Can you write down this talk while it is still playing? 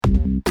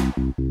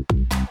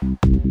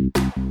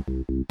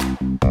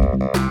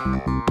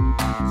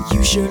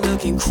sure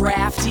looking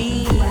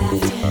crafty.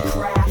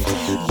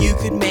 You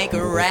could make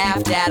a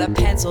raft out of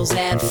pencils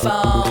and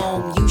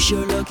foam. You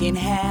sure looking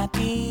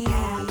happy.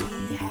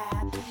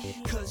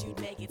 'Cause you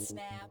make it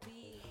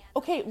snappy.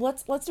 Okay,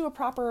 let's do a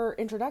proper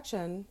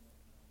introduction.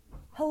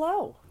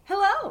 Hello,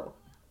 Hello,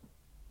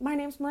 my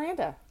name's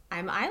Miranda.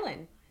 I'm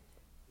Island.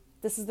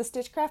 This is the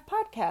Stitchcraft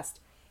Podcast,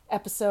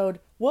 episode,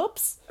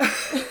 whoops.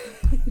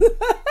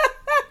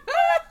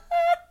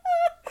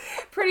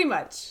 Pretty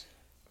much.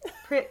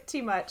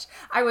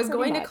 I was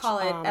going to call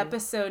it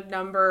episode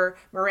number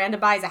Miranda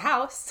Buys a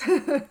House.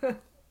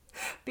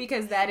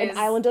 Because that is... And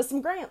Island does some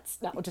grants.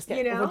 No, just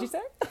kidding. You know? What'd you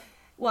say?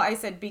 Well, I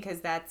said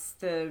because that's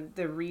the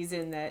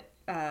reason that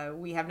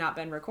we have not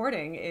been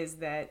recording is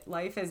that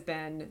life has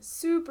been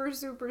super,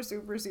 super,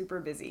 super, super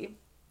busy.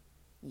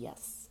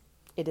 Yes,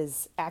 it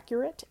is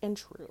accurate and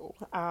true.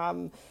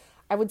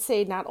 I would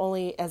say not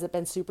only has it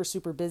been super,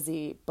 super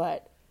busy,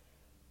 but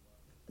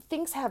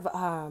things have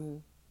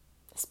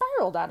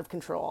spiraled out of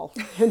control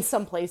in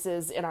some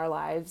places in our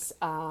lives.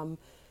 And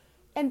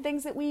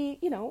things that we,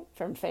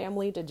 from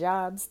family to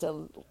jobs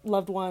to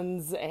loved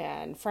ones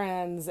and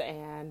friends,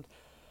 and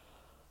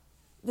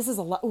this is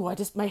a lot. Oh,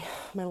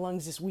 my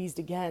lungs just wheezed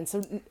again.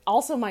 So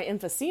also my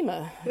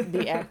emphysema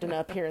be acting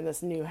up here in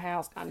this new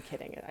house. I'm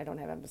kidding. I don't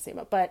have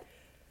emphysema, but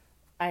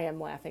I am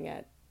laughing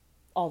at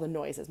all the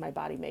noises my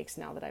body makes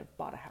now that I've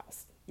bought a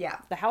house. Yeah.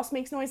 The house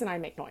makes noise and I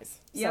make noise.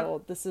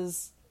 Yep. So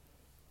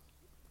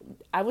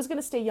I was going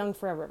to stay young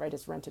forever if I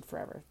just rented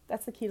forever.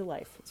 That's the key to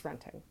life. It's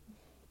renting.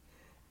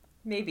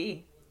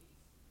 Maybe.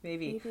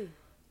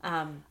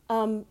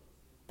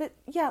 But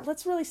yeah,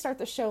 let's really start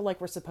the show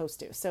like we're supposed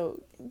to.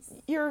 So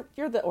you're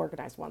the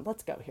organized one.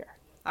 Let's go here.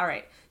 All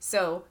right.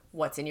 So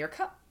what's in your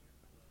cup?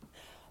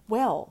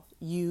 Well,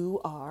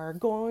 you are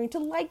going to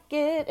like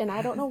it, and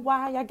I don't know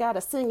why I gotta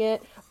sing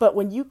it, but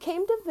when you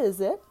came to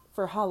visit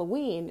for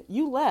Halloween,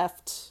 you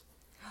left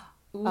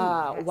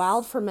Yes.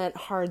 Wild Ferment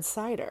hard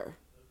cider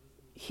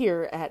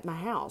here at my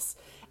house.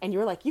 And you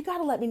were like, you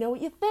gotta let me know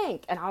what you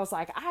think. And I was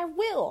like, I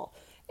will.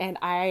 And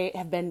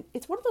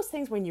it's one of those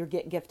things when you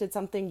get gifted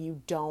something,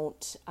 you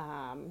don't,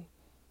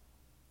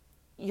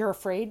 you're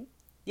afraid.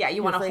 Yeah,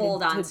 you want to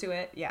hold on to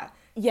it. Yeah.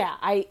 Yeah,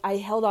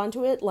 I held on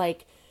to it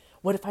like,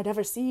 what if I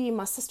never see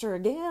my sister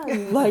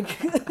again?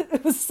 Like,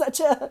 it was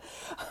such a...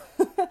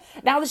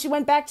 Now that she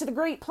went back to the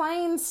Great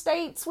Plains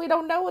states, we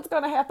don't know what's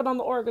going to happen on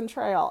the Oregon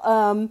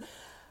Trail.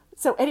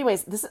 So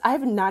anyways, I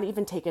have not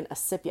even taken a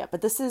sip yet,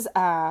 but this is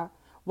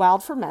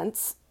Wild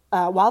Ferment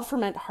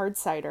hard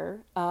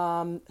cider,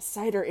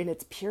 cider in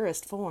its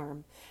purest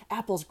form.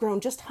 Apples grown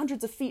just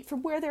hundreds of feet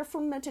from where they're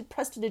fermented,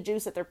 pressed into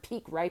juice at their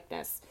peak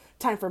ripeness.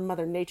 Time for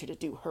Mother Nature to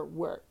do her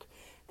work.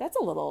 That's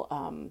a little...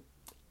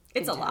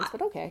 It's intense, a lot.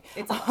 But okay.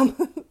 It's a lot.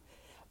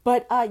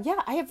 But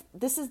yeah,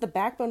 this is the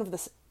backbone of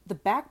this. The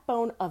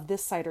backbone of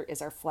this cider is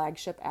our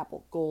flagship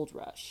apple, Gold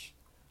Rush.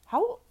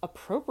 How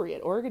appropriate,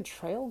 Oregon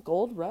Trail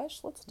Gold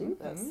Rush. Let's do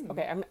this.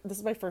 Okay, this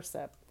is my first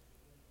sip.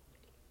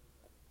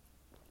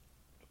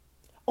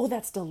 Oh,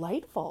 that's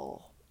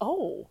delightful.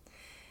 Oh,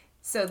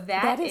 So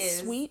that is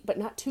sweet, but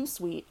not too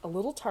sweet. A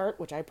little tart,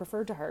 which I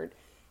prefer to tart,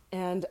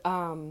 and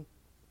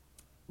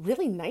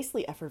really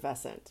nicely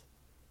effervescent.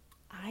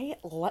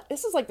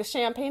 This is like the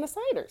champagne of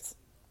ciders.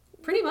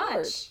 pretty Lord.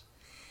 much.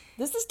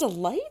 This is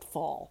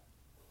delightful.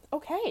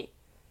 Okay.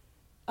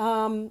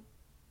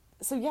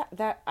 So yeah,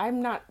 that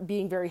I'm not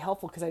being very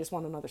helpful because I just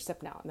want another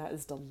sip now, and that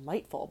is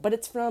delightful. But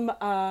it's from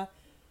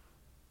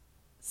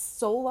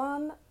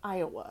Solon,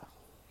 Iowa.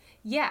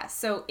 Yeah,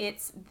 so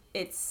it's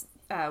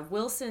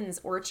Wilson's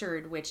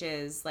Orchard, which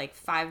is like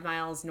 5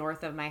 miles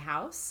north of my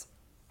house.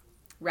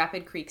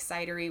 Rapid Creek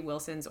Cidery,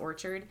 Wilson's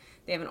Orchard.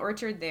 They have an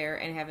orchard there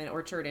and have an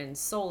orchard in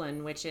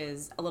Solon, which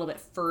is a little bit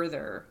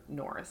further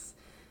north.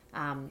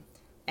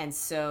 And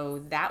so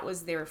that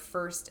was their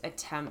first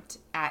attempt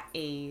at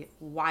a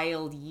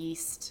wild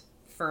yeast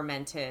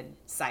fermented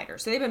cider.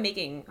 So they've been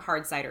making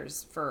hard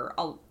ciders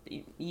for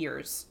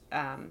years.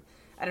 I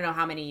don't know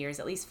how many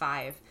years, at least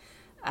 5.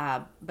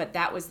 But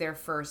that was their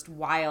first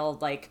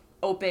wild, like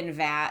open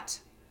vat,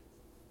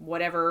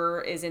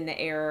 whatever is in the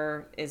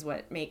air is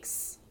what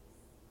makes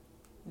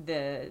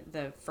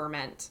the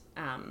ferment.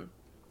 And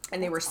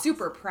they were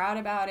super proud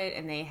about it,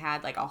 and they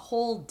had like a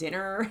whole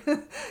dinner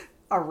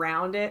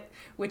around it,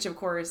 which of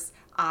course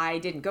I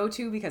didn't go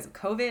to because of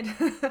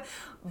COVID,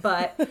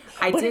 but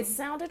It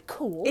sounded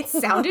cool. It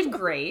sounded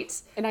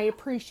great. And I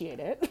appreciate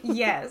it.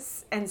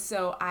 Yes. And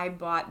so I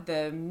bought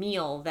the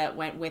meal that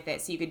went with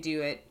it. So you could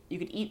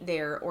eat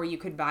there, or you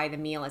could buy the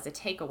meal as a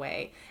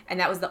takeaway. And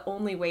that was the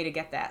only way to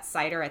get that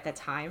cider at the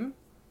time.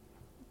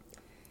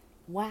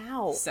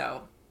 Wow.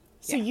 So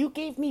you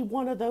gave me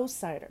one of those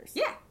ciders.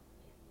 yeah,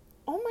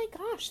 Oh my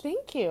gosh,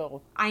 thank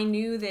you. I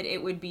knew that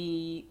it would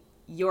be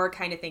your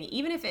kind of thing.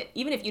 Even if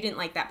you didn't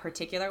like that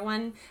particular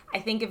one, I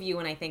think of you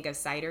when I think of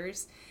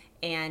ciders,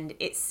 and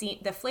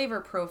the flavor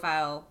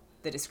profile,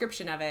 the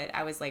description of it,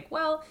 I was like,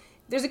 well,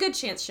 there's a good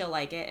chance she'll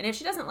like it. And if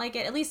she doesn't like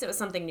it, at least it was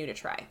something new to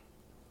try.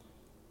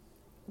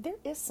 There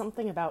is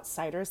something about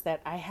ciders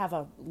that I have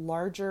a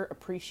larger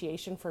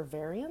appreciation for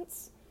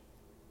variance.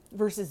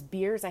 versus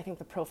beers, I think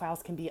the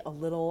profiles can be a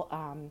little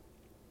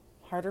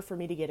harder for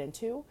me to get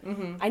into.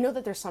 I know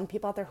that there's some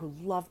people out there who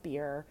love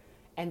beer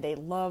and they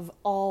love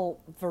all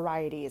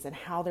varieties and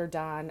how they're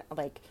done.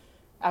 Like,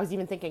 I was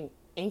even thinking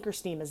Anchor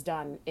Steam is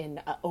done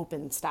in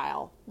open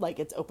style, like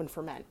it's open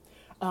ferment,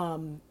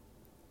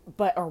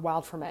 or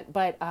wild ferment,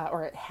 but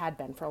or it had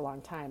been for a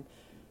long time.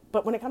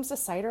 But when it comes to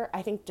cider,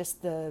 I think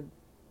just the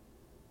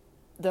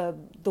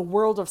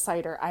world of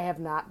cider, I have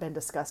not been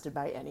disgusted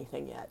by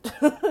anything yet.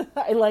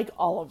 I like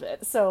all of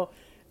it. So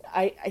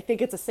I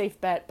think it's a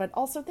safe bet, but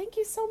also thank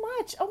you so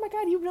much. Oh my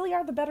God, you really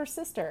are the better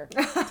sister.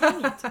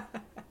 Dang it.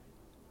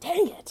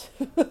 Dang it.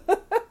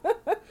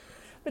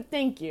 But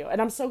thank you.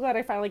 And I'm so glad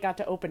I finally got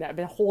to open it. I've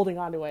been holding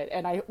on to it,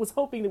 and I was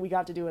hoping that we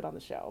got to do it on the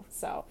show.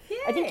 So Yay.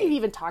 I think you've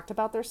even talked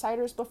about their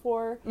ciders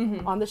before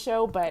on the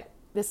show, but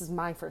this is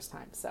my first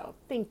time. So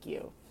thank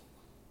you.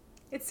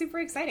 It's super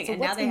exciting. So and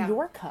what's now they in have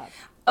your cup?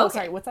 Oh, Okay.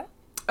 sorry. What's that?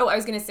 Oh, I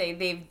was going to say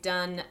they've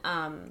done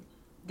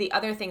the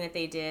other thing that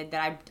they did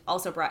that I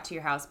also brought to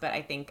your house, but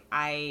I think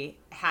I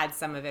had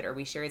some of it or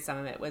we shared some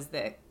of it was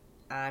the,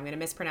 I'm going to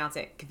mispronounce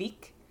it,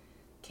 Kveik,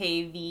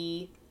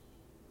 Kveik.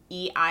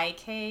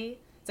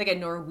 It's like a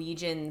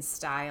Norwegian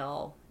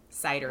style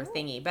cider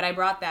thingy, but I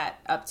brought that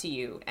up to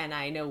you and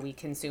I know we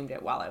consumed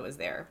it while I was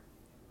there,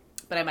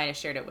 but I might have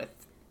shared it with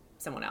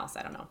someone else.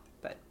 I don't know,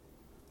 but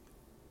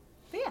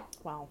yeah.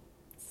 Wow.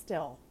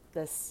 Still,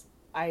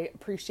 I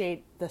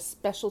appreciate the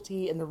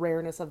specialty and the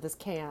rareness of this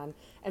can,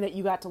 and that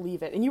you got to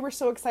leave it. And you were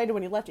so excited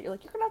when you left it. You're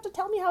like, you're gonna have to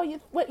tell me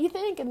what you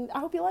think, and I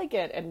hope you like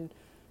it. And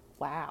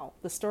wow,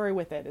 the story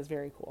with it is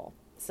very cool.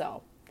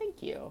 So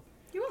thank you.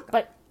 You're welcome.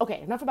 But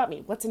okay, enough about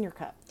me. What's in your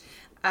cup?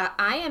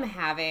 I am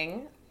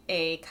having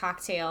a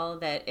cocktail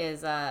that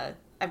is, I've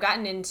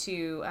gotten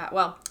into,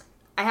 I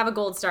have a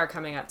gold star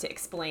coming up to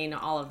explain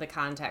all of the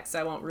context, so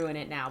I won't ruin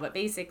it now. But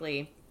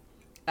basically,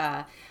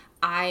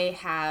 I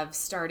have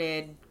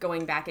started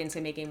going back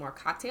into making more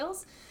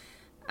cocktails,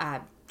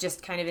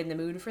 just kind of in the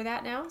mood for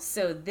that now.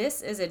 So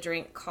this is a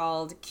drink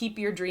called Keep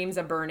Your Dreams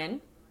a Burnin',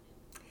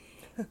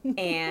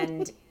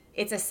 and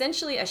it's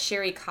essentially a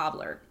sherry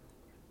cobbler.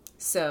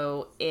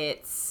 So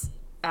it's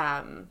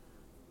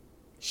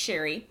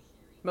sherry,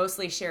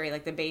 mostly sherry,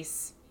 like the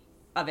base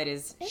of it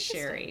is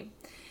sherry.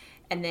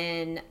 And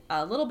then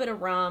a little bit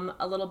of rum,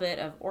 a little bit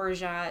of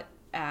orgeat,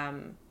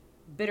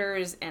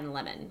 bitters, and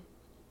lemon.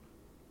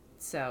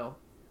 So,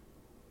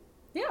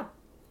 yeah.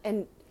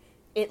 And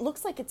it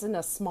looks like it's in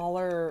a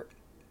smaller,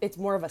 it's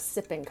more of a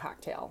sipping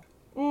cocktail.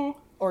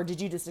 Or did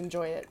you just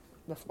enjoy it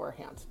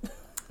beforehand?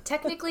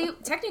 Technically,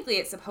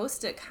 it's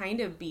supposed to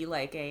kind of be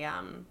like a,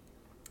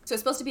 so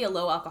it's supposed to be a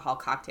low alcohol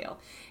cocktail,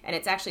 and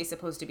it's actually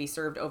supposed to be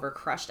served over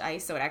crushed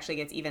ice, so it actually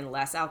gets even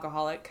less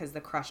alcoholic because the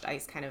crushed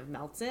ice kind of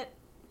melts it.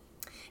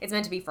 It's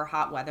meant to be for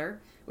hot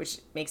weather, which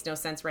makes no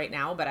sense right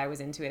now, but I was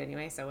into it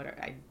anyway, so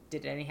I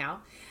did it anyhow.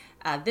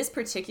 This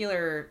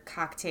particular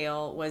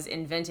cocktail was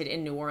invented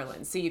in New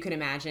Orleans, so you can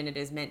imagine it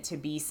is meant to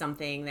be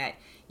something that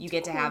you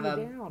get to have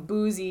a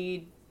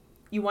boozy,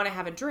 you want to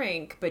have a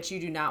drink, but you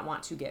do not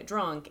want to get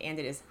drunk, and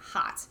it is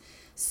hot.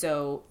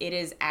 So it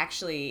is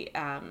actually,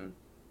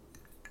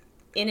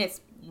 in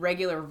its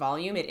regular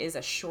volume, it is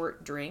a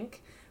short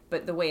drink,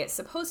 but the way it's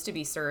supposed to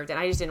be served, and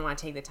I just didn't want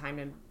to take the time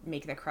to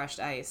make the crushed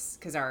ice,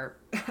 because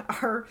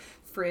our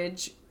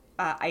fridge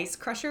ice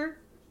crusher,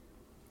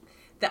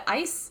 the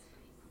ice,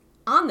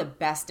 on the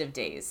best of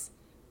days,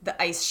 the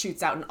ice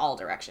shoots out in all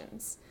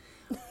directions.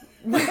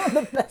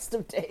 The best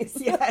of days.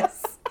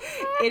 Yes.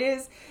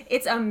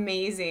 It's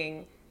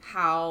amazing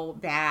how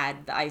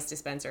bad the ice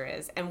dispenser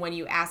is. And when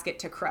you ask it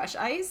to crush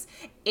ice,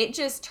 it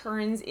just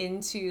turns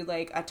into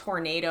like a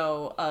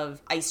tornado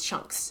of ice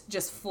chunks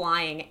just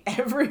flying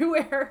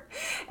everywhere.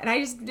 And I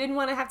just didn't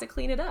want to have to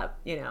clean it up,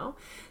 you know?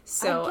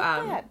 So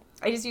I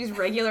just use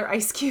regular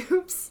ice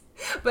cubes.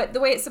 But the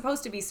way it's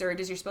supposed to be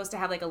served is you're supposed to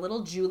have like a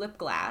little julep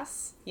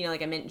glass, you know,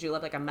 like a mint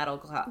julep, like a metal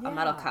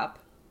cup.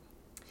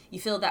 You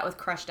fill that with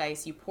crushed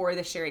ice. You pour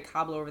the sherry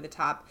cobbler over the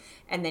top,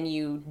 and then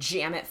you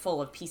jam it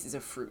full of pieces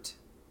of fruit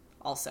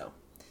also.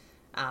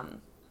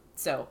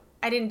 So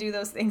I didn't do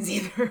those things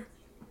either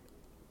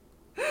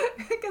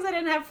because I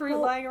didn't have fruit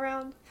lying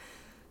around.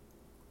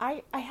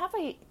 I have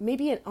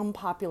maybe an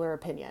unpopular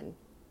opinion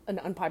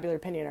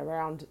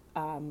around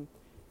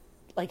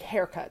like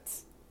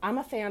haircuts. I'm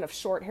a fan of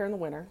short hair in the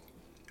winter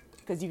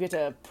because you get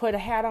to put a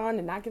hat on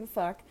and not give a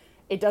fuck.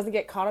 It doesn't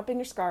get caught up in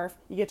your scarf.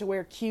 You get to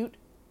wear cute,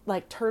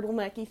 like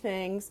turtlenecky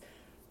things,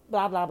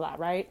 blah, blah, blah,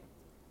 right?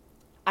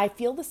 I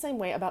feel the same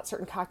way about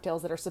certain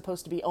cocktails that are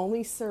supposed to be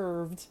only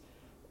served,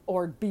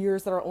 or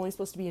beers that are only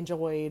supposed to be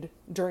enjoyed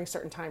during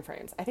certain time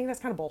frames. I think that's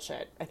kind of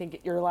bullshit. I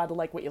think you're allowed to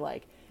like what you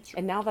like. Sure.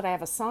 And now that I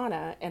have a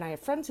sauna and I have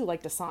friends who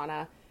like to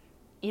sauna,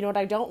 you know what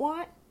I don't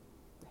want?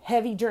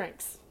 Heavy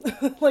drinks.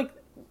 Like,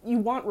 you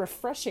want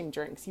refreshing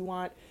drinks. You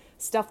want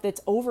stuff that's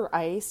over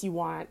ice. You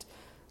want,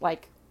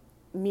 like,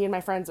 me and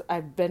my friends,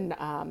 I've been,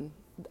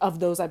 of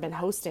those I've been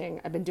hosting,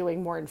 I've been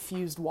doing more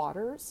infused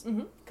waters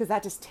because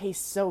that just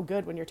tastes so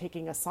good when you're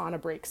taking a sauna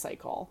break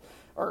cycle,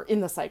 or in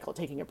the cycle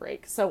taking a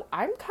break. So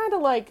I'm kind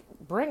of like,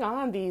 bring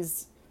on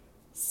these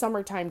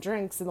summertime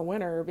drinks in the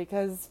winter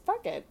because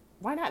fuck it.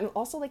 Why not? And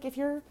also, like, if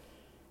you're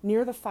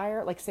near the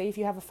fire, like, say if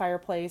you have a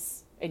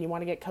fireplace and you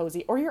want to get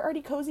cozy, or you're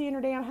already cozy in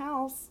your damn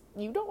house,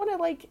 you don't want to,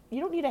 like, you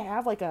don't need to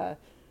have, like, a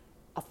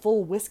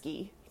full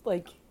whiskey.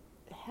 Like,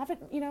 have it,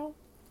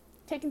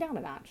 taken down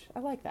a notch. I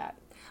like that.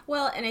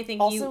 Well, and I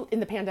think also, in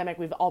the pandemic,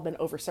 we've all been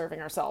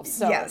over-serving ourselves.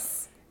 So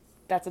yes,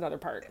 that's another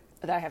part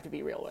that I have to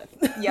be real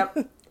with.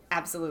 Yep,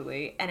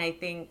 absolutely. And I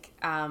think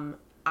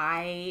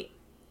I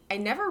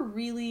never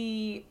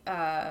really,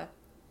 I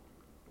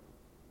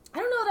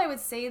don't know that I would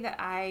say that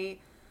I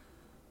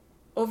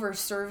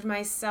overserved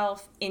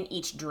myself in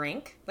each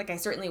drink. Like, I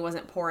certainly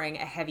wasn't pouring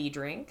a heavy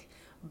drink,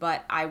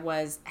 but I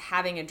was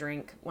having a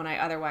drink when I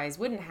otherwise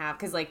wouldn't have.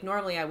 Because, like,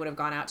 normally I would have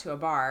gone out to a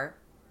bar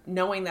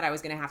knowing that I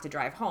was going to have to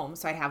drive home,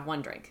 so I'd have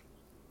one drink.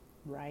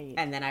 Right.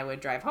 And then I would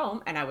drive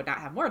home, and I would not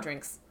have more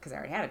drinks because I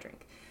already had a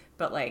drink.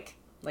 But, like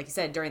you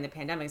said, during the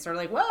pandemic, sort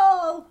of like,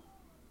 well,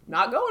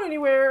 not going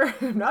anywhere.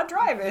 I'm not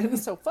driving.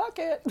 So fuck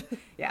it.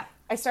 Yeah.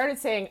 I started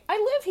saying,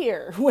 I live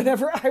here.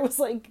 Whenever I was,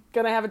 like,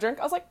 going to have a drink,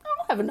 I was like,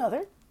 I'll have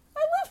another. I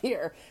live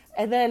here.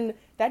 And then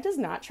that does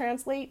not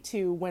translate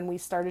to when we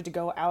started to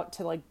go out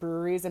to, like,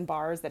 breweries and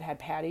bars that had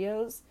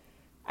patios.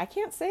 I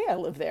can't say I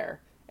live there.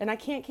 And I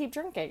can't keep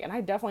drinking. And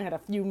I definitely had a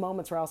few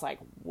moments where I was like,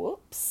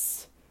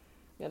 whoops,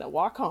 I'm going to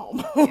walk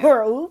home. Yeah.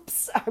 Or,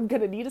 oops, I'm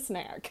going to need a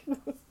snack.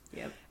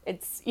 Yep.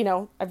 It's,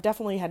 I've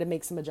definitely had to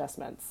make some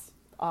adjustments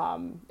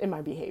in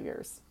my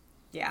behaviors.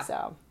 Yeah.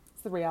 So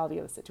it's the reality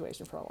of the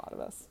situation for a lot of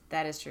us.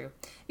 That is true.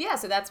 Yeah,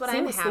 so that's what Same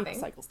I'm with having.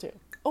 Sleep cycles too.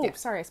 Oh, Yeah.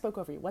 Sorry, I spoke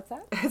over you. What's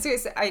that? So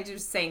I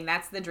just saying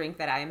that's the drink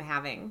that I am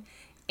having.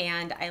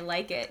 And I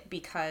like it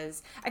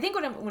because I think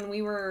when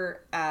we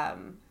were...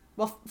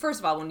 well, first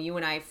of all, when you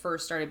and I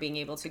first started being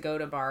able to go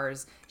to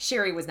bars,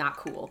 sherry was not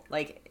cool.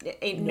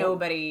 Like,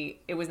 nobody,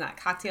 it was not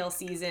cocktail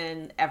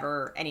season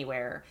ever,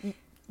 anywhere.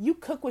 You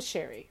cook with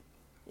sherry.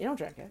 You don't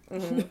drink it.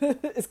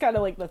 Mm-hmm. It's kind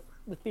of like the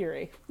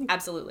theory.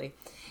 Absolutely.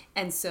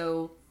 And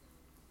so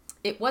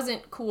it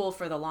wasn't cool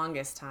for the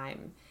longest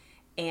time.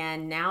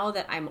 And now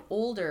that I'm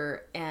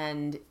older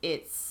and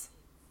it's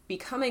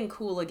becoming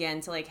cool again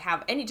to, like,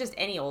 have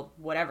any old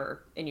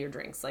whatever in your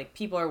drinks, like,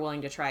 people are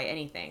willing to try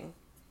anything.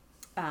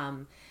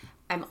 I'm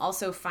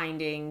also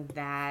finding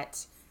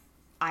that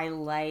I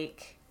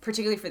like,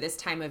 particularly for this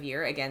time of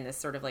year, again, this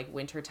sort of like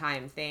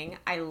wintertime thing,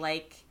 I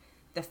like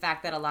the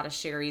fact that a lot of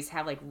sherries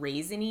have like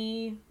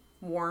raisiny,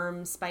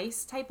 warm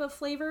spice type of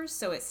flavors.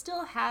 So it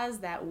still has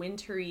that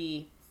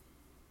wintry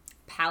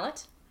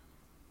palate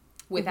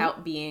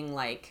without being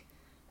like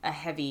a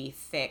heavy,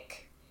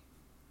 thick,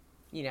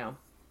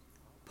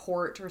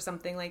 port or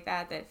something like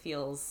that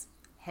feels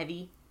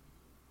heavy.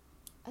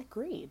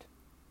 Agreed.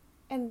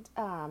 And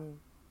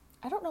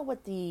I don't know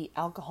what the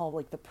alcohol,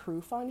 like the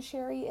proof on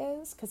sherry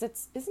is, because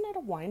isn't it a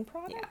wine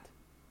product? Yeah.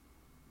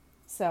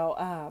 So,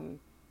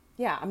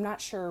 I'm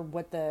not sure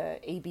what the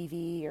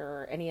ABV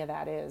or any of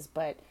that is,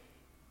 but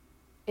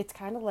it's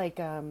kind of like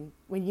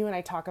when you and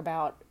I talk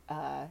about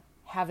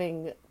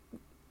having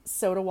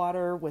soda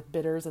water with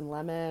bitters and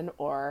lemon,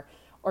 or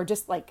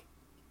just like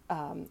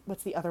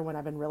what's the other one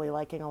I've been really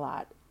liking a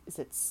lot? It's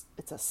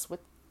a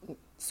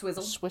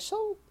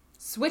Switchel?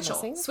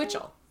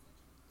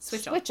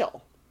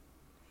 Switchel.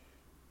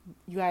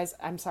 You guys,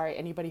 I'm sorry,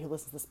 anybody who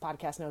listens to this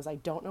podcast knows I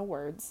don't know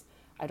words.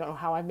 I don't know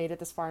how I've made it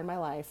this far in my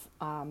life,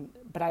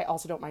 but I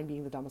also don't mind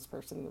being the dumbest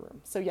person in the room.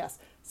 So yes,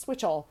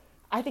 Switchel.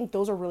 I think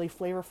those are really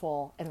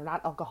flavorful, and they're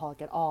not alcoholic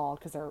at all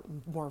because they're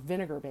more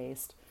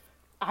vinegar-based.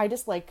 I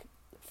just like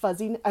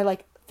I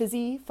like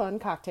fizzy, fun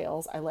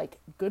cocktails. I like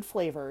good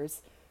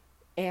flavors,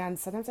 and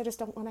sometimes I just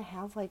don't want to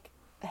have like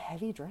a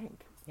heavy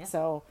drink. Yeah.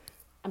 So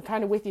I'm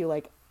kind of with you,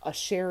 like a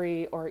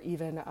sherry or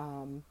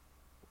even...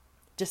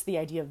 just the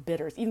idea of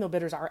bitters, even though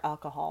bitters are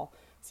alcohol,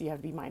 so you have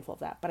to be mindful of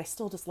that. But I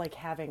still just like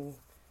having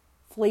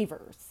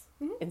flavors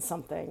in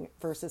something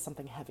versus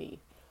something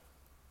heavy.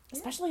 Yeah.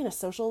 Especially in a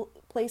social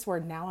place where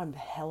now I'm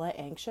hella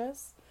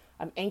anxious.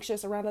 I'm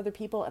anxious around other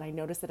people, and I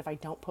notice that if I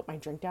don't put my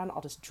drink down,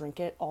 I'll just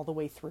drink it all the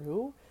way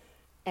through.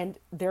 And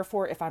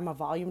therefore, if I'm a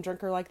volume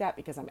drinker like that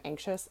because I'm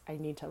anxious, I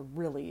need to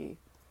really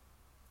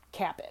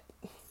cap it,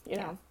 you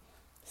know?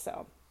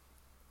 So,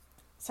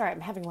 sorry,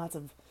 I'm having lots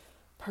of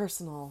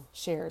personal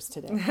shares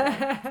today.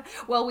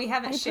 Well, we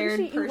haven't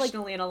shared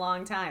personally in a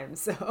long time,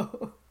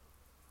 so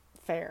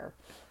fair.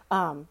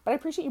 But I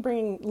appreciate you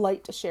bringing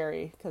light to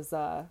Sherry, because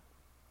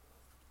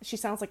she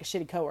sounds like a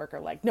shitty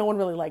coworker. Like, no one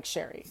really likes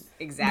Sherry.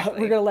 Exactly.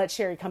 But we're gonna let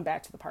Sherry come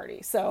back to the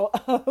party. So,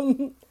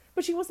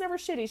 but she was never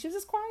shitty. She was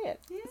just quiet.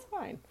 Yeah. It's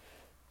fine.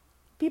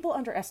 People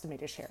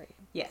underestimated Sherry.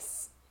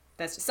 Yes,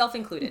 that's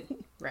self-included,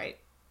 right?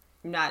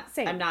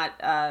 Same. I'm not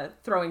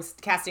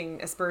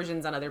casting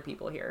aspersions on other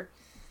people here.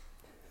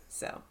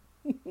 So,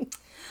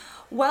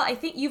 well, I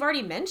think you've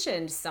already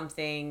mentioned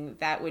something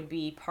that would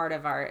be part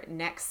of our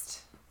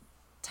next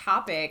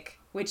topic,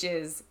 which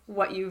is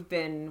what you've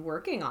been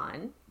working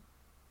on.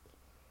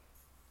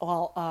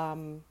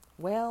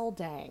 Well,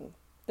 dang.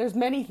 There's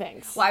many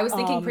things. Well, I was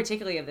thinking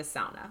particularly of the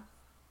sauna.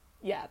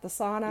 Yeah, the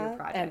sauna.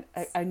 And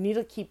I need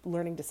to keep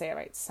learning to say it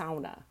right.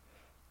 Sauna.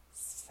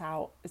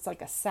 it's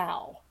like a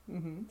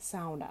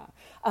sauna.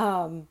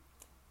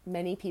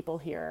 Many people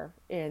here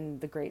in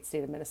the great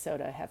state of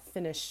Minnesota have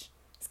Finnish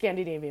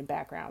Scandinavian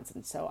backgrounds,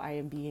 and so I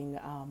am being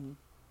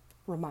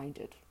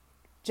reminded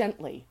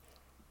gently,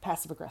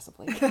 passive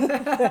aggressively,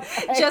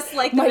 just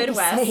like the might be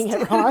Midwest. saying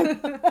it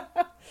wrong.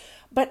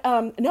 But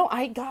no,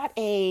 I got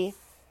this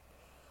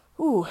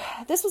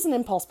was an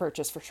impulse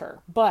purchase for sure,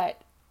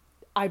 but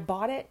I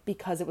bought it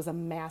because it was a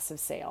massive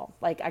sale.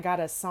 Like, I got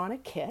a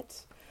sauna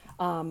kit.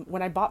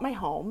 When I bought my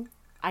home,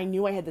 I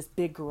knew I had this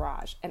big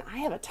garage, and I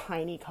have a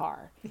tiny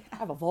car. I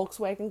have a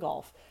Volkswagen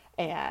Golf,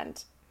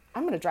 and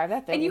I'm going to drive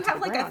that thing And you into have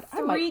the like ground. a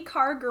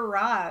 3-car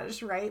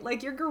garage, right?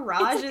 Like your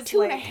garage It's like is two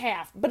like and a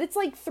half, but it's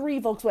like 3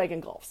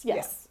 Volkswagen Golfs.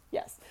 Yes,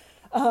 yes.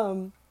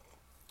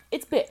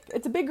 It's big.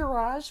 It's a big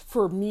garage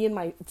for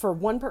me for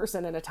one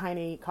person in a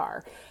tiny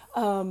car.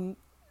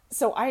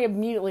 So I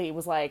immediately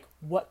was like,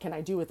 what can I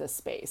do with this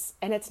space?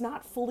 And it's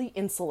not fully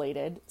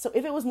insulated. So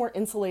if it was more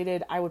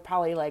insulated, I would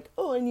probably like,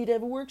 I need to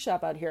have a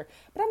workshop out here.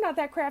 But I'm not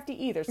that crafty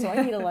either. So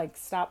I need to like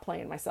stop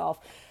playing myself.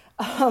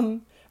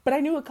 But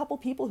I knew a couple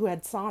people who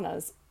had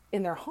saunas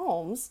in their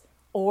homes,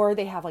 or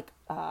they have like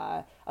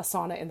a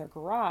sauna in their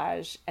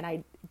garage. And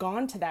I'd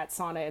gone to that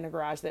sauna in a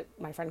garage that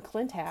my friend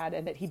Clint had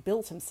and that he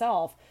built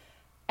himself.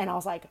 And I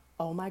was like,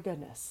 oh my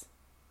goodness.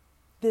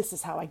 This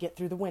is how I get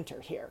through the winter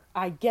here.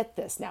 I get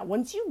this now.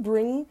 Once you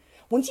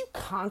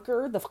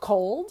conquer the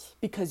cold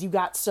because you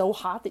got so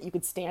hot that you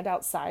could stand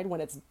outside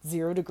when it's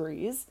 0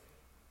 degrees,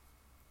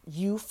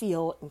 you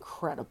feel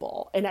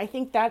incredible. And I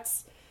think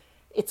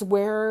it's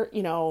where,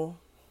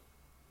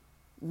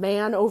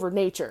 man over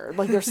nature.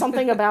 Like, there's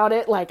something about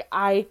it. Like,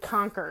 I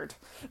conquered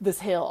this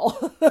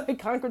hill. I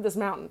conquered this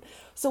mountain.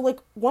 So like,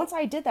 once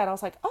I did that, I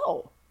was like,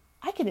 oh,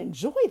 I can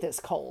enjoy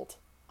this cold.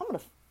 I'm going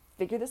to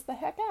figure this the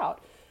heck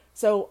out.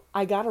 So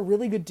I got a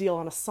really good deal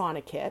on a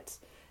sauna kit,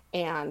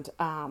 and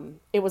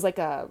it was like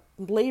a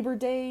Labor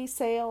Day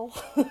sale.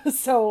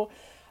 So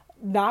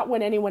not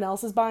when anyone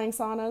else is buying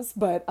saunas,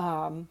 but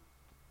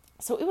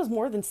so it was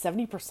more than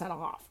 70%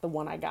 off the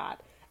one I got.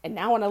 And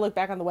now when I look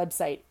back on the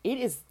website, it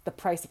is the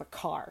price of a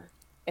car,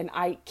 and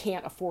I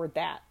can't afford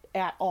that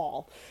at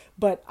all.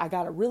 But I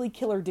got a really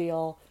killer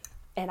deal,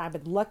 and I've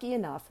been lucky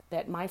enough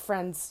that my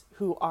friends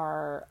who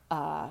are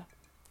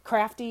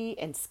crafty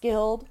and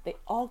skilled, they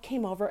all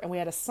came over and we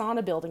had a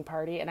sauna building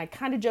party, and I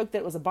kind of joked that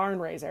it was a barn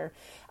raiser.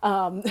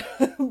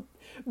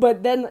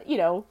 But then,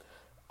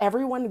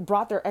 everyone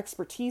brought their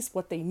expertise,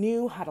 what they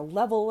knew, how to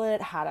level it,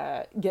 how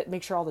to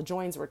make sure all the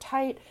joins were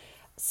tight,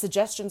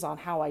 suggestions on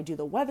how I do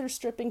the weather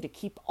stripping to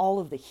keep all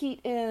of the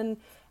heat in,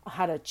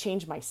 how to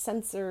change my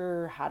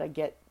sensor, how to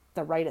get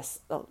the right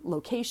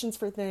locations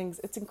for things.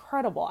 It's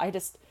incredible.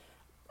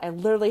 I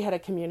literally had a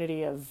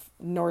community of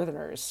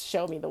Northerners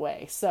show me the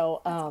way.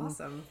 So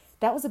awesome.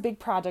 That was a big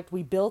project.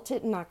 We built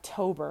it in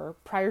October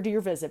prior to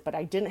your visit, but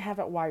I didn't have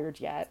it wired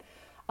yet.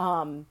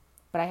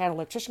 But I had an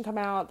electrician come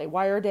out, they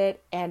wired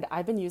it, and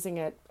I've been using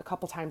it a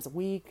couple times a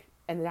week.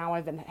 And now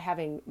I've been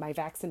having my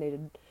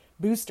vaccinated,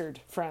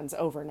 boosted friends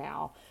over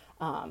now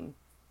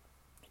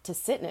to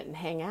sit in it and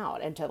hang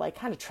out and to like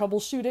kind of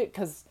troubleshoot it,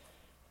 because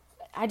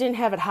I didn't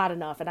have it hot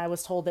enough, and I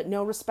was told that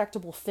no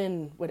respectable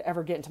Finn would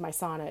ever get into my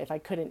sauna if I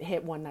couldn't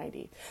hit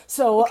 190.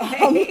 So,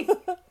 Okay.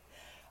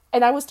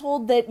 And I was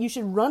told that you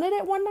should run it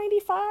at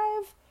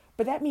 195,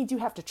 but that means you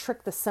have to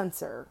trick the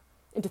sensor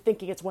into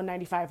thinking it's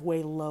 195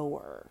 way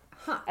lower.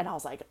 And I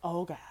was like,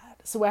 oh God.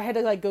 So I had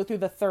to like go through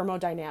the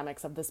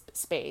thermodynamics of this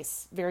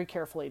space very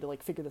carefully to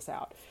like figure this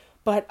out.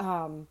 But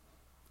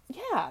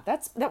yeah,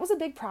 that was a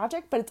big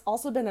project, but it's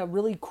also been a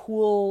really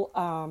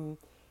cool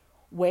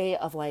way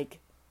of like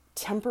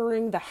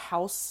tempering the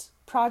house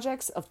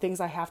projects of things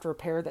I have to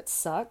repair that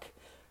suck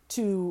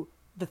to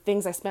the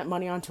things I spent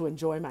money on to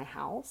enjoy my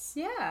house.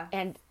 Yeah.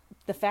 And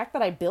the fact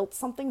that I built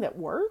something that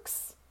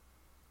works,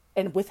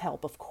 and with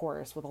help, of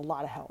course, with a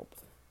lot of help,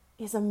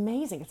 is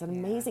amazing. It's an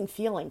amazing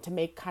feeling to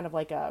make kind of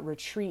like a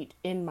retreat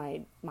in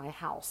my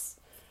house.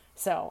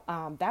 So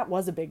that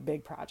was a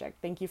big project.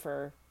 Thank you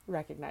for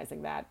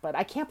recognizing that. But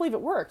I can't believe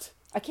it worked.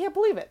 I can't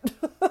believe it.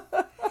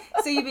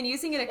 So you've been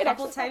using it a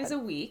couple actually times a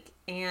week,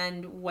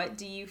 and what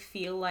do you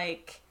feel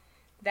like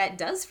that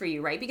does for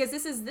you, right? Because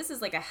this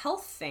is like a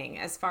health thing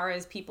as far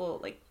as people,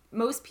 like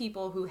most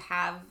people who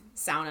have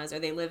saunas or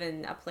they live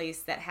in a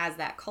place that has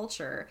that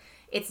culture,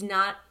 it's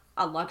not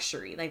a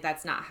luxury. Like,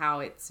 that's not how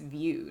it's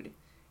viewed.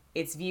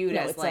 It's viewed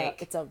as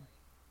like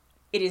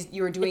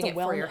you're doing it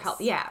for your health.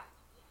 Yeah.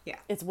 Yeah.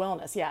 It's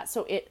wellness. Yeah.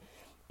 So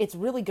it's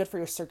really good for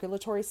your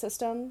circulatory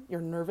system,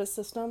 your nervous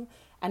system,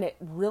 and it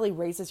really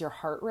raises your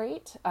heart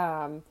rate.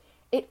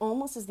 It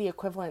almost is the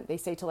equivalent, they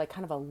say, to like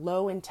kind of a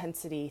low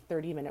intensity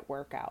 30-minute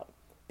workout,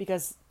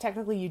 because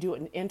technically you do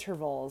it in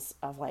intervals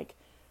of like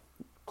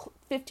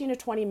 15 to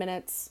 20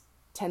 minutes,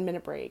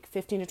 10-minute break,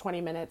 15 to 20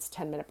 minutes,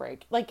 10-minute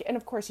break. Like, and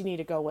of course you need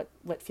to go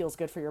what feels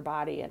good for your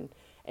body and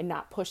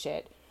not push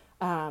it.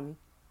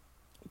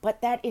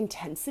 But that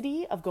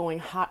intensity of going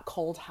hot,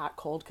 cold,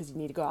 because you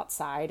need to go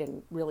outside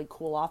and really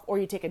cool off, or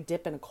you take a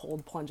dip in a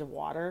cold plunge of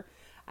water.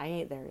 I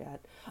ain't there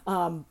yet.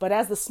 But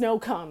as the snow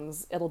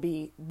comes, it'll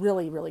be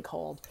really, really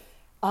cold.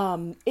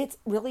 It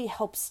really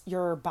helps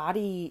your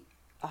body.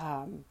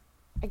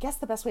 I guess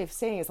the best way of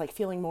saying it is like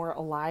feeling more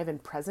alive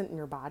and present in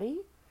your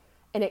body.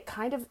 And it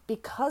kind of,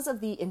 because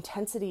of the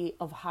intensity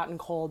of hot and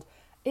cold,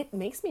 it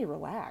makes me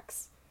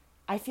relax.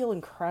 I feel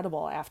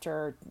incredible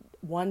after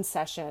one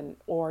session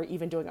or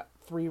even doing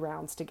 3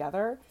 rounds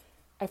together.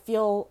 I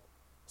feel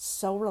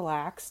so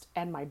relaxed,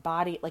 and my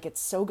body, like, it's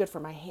so good for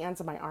my hands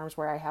and my arms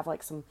where I have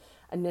like some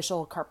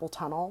initial carpal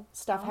tunnel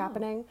stuff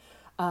happening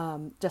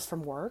just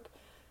from work.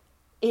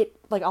 It,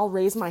 like, I'll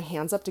raise my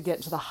hands up to get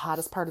into the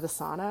hottest part of the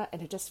sauna,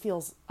 and it just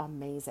feels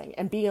amazing.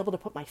 And being able to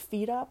put my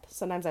feet up,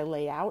 sometimes I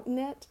lay out in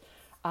it.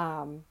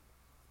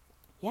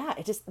 Yeah,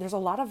 it just, there's a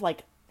lot of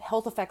like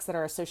health effects that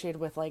are associated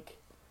with like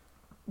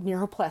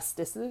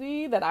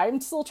neuroplasticity that I'm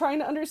still trying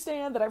to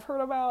understand, that I've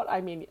heard about.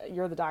 I mean,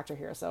 you're the doctor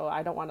here, so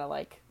I don't want to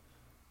like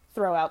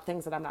throw out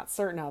things that I'm not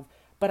certain of,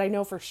 but I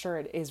know for sure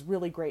it is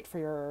really great for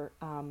your,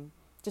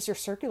 just your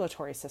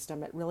circulatory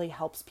system. It really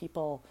helps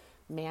people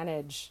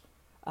manage,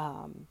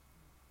 I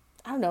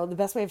don't know, the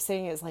best way of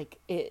saying it is like,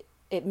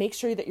 it makes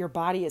sure that your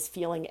body is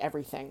feeling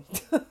everything.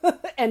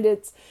 And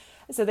it's,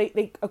 so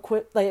they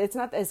equip, like, it's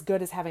not as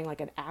good as having like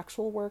an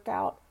actual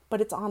workout,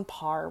 but it's on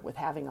par with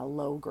having a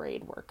low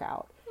grade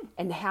workout.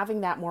 And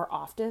having that more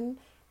often,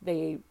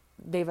 they've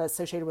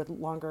associated with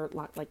longer,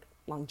 like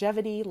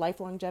longevity, life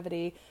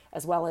longevity,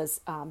 as well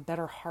as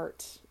better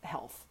heart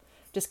health.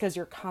 Just because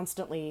you're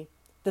constantly,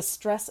 the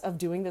stress of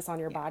doing this on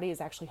your body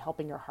is actually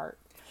helping your heart.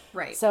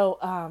 Right. So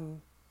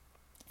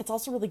it's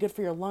also really good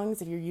for your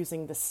lungs if you're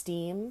using the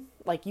steam.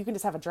 Like, you can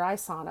just have a dry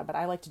sauna, but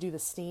I like to do the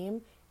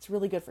steam. It's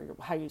really good for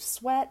how you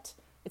sweat.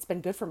 It's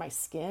been good for my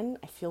skin.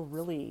 I feel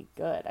really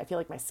good. I feel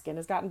like my skin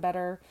has gotten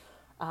better.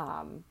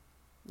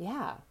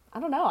 Yeah, I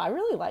don't know. I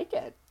really like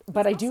it.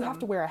 But I do have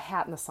to wear a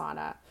hat in the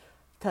sauna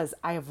because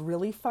I have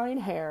really fine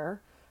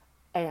hair,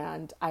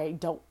 and I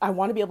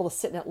want to be able to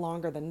sit in it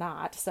longer than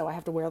not. So I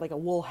have to wear like a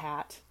wool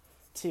hat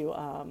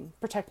to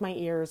protect my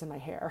ears and my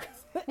hair.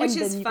 Which and is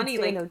then you funny,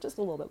 can stay in like, there just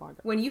a little bit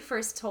longer. when you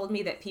first told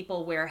me that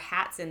people wear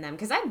hats in them,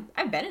 because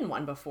I've been in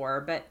one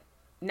before, but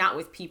not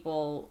with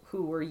people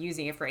who were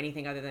using it for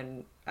anything other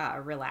than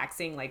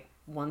relaxing, like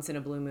once in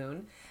a blue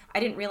moon. I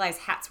didn't realize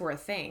hats were a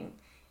thing.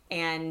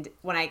 And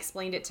when I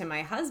explained it to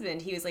my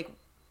husband, he was like,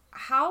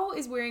 how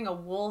is wearing a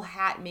wool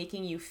hat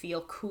making you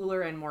feel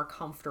cooler and more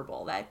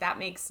comfortable? That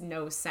makes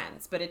no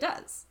sense, but it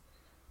does.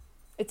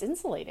 It's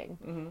insulating.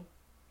 Mm-hmm.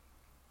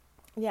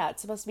 Yeah,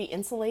 it's supposed to be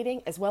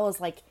insulating, as well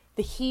as like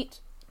the heat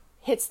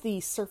hits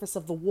the surface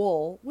of the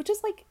wool, which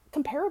is like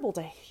comparable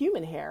to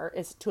human hair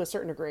is to a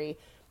certain degree,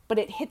 but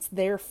it hits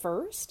there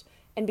first.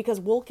 And because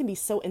wool can be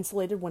so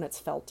insulated when it's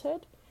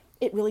felted,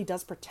 it really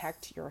does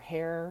protect your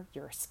hair,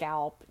 your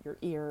scalp, your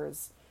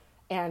ears.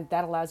 And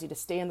that allows you to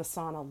stay in the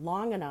sauna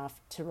long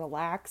enough to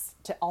relax,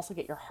 to also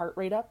get your heart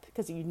rate up,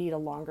 because you need a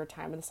longer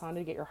time in the sauna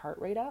to get your heart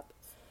rate up.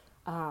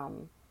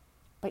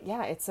 But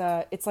yeah,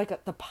 it's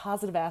like the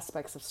positive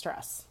aspects of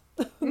stress.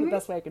 The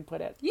best way I could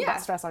put it. Yeah.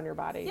 About stress on your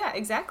body. Yeah,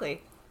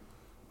 exactly.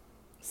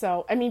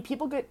 So, I mean,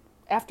 people get,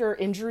 after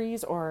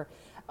injuries or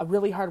a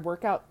really hard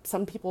workout,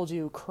 some people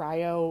do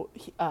cryo,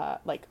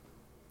 like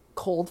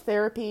cold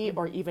therapy,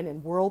 or even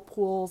in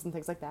whirlpools and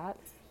things like that.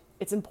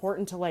 It's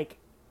important to like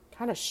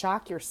kind of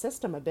shock your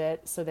system a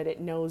bit so that it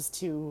knows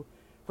to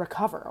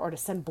recover or to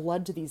send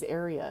blood to these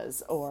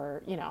areas,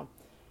 or,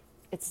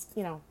 it's,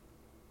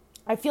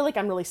 I feel like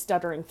I'm really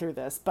stuttering through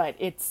this, but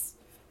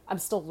I'm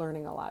still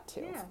learning a lot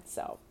too. Yeah.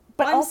 So,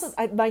 but also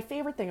my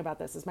favorite thing about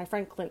this is my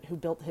friend Clint, who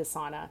built his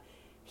sauna.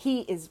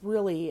 He is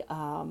really,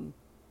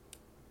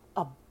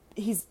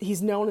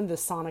 he's known in the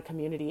sauna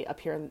community up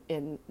here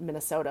in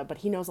Minnesota, but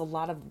he knows a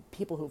lot of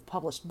people who've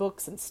published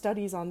books and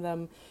studies on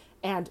them.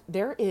 And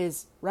there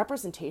is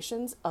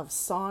representations of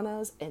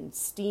saunas and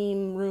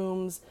steam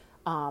rooms,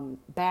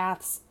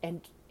 baths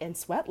and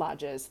sweat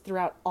lodges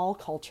throughout all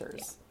cultures.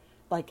 Yeah.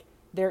 Like,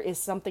 there is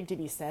something to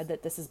be said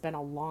that this has been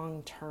a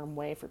long-term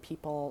way for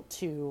people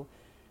to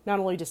not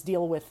only just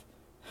deal with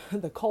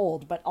the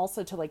cold, but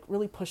also to like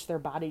really push their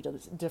body to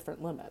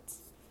different limits.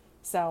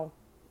 So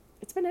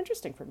it's been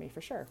interesting for me,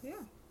 for sure. Yeah.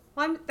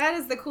 Well, that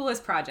is the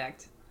coolest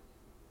project.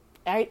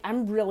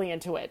 I'm really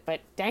into it,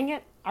 but dang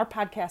it, our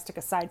podcast took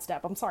a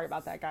sidestep. I'm sorry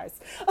about that, guys.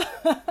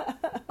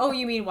 Oh,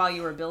 you mean while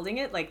you were building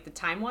it, like the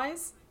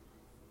time-wise?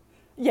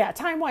 Yeah,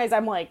 time-wise,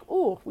 I'm like,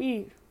 ooh,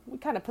 we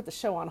kind of put the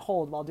show on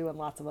hold while doing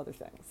lots of other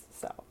things.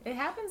 So it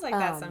happens like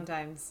that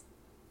sometimes.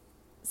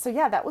 So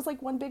yeah, that was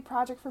like one big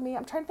project for me.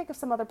 I'm trying to think of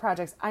some other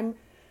projects. I'm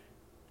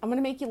going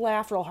to make you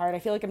laugh real hard. I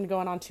feel like I'm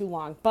going on too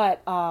long,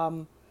 but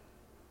and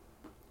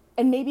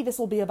maybe this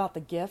will be about the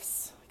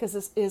gifts, because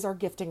this is our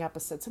gifting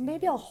episode. So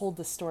maybe I'll hold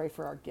this story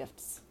for our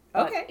gifts.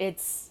 Okay.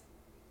 But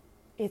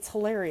it's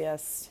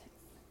hilarious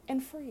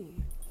and free.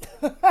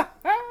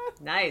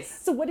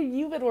 Nice. So what have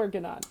you been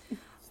working on?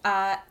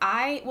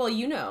 Well,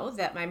 you know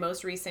that my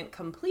most recent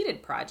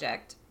completed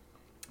project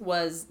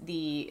was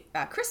the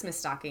Christmas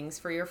stockings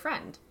for your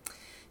friend.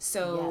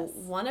 So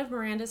Yes. one of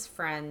Miranda's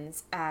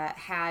friends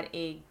had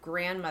a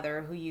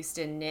grandmother who used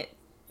to knit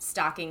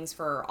stockings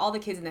for all the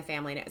kids in the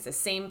family, and it was the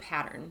same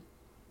pattern.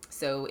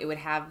 So it would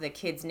have the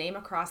kid's name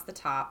across the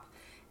top,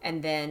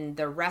 and then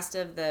the rest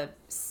of the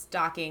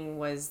stocking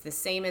was the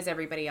same as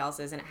everybody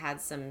else's, and it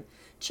had some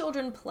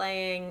children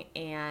playing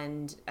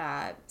and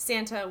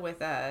Santa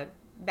with a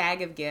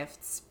bag of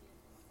gifts.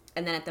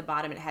 And then at the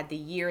bottom, it had the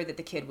year that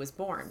the kid was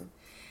born.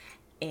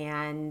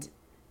 And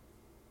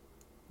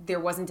there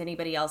wasn't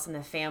anybody else in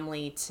the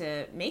family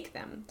to make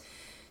them.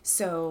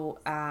 So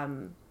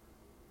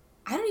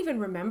I don't even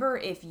remember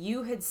if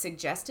you had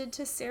suggested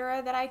to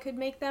Sarah that I could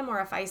make them,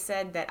 or if I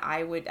said that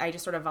I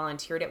just sort of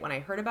volunteered it when I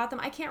heard about them.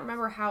 I can't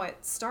remember how it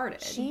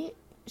started.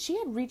 She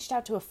had reached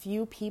out to a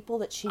few people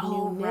that she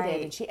knew knitted,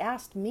 right. and she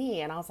asked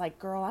me, and I was like,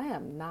 girl, I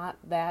am not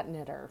that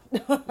knitter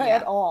Yeah.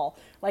 at all.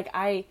 Like,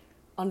 I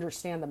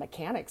understand the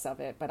mechanics of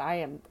it, but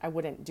I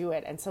wouldn't do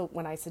it. And so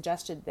when I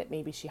suggested that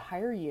maybe she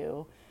hire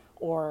you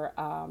or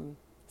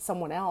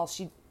someone else,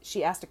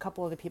 she asked a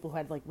couple of the people who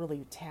had like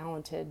really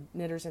talented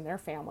knitters in their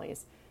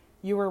families.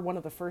 You were one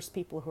of the first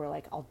people who were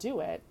like, I'll do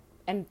it.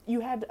 And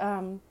you had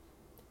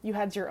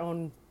your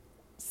own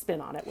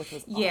spin on it, which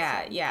was awesome.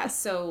 Yeah.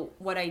 So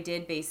what I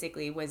did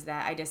basically was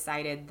that I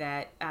decided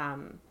that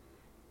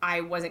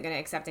I wasn't going to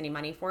accept any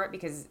money for it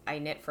because I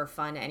knit for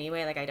fun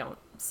anyway. Like, I don't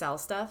sell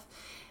stuff.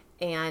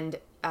 And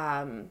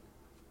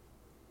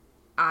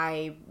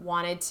I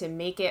wanted to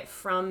make it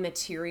from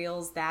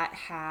materials that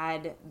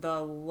had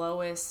the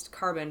lowest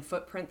carbon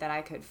footprint that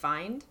I could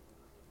find.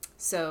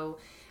 So,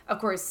 of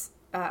course,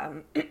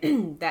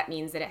 that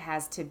means that it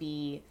has to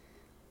be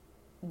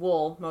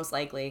wool, most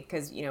likely,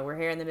 because, you know, we're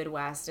here in the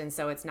Midwest, and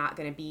so it's not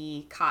going to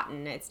be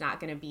cotton. It's not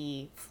going to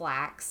be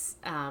flax.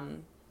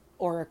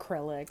 Or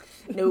acrylic.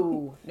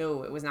 No,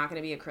 it was not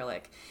going to be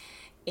acrylic.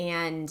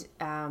 And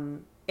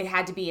it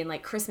had to be in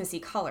like Christmassy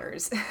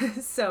colors.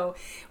 So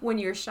when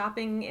you're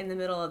shopping in the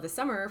middle of the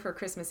summer for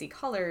Christmassy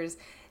colors,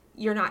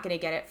 you're not going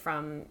to get it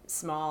from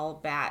small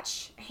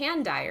batch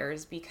hand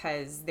dyers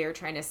because they're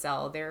trying to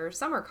sell their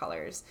summer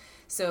colors.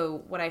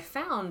 So what I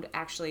found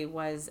actually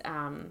was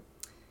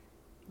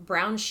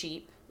Brown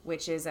Sheep,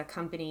 which is a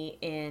company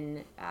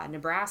in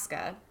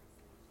Nebraska.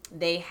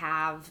 They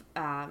have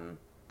a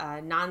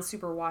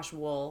non-superwash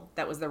wool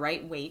that was the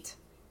right weight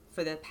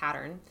for the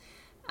pattern,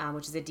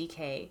 which is a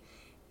DK.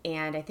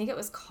 And I think it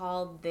was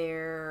called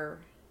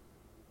their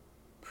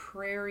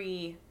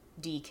Prairie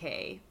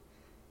DK.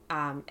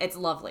 It's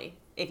lovely.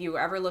 If you were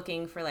ever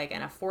looking for like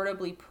an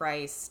affordably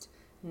priced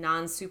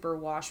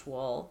non-superwash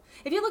wool,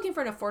 if you're looking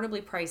for an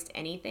affordably priced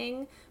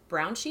anything,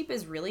 Brown Sheep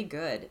is really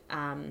good.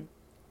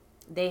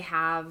 They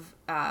have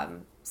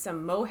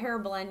some mohair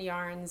blend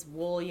yarns,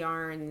 wool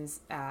yarns,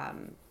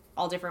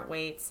 all different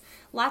weights,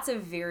 lots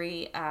of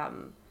very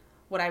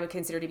what I would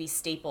consider to be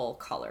staple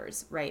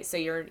colors, right? So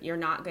you're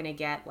not going to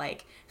get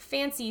like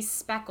fancy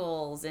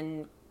speckles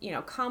and, you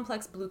know,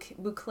 complex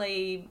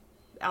boucle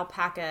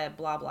alpaca,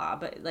 blah, blah.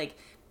 But like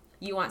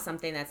you want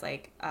something that's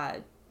like a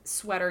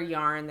sweater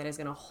yarn that is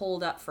going to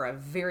hold up for a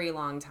very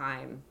long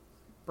time.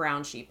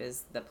 Brown Sheep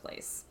is the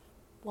place.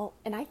 Well,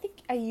 and I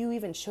think you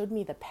even showed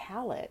me the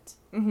palette.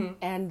 Mm-hmm.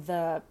 And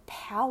the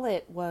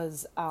palette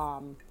was,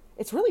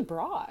 it's really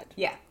broad.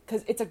 Yeah.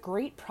 Because it's a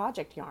great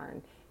project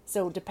yarn.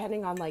 So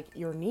depending on like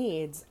your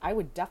needs, I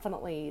would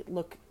definitely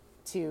look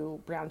to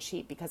Brown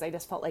Sheep because I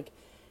just felt like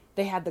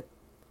they had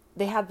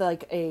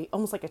like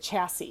almost like a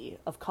chassis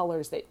of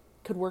colors that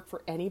could work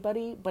for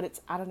anybody, but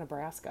it's out of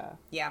Nebraska.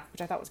 Yeah.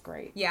 Which I thought was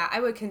great. Yeah, I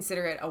would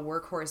consider it a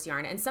workhorse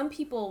yarn. And some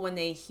people, when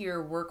they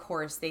hear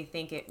workhorse, they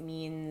think it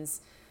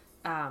means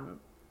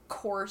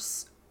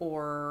coarse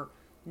or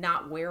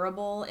not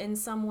wearable in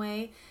some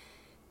way.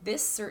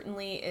 This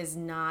certainly is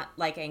not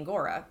like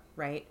Angora,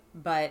 right?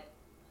 But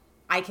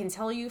I can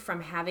tell you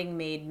from having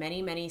made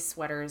many, many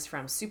sweaters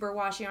from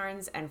superwash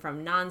yarns and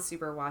from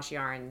non-superwash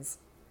yarns,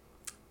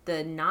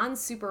 the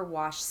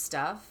non-superwash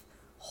stuff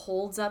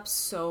holds up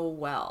so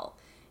well.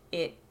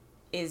 It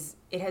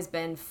has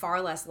been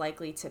far less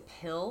likely to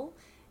pill.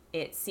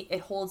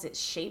 It holds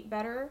its shape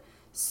better.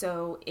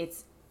 So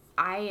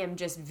I am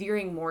just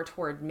veering more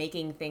toward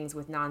making things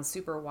with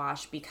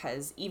non-superwash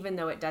because even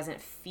though it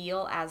doesn't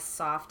feel as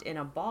soft in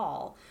a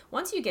ball,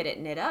 once you get it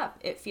knit up,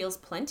 it feels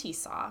plenty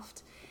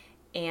soft.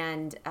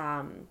 And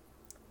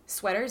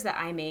sweaters that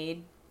I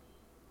made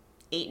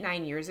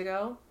 8-9 years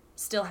ago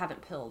still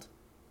haven't pilled.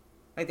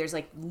 Like there's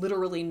like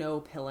literally no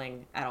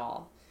pilling at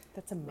all.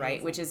 That's amazing.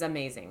 Right, which is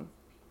amazing.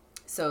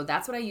 So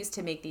that's what I used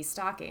to make these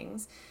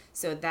stockings.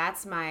 So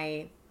that's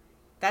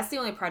the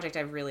only project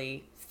I've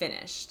really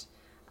finished.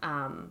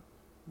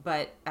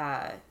 But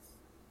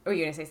were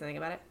you gonna say something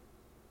about it?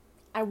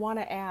 I want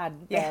to add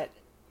that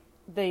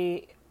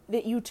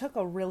you took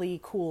a really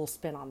cool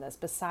spin on this.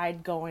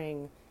 Besides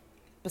going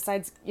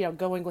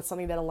with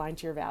something that aligned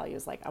to your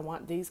values, like I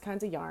want these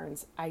kinds of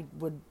yarns, I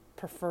would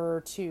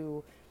prefer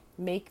to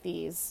make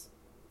these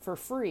for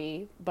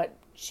free, but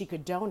she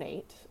could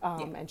donate.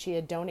 And she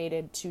had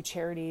donated to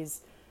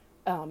charities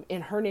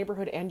in her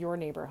neighborhood and your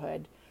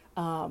neighborhood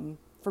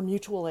for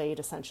mutual aid,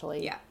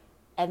 essentially. Yeah.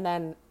 And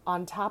then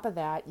on top of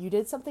that, you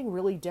did something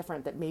really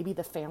different that maybe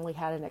the family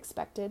hadn't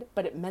expected,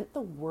 but it meant the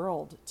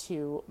world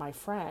to my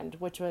friend,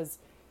 which was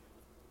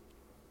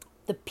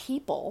the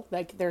people,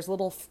 like there's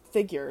little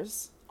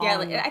figures. Yeah,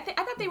 like, I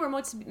thought they were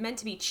meant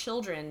to be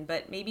children,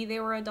 but maybe they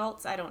were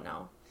adults. I don't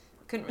know.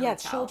 Couldn't really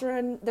tell.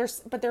 Children.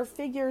 But they're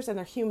figures and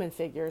they're human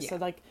figures. Yeah. So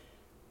like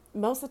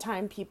most of the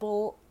time,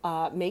 people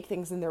make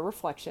things in their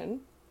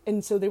reflection,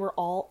 and so they were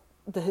all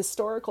the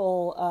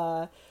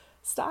historical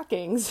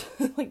stockings,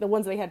 like the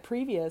ones they had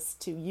previous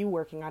to you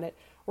working on it,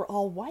 were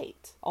all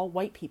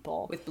white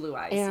people With blue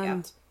eyes,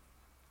 and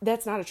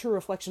that's not a true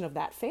reflection of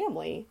that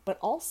family, but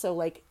also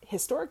like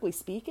historically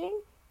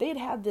speaking, they'd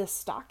had this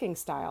stocking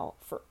style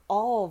for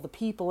all the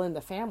people in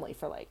the family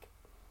for like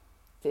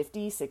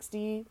 50,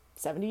 60,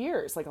 70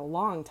 years, like a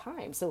long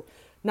time. So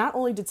not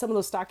only did some of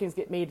those stockings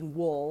get made in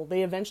wool,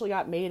 they eventually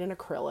got made in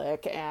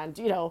acrylic, and,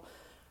 you know,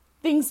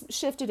 things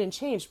shifted and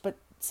changed, but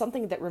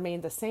something that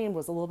remained the same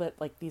was a little bit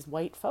like these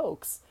white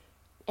folks.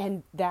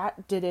 And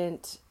that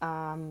didn't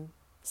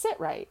sit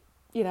right,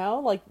 you know,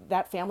 like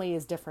that family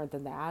is different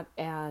than that.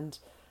 And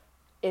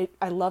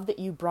I love that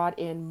you brought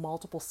in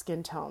multiple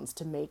skin tones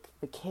to make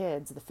the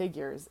kids, the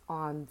figures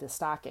on the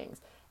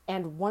stockings.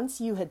 And once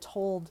you had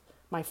told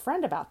my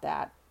friend about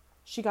that,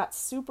 she got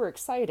super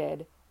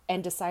excited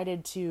and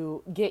decided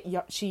to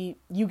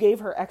you gave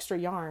her extra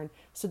yarn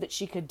so that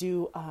she could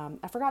do,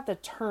 I forgot the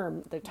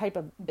term, the type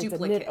of, it's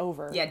a knit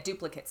over. Yeah,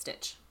 duplicate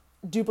stitch.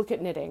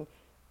 Duplicate knitting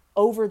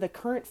over the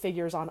current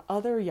figures on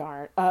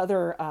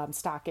other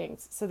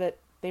stockings so that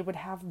they would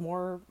have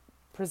more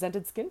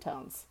presented skin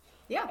tones.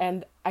 Yeah.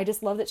 And I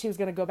just love that she was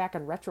going to go back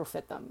and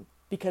retrofit them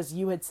because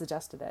you had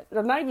suggested it.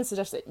 Or not even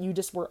suggested it. You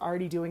just were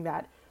already doing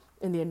that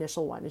in the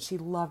initial one. And she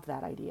loved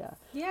that idea.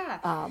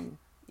 Yeah.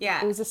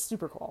 Yeah. It was just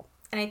super cool.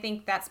 And I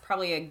think that's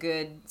probably a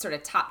good sort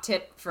of top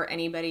tip for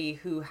anybody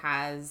who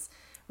has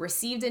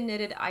received a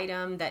knitted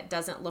item that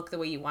doesn't look the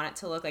way you want it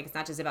to look. Like, it's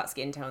not just about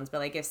skin tones, but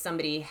like if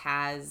somebody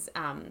has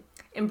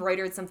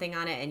embroidered something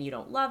on it and you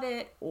don't love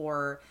it,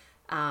 or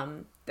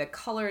the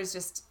colors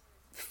just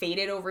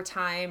faded over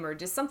time, or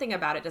just something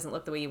about it doesn't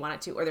look the way you want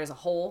it to, or there's a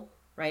hole,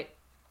 right?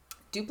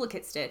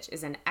 Duplicate stitch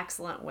is an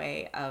excellent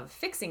way of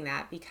fixing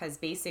that, because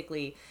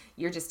basically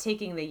you're just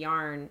taking the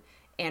yarn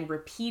and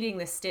repeating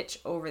the stitch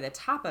over the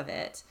top of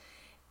it.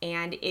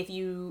 And if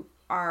you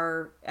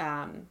are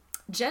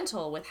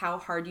gentle with how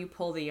hard you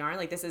pull the yarn,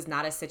 like this is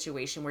not a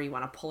situation where you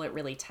want to pull it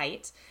really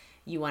tight,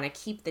 you want to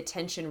keep the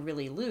tension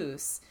really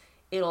loose,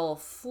 it'll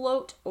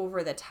float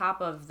over the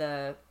top of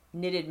the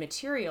knitted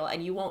material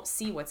and you won't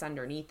see what's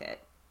underneath it.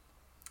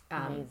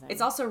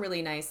 It's also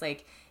really nice,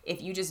 like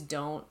if you just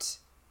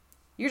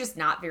you're just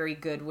not very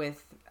good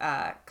with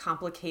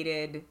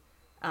complicated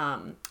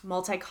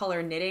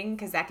multicolor knitting,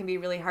 because that can be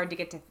really hard to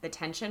get to the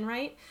tension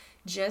right.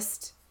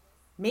 Just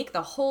make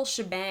the whole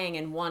shebang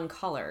in one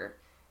color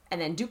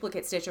and then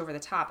duplicate stitch over the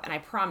top, and I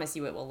promise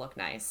you it will look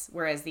nice.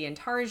 Whereas the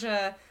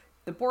intarsia,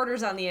 the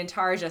borders on the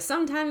intarsia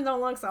sometimes don't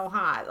look so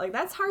hot. Like,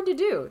 that's hard to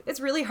do. It's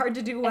really hard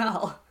to do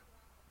well.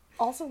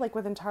 Also, like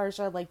with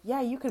intarsia, like,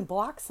 yeah, you can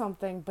block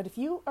something, but if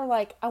you are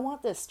like, I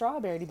want this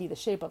strawberry to be the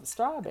shape of a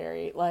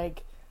strawberry,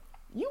 like,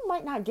 you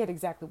might not get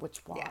exactly what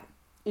you want. Yeah.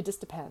 It just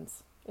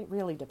depends. It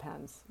really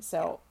depends.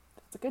 So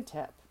it's a good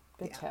tip.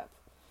 Good tip.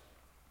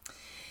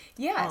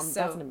 Yeah, so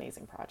that's an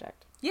amazing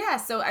project. Yeah,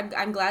 so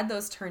I'm glad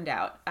those turned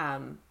out.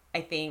 I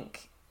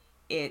think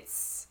it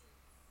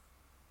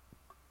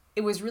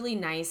was really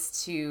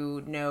nice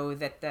to know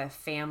that the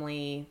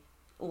family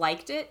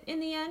liked it in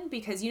the end,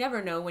 because you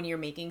never know when you're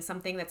making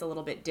something that's a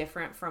little bit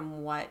different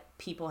from what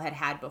people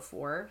had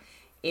before,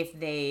 if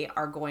they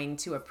are going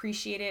to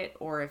appreciate it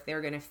or if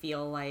they're going to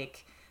feel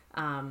like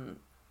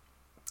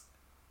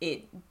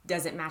it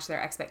doesn't match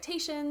their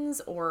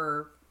expectations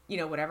or, you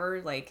know,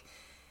 whatever. Like,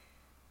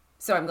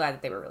 so I'm glad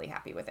that they were really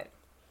happy with it.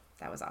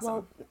 That was awesome.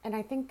 Well, and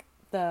I think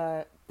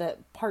the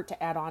part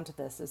to add on to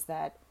this is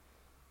that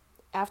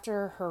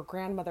after her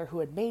grandmother, who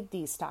had made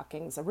these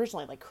stockings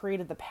originally, like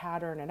created the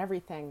pattern and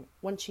everything,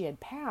 when she had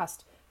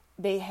passed,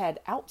 they had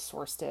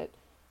outsourced it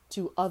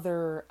to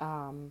other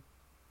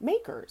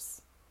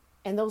makers.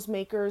 And those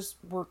makers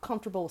were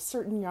comfortable with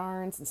certain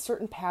yarns and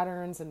certain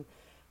patterns, and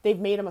they've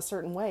made them a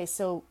certain way.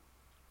 So,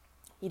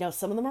 you know,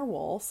 some of them are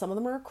wool, some of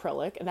them are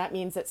acrylic, and that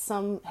means that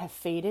some have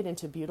faded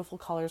into beautiful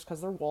colors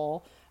because they're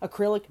wool.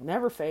 Acrylic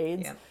never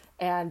fades,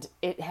 and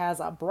it has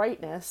a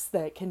brightness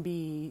that can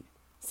be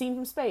seen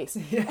from space.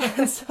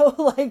 And so,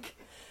 like,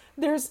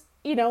 there's,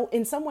 you know,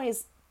 in some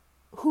ways,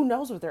 who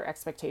knows what their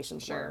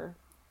expectations were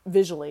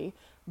visually,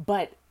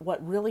 but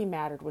what really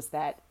mattered was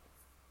that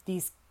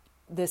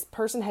this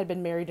person had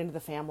been married into the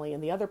family,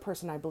 and the other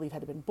person, I believe,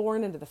 had been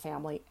born into the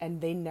family,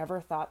 and they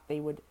never thought they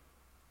would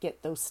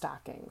get those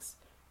stockings.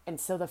 And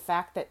so the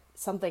fact that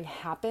something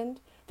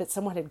happened, that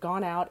someone had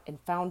gone out and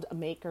found a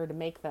maker to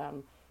make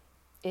them,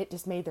 it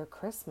just made their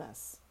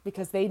Christmas,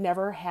 because they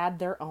never had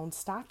their own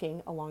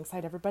stocking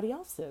alongside everybody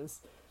else's.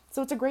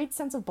 So it's a great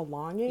sense of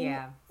belonging,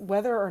 Yeah.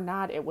 whether or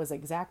not it was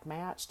exact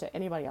match to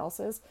anybody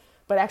else's.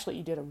 But actually,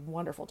 you did a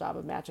wonderful job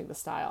of matching the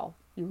style.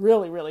 You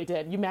really, really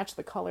did. You matched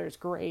the colors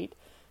great.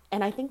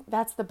 And I think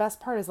that's the best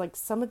part is like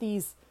some of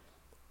these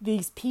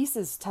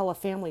pieces tell a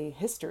family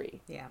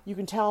history. Yeah. You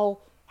can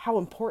tell how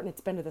important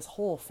it's been to this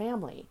whole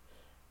family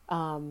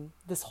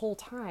this whole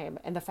time.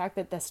 And the fact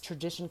that this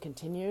tradition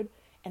continued.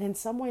 And in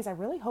some ways, I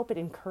really hope it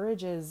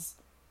encourages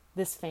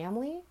this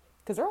family,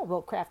 because they're all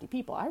real crafty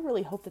people. I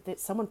really hope that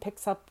someone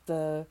picks up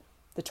the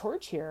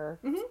torch here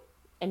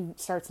and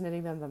starts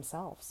knitting them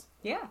themselves.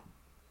 Yeah.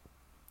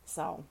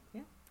 So,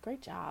 Yeah.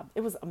 great job.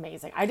 It was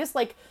amazing. I just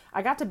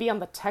I got to be on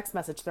the text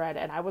message thread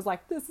and I was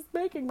like, this is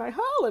making my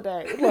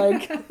holiday.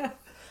 Like,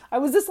 I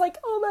was just like,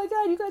 oh my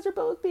God, you guys are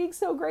both being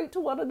so great to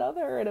one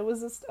another. And it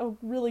was just a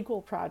really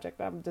cool project.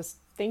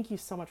 Thank you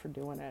so much for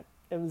doing it.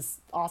 It was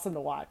awesome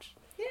to watch.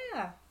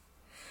 Yeah.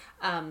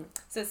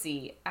 So let's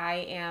see,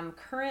 I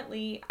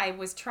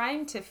was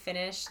trying to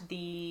finish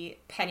the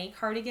penny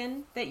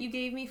cardigan that you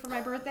gave me for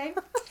my birthday,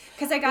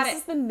 because I got This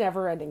is the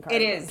never-ending It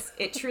cardigan. is.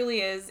 It truly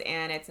is.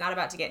 And it's not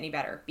about to get any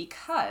better,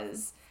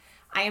 because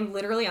I am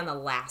literally on the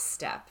last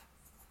step.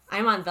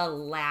 I'm on the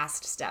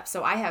last step.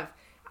 So I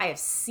have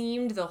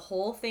seamed the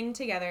whole thing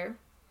together.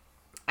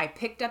 I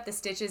picked up the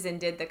stitches and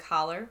did the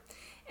collar,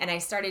 and I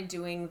started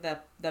doing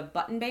the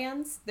button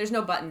bands. There's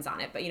no buttons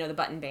on it, but the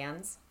button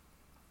bands.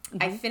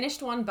 I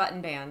finished one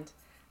button band,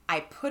 I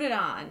put it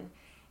on,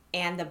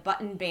 and the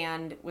button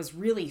band was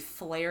really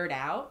flared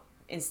out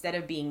instead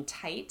of being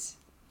tight,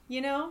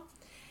 Yeah,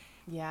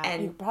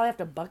 and you probably have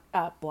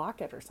to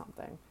block it or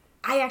something.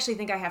 I actually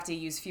think I have to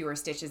use fewer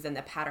stitches than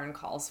the pattern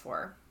calls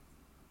for.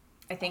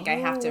 I think I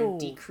have to Oh.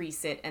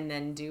 decrease it and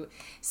then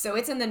so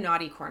it's in the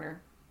naughty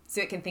corner,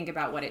 so it can think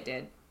about what it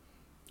did.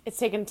 It's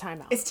taking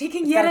time out. It's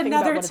taking It's yet gotta think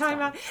about another what it's done.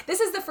 timeout. This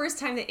is the first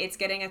time that it's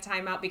getting a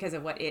timeout because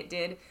of what it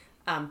did.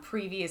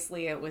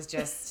 Previously, it was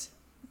just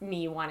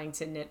me wanting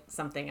to knit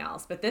something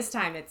else, but this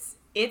time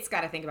it's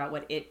got to think about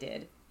what it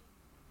did.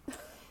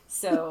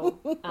 So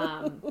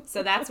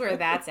so that's where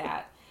that's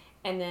at.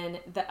 And then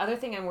the other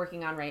thing I'm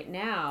working on right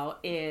now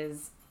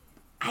is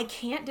I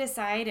can't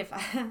decide if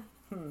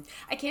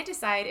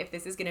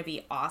this is going to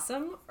be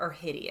awesome or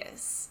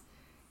hideous.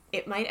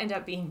 It might end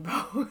up being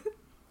both.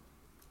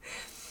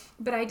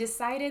 But I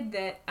decided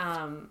that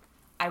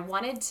I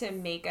wanted to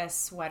make a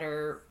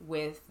sweater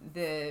with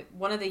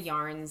one of the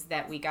yarns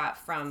that we got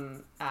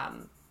from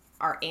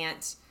our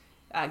aunt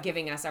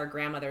giving us our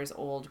grandmother's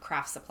old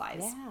craft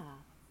supplies.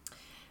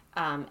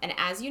 Yeah. And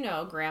as you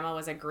know, Grandma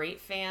was a great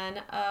fan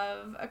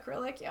of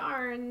acrylic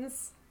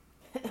yarns.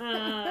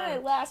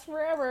 It lasts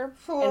forever. And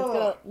it's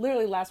going to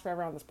literally last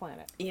forever on this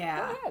planet. Yeah.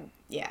 Go ahead.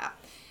 Yeah.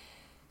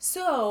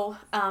 So,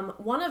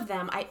 one of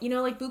them, like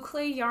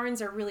boucle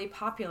yarns are really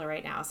popular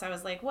right now. So I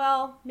was like,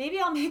 well, maybe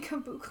I'll make a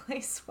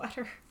boucle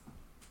sweater.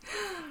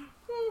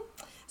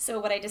 So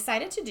what I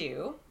decided to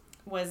do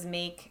was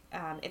make,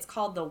 it's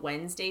called the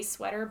Wednesday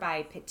sweater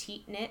by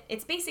Petite Knit.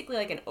 It's basically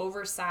like an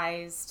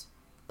oversized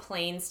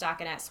plain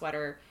stockinette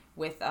sweater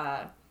with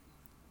a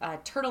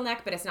turtleneck,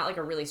 but it's not like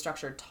a really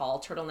structured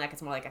tall turtleneck.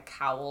 It's more like a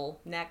cowl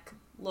neck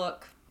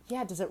look.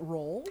 Yeah, does it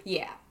roll?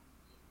 Yeah.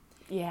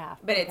 Yeah.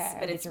 But okay,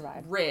 I it's get your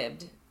vibe.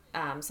 ribbed.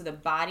 So the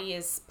body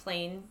is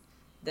plain.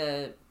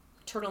 The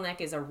turtleneck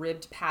is a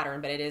ribbed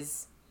pattern, but it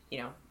is,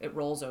 it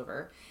rolls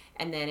over.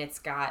 And then it's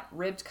got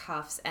ribbed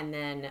cuffs and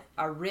then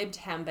a ribbed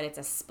hem, but it's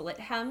a split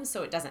hem,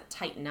 so it doesn't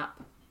tighten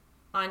up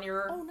on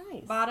your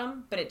nice.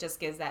 bottom, but it just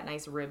gives that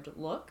nice ribbed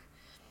look.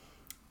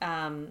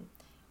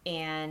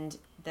 And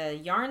the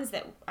yarns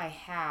that I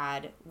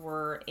had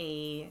were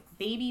a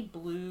baby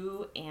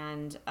blue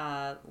and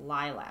a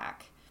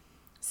lilac.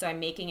 So I'm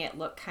making it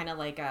look kind of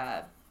like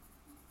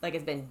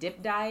it's been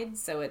dip dyed.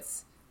 So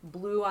it's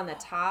blue on the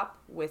top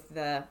with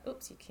the,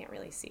 oops, you can't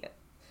really see it,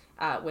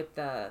 with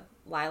the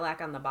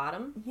lilac on the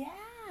bottom.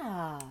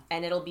 Yeah.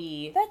 And it'll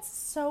be...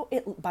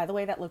 By the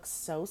way, that looks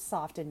so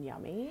soft and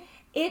yummy.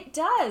 It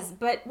does,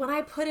 but when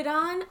I put it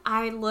on,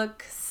 I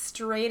look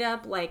straight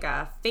up like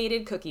a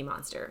faded Cookie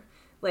Monster.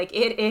 Like,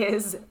 it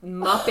is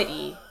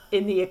Muppety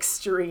in the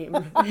extreme.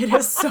 It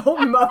is so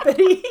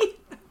Muppety.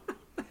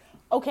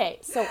 Okay,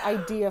 so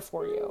idea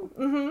for you.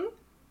 Mm-hmm.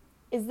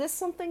 Is this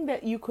something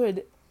that you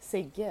could,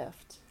 say,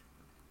 gift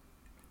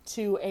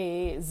to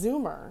a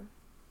Zoomer,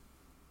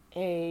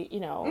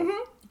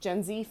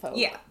 Gen Z folk?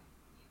 Yeah.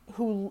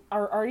 Who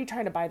are already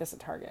trying to buy this at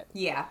Target?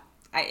 Yeah,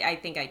 I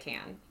think I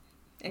can.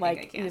 I Like,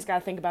 think I you can. just got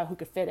to think about who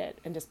could fit it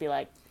and just be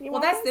like,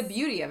 Well, that's the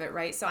beauty of it,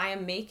 right? So I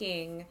am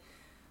making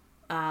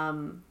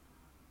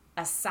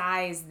a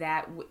size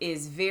that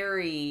is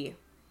very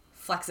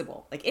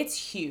flexible. Like,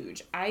 it's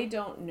huge. I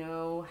don't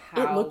know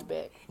how... It looked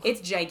big.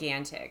 It's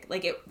gigantic.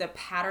 Like, the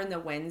pattern, the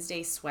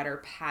Wednesday sweater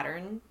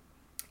pattern,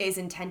 is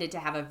intended to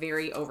have a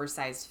very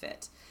oversized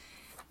fit.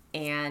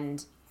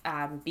 And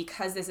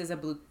because this is a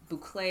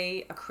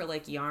boucle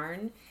acrylic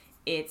yarn,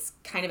 it's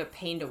kind of a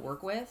pain to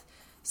work with.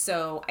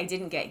 So I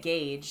didn't get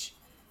gauge.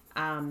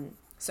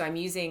 So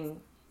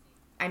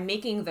I'm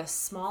making the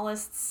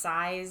smallest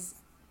size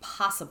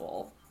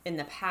possible in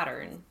the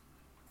pattern,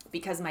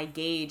 because my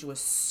gauge was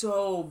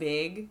so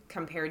big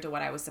compared to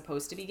what I was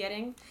supposed to be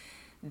getting,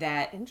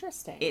 that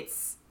Interesting.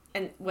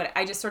 and what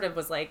I just sort of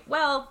was like,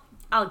 well,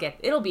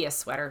 it'll be a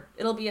sweater.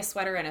 It'll be a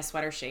sweater in a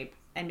sweater shape,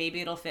 and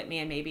maybe it'll fit me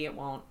and maybe it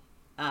won't.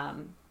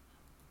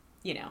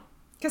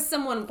 Because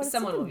someone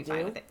will be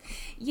fine with it.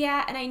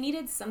 Yeah, and I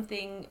needed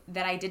something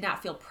that I did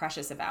not feel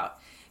precious about,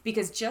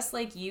 because just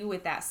like you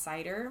with that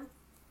cider,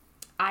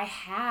 I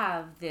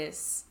have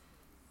this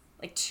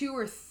like 2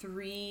 or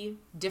 3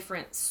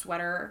 different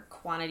sweater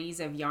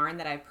quantities of yarn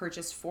that I've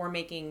purchased for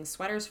making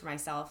sweaters for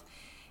myself.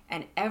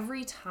 And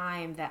every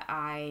time that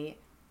I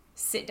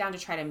sit down to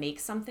try to make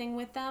something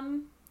with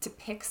them, to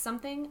pick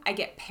something, I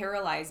get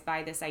paralyzed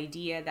by this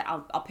idea that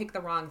I'll pick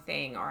the wrong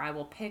thing, or I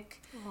will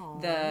pick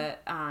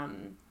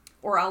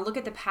or I'll look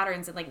at the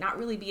patterns and like not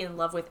really be in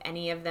love with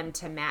any of them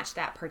to match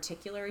that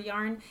particular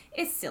yarn.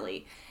 It's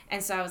silly.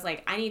 And so I was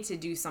like, I need to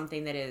do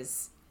something that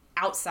is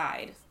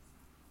outside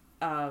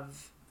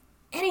of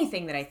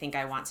anything that I think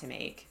I want to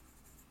make,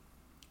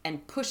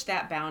 and push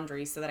that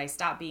boundary so that I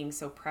stop being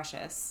so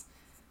precious,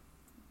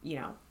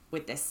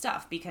 with this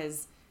stuff,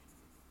 because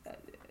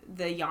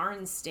the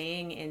yarn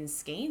staying in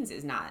skeins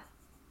is not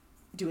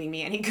doing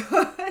me any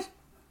good.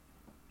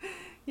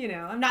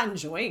 I'm not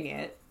enjoying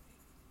it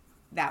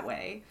that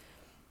way.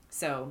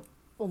 So,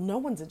 well, no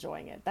one's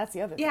enjoying it. That's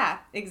the other thing. Yeah,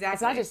 exactly.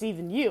 It's not just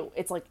even you.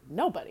 It's like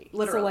nobody.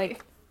 Literally. So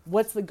like,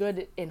 what's the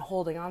good in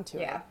holding on to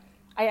it? Yeah.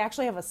 I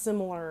actually have a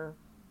similar,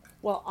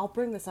 well, I'll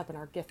bring this up in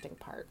our gifting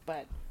part,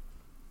 but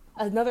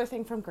another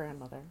thing from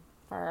grandmother,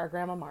 for our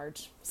grandma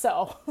Marge.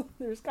 So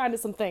there's kind of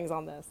some things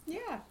on this.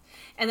 Yeah.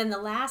 And then the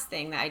last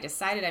thing that I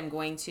decided I'm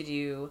going to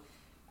do,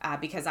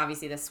 because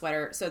obviously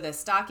so the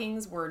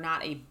stockings were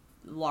not a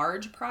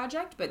large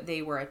project, but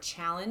they were a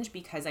challenge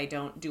because I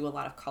don't do a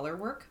lot of color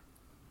work.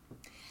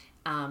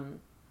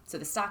 So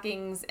the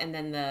stockings and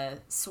then the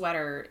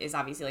sweater is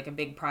obviously like a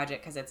big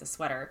project because it's a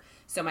sweater.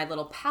 So my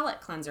little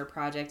palette cleanser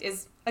project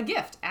is a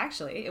gift,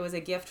 actually. It was a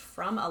gift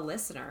from a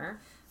listener,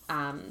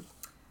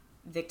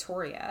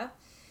 Victoria.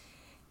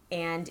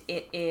 And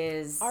it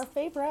is... our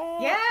favorite.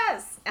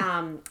 Yes!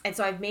 And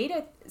so I've made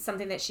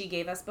something that she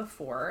gave us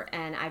before,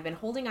 and I've been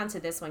holding on to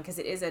this one because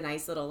it is a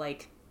nice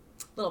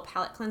little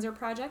palette cleanser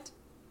project.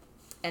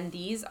 And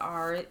these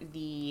are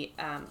the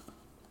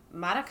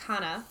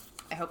Matakana,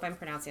 I hope I'm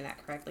pronouncing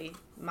that correctly,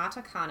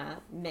 Matakana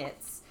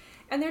mitts.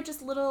 And they're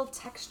just little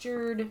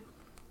textured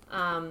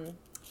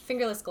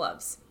fingerless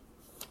gloves.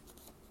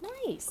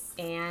 Nice.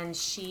 And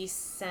she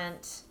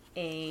sent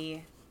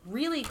a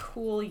really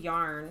cool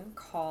yarn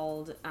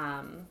called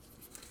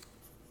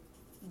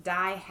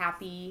Dye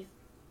Happy,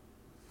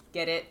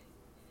 get it,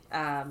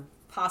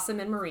 Possum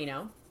and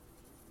Merino.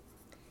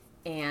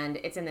 And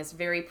it's in this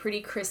very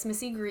pretty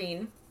Christmassy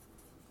green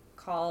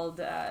called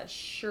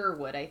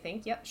Sherwood, I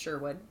think. Yep,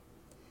 Sherwood.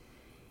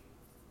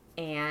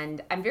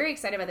 And I'm very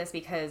excited about this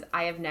because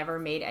I have never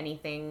made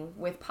anything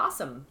with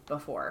possum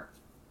before.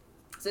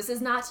 So this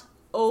is not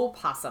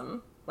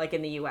opossum, like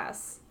in the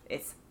US.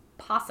 It's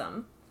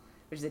possum,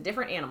 which is a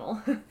different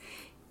animal.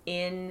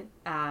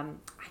 I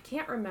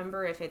can't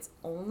remember if it's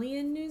only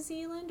in New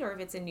Zealand or if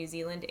it's in New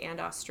Zealand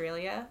and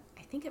Australia.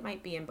 I think it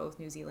might be in both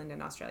New Zealand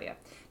and Australia.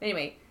 But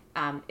anyway,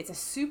 it's a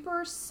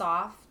super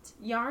soft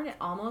yarn. It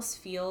almost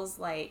feels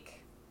a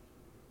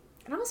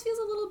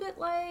little bit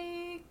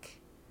like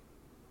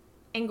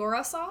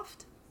Angora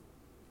soft.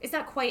 It's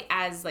not quite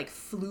as like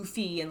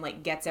floofy and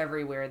like gets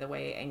everywhere the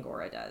way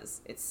Angora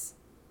does. It's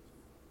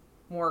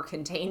more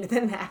contained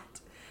than that,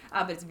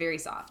 but it's very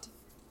soft.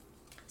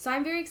 So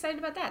I'm very excited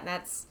about that. And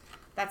that's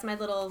my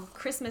little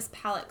Christmas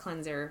palette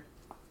cleanser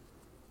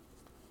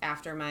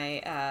after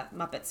my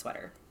Muppet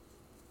sweater.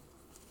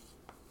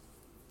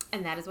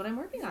 And that is what I'm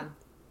working on.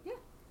 Yeah.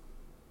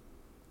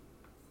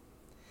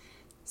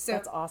 So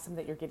that's awesome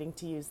that you're getting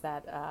to use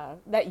that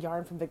that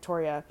yarn from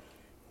Victoria,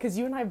 because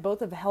you and I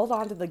both have held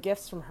on to the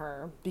gifts from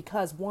her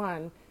because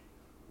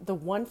the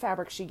one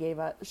fabric she gave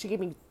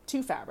me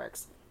 2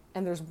 fabrics,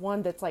 and there's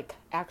one that's like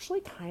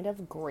actually kind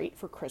of great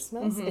for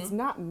Christmas. Mm-hmm. It's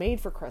not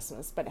made for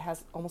Christmas, but it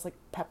has almost like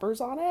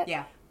peppers on it.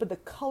 Yeah. But the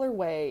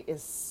colorway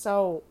is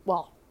so,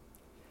 well,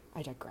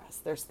 I digress.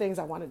 There's things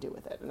I want to do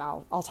with it, and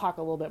I'll talk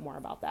a little bit more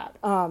about that.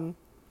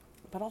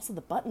 But also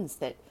the buttons,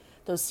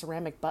 those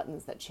ceramic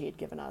buttons that she had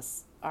given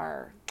us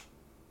are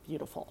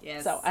beautiful.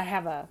 Yes. So I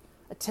have a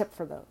tip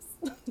for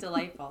those.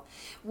 Delightful.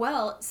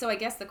 Well, so I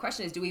guess the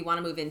question is, do we want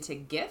to move into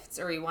gifts,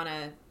 or we want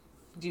to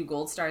do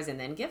gold stars and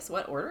then gifts?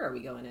 What order are we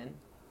going in?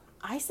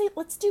 I say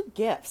let's do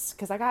gifts,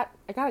 because I got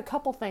a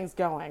couple things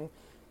going,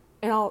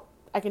 and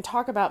I can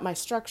talk about my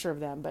structure of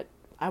them, but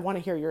I want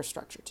to hear your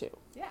structure too.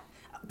 Yeah.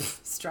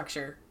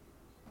 Structure.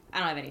 I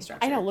don't have any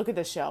structure. I know. Look at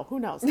this show. Who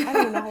knows? I don't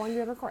even know how long you've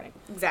been recording.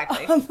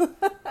 Exactly.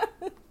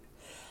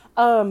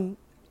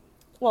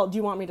 Well, do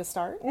you want me to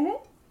start?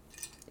 Mm-hmm.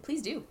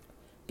 Please do.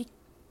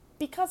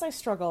 Because I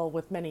struggle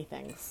with many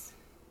things,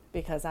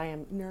 because I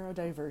am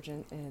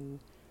neurodivergent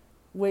in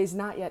ways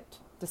not yet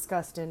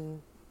discussed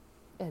in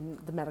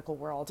the medical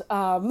world.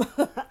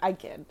 I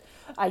kid.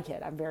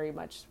 I'm very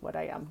much what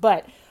I am.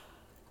 But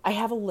I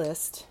have a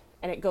list,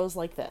 and it goes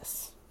like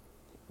this.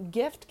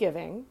 gift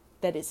giving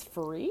that is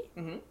free,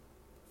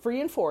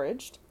 free and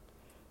foraged.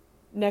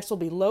 Next will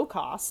be low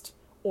cost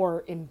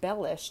or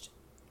embellished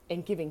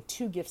and giving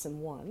 2 gifts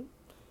in one.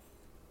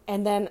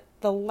 And then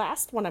the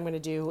last one I'm going to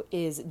do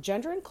is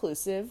gender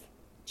inclusive,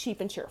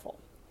 cheap and cheerful.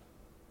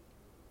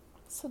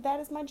 So that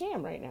is my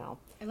jam right now.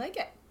 I like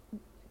it.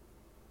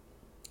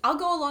 I'll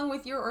go along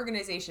with your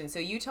organization. So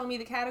you tell me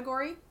the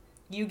category,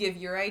 you give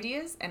your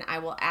ideas, and I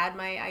will add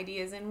my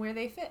ideas in where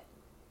they fit.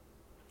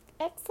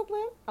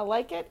 Excellent. I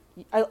like it.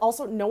 I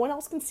also, no one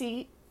else can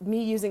see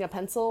me using a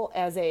pencil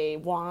as a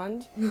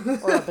wand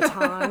or a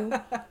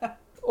baton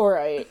or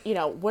a,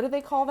 what do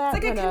they call that?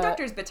 It's like a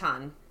conductor's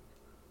baton.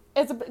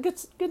 It's a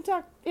good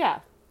talk. Yeah.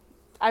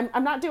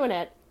 I'm not doing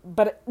it,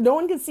 but no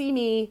one can see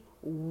me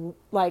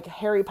like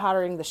Harry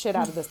Pottering the shit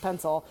out of this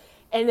pencil.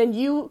 And then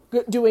you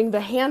doing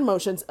the hand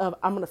motions of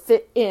I'm going to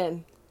fit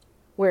in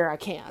where I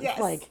can. Yes.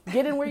 Like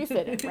get in where you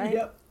fit in, right?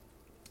 Yep.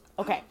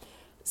 Okay.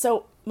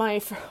 So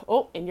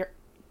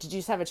did you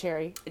just have a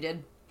cherry? I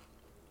did.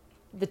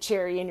 The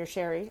cherry in your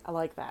sherry. I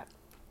like that.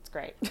 It's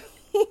great.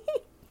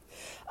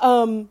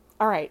 All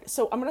right.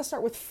 So I'm going to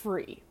start with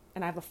free.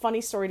 And I have a funny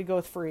story to go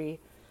with free.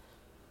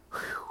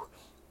 Whew.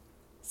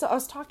 So I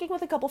was talking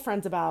with a couple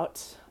friends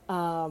about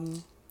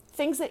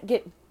things that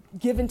get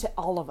given to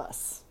all of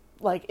us.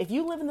 Like if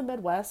you live in the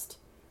Midwest,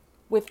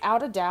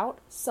 without a doubt,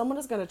 someone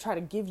is going to try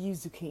to give you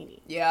zucchini.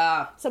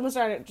 Yeah. Someone's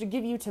trying to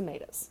give you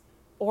tomatoes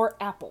or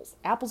apples.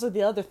 Apples are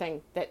the other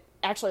thing that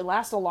actually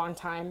last a long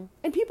time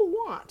and people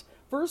want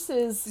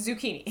versus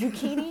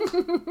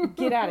zucchini.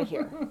 Get out of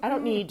here. I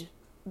don't need,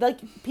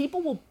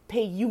 people will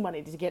pay you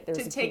money to get their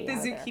zucchini. To take the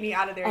out zucchini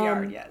out of their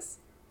yard, yes.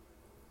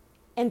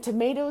 And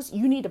tomatoes,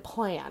 you need a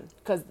plan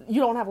because you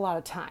don't have a lot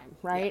of time,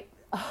 right?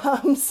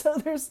 Yeah. So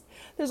there's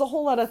a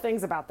whole lot of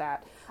things about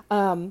that.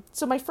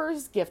 So my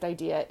first gift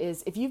idea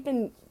is if you've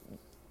been,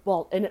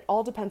 and it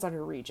all depends on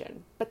your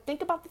region, but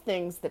think about the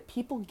things that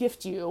people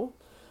gift you.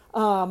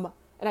 And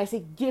I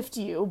say gift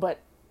you, but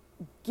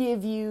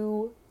give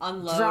you,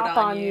 unload drop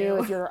on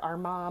you if you're our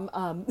mom.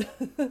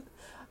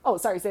 Oh,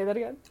 sorry, say that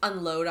again.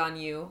 Unload on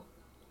you.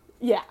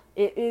 Yeah,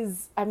 it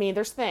is. I mean,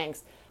 there's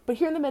things, but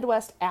here in the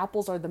Midwest,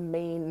 apples are the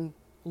main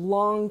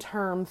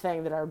long-term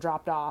thing that are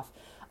dropped off.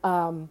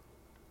 And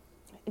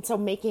so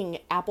making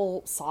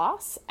apple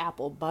sauce,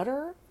 apple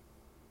butter,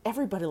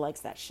 everybody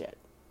likes that shit.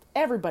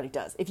 Everybody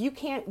does. If you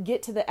can't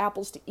get to the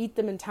apples to eat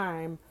them in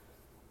time,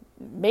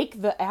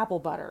 make the apple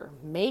butter.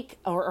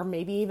 Or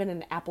maybe even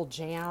an apple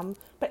jam.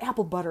 But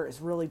apple butter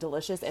is really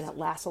delicious and it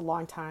lasts a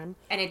long time.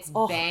 And it's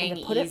and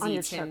to put easy it on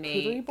your to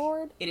charcuterie make.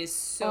 board. It is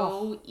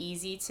so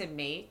easy to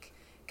make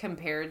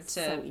compared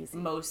to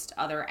most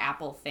other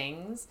apple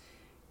things,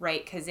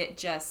 right?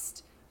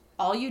 Because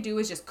all you do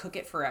is just cook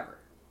it forever.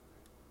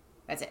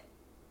 That's it.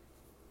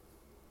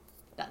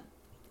 Done.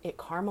 It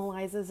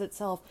caramelizes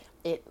itself.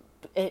 It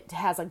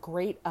has a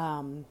great,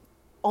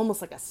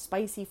 almost like a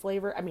spicy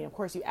flavor. I mean, of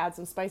course, you add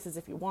some spices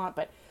if you want,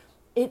 but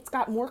it's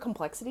got more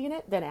complexity in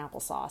it than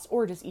applesauce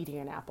or just eating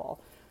an apple.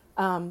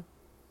 But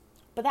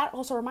that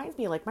also reminds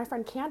me, like my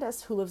friend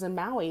Candace, who lives in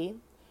Maui,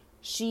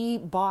 she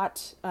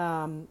bought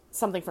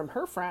something from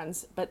her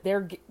friends, but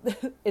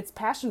it's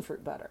passion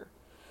fruit butter.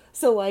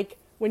 So like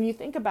when you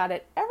think about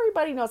it,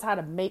 everybody knows how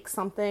to make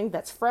something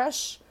that's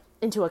fresh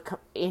into a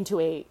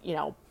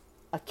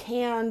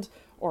canned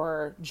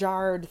or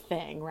jarred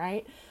thing,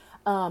 right?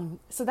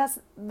 So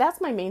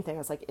that's my main thing.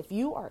 Is like if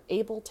you are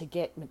able to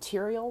get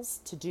materials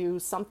to do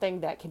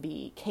something that can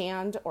be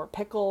canned or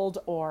pickled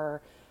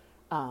or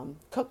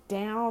cooked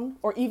down,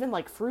 or even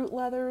like fruit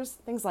leathers,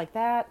 things like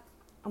that,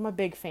 I'm a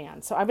big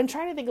fan. So I've been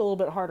trying to think a little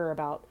bit harder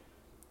about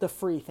the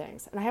free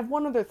things. And I have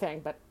one other thing,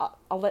 but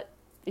I'll let,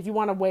 if you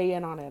want to weigh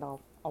in on it, I'll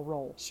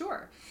roll.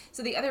 Sure.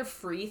 So the other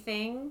free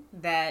thing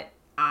that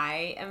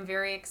I am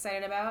very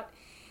excited about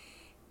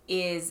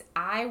is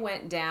I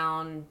went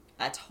down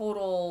a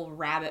total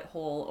rabbit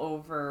hole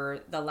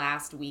over the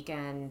last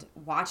weekend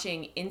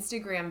watching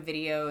Instagram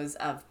videos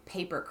of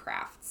paper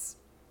crafts,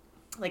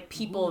 like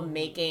people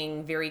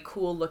making very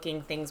cool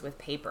looking things with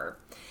paper.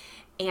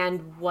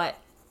 And what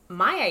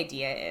my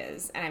idea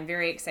is, and I'm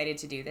very excited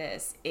to do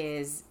this,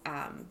 is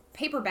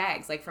paper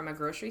bags, like from a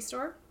grocery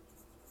store.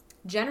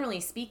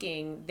 Generally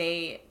speaking,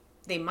 they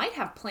might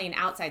have plain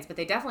outsides, but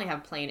they definitely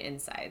have plain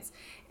insides.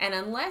 And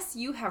unless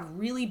you have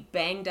really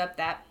banged up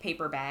that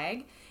paper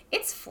bag,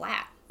 it's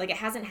flat. Like it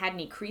hasn't had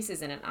any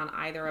creases in it on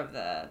either of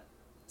the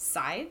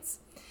sides.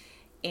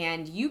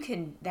 And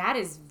that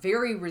is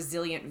very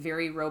resilient,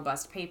 very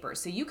robust paper.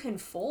 So you can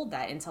fold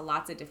that into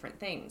lots of different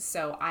things.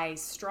 So I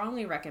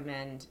strongly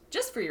recommend,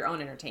 just for your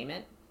own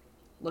entertainment,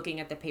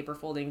 looking at the paper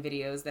folding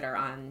videos that are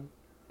on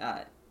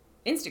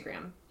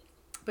Instagram.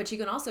 But you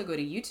can also go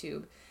to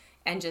YouTube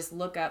and just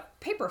look up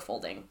paper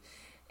folding.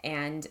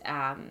 And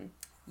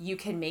you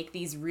can make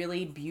these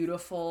really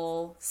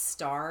beautiful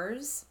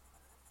stars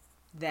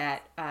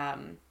that are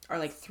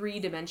like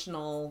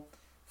 3-dimensional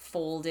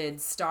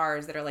folded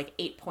stars that are like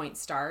 8-point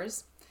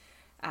stars.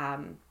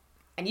 And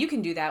you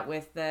can do that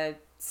with the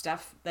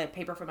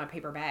paper from a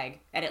paper bag.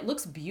 And it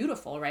looks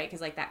beautiful, right?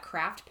 Because like that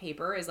craft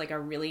paper is like a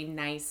really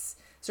nice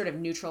sort of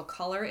neutral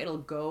color. It'll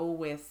go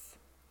with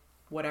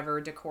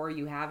whatever decor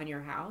you have in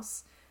your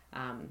house.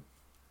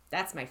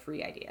 That's my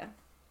free idea.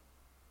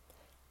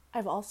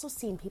 I've also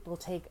seen people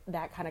take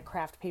that kind of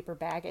craft paper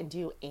bag and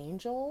do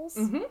angels.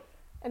 Mm-hmm.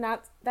 And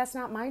that's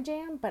not my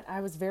jam, but I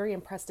was very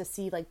impressed to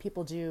see like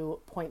people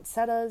do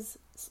poinsettias,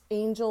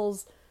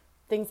 angels,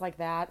 things like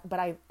that. But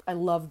I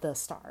love the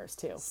stars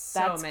too.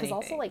 That's because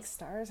also like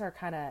stars are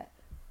kind of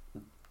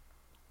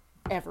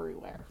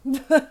everywhere.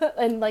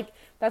 And like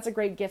that's a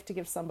great gift to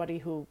give somebody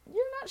who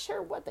you're not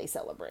sure what they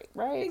celebrate,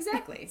 right?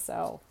 Exactly.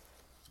 So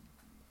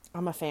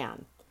I'm a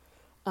fan.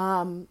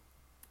 I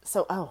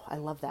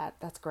love that.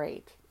 That's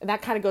great. And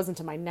that kind of goes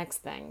into my next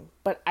thing,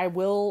 but I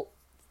will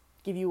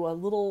give you a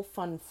little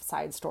fun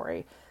side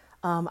story.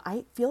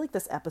 I feel like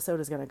this episode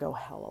is going to go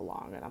hella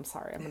long, and I'm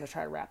sorry. I'm going to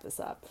try to wrap this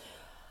up.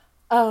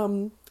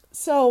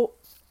 So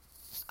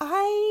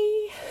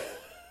I,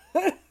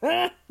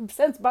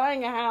 since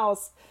buying a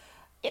house,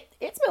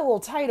 it's been a little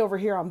tight over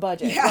here on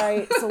budget,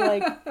 right? So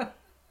like,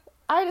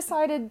 I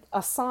decided a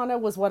sauna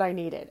was what I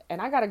needed,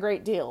 and I got a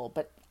great deal,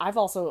 but I've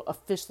also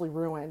officially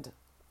ruined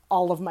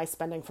all of my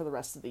spending for the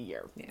rest of the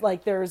year. Yeah.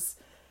 Like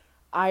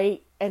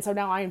and so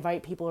now I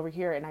invite people over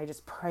here and I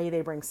just pray they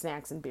bring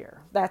snacks and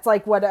beer. That's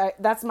like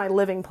that's my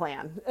living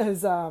plan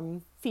is,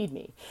 feed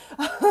me.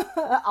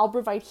 I'll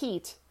provide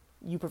heat.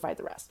 You provide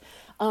the rest.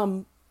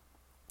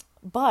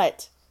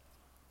 But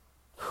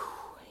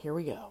here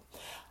we go.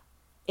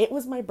 It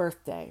was my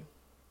birthday,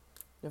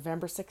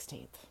 November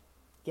 16th.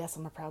 Yes,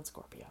 I'm a proud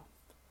Scorpio.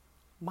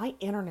 My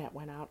internet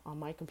went out on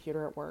my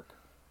computer at work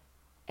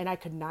and I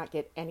could not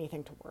get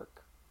anything to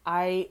work.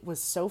 I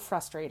was so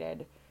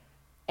frustrated.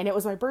 And it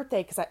was my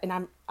birthday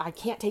I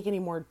can't take any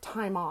more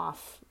time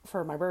off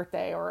for my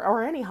birthday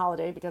or any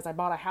holiday because I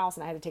bought a house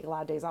and I had to take a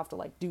lot of days off to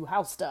like do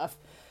house stuff.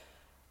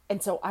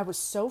 And so I was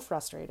so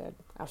frustrated.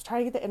 I was trying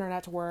to get the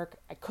internet to work.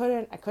 I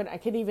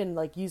couldn't even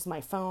like use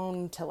my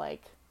phone to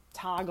like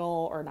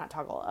toggle or not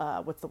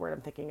toggle. What's the word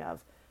I'm thinking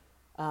of?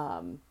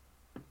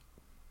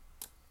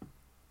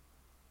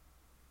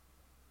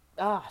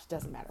 It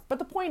doesn't matter. But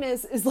the point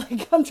is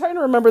like, I'm trying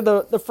to remember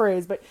the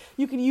phrase, but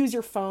you can use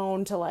your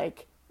phone to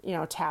like,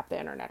 tap the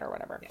internet or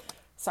whatever. Yeah.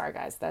 Sorry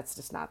guys, that's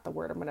just not the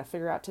word I'm going to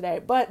figure out today.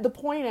 But the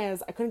point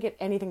is I couldn't get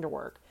anything to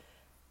work.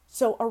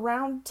 So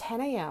around 10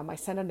 a.m. I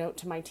sent a note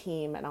to my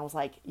team and I was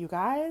like, you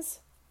guys,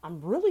 I'm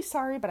really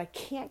sorry, but I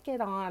can't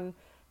get on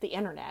the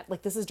internet.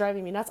 Like this is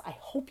driving me nuts. I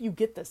hope you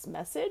get this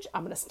message.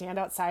 I'm going to stand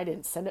outside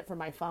and send it from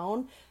my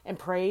phone and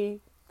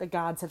pray the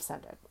gods have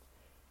sent it.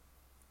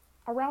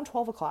 Around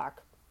 12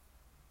 o'clock,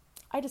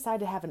 I decided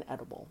to have an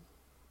edible.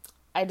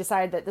 I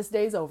decided that this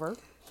day's over.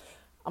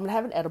 I'm going to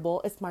have an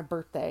edible. It's my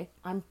birthday.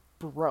 I'm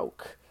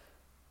broke.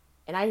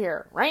 And I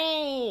hear,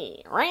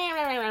 rain,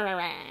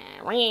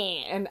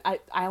 and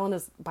Island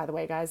is, by the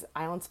way, guys,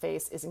 Island's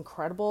face is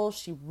incredible.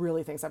 She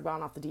really thinks I've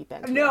gone off the deep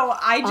end. No,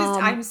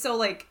 I'm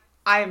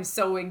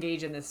so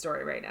engaged in this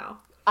story right now.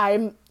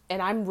 I'm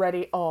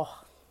ready.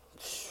 Oh,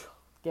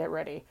 get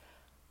ready.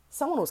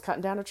 Someone was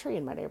cutting down a tree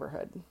in my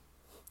neighborhood.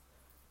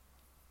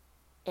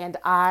 And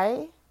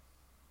I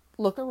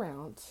look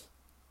around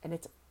and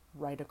it's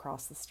right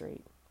across the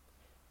street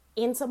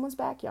in someone's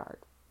backyard.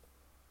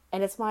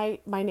 And it's my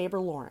neighbor,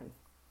 Lauren.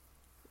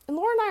 And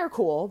Lauren and I are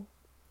cool,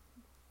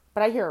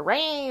 but I hear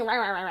rain, and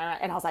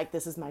I was like,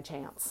 this is my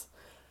chance.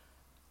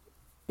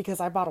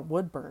 Because I bought a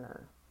wood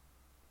burner.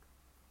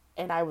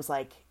 And I was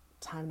like,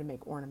 time to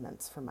make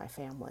ornaments for my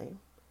family.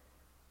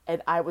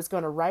 And I was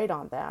going to write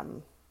on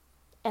them.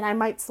 And I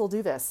might still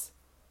do this.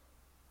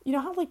 You know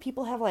how like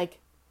people have like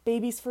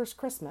baby's first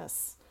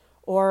Christmas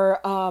or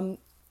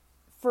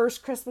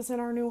first Christmas in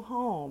our new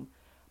home.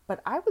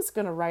 But I was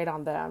going to write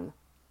on them,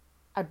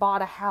 I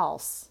bought a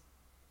house,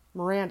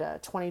 Miranda,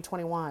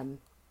 2021.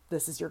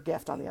 This is your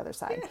gift on the other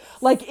side. Yes.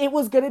 Like it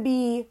was going to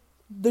be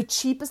the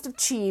cheapest of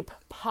cheap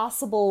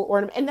possible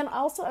ornament. And then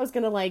also I was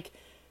going to like,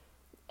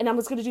 and I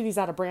was going to do these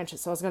out of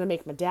branches. So I was going to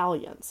make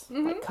medallions,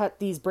 like cut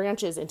these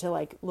branches into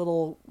like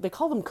little, they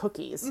call them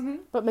cookies,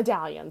 but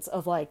medallions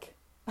of like,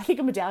 I think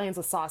a medallion's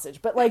a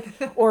sausage, but like,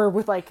 or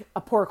with like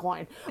a pork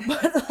loin,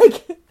 but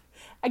like,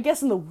 I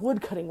guess in the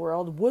woodworking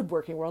world,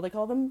 they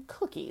call them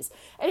cookies.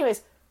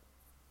 Anyways,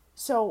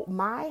 so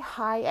my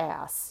high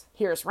ass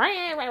hears,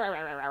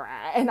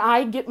 and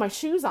I get my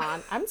shoes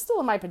on. I'm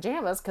still in my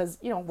pajamas because,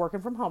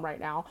 working from home right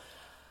now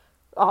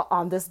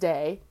on this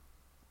day.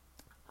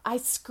 I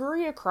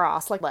scurry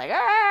across like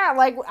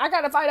I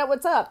got to find out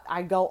what's up.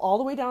 I go all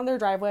the way down their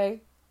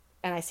driveway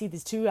and I see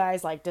these two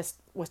guys like just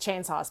with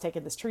chainsaws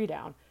taking this tree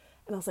down.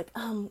 And I was like,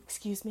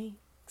 excuse me.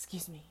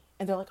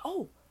 And they're like,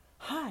 oh,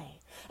 hi.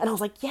 And I was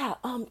like, yeah,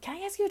 can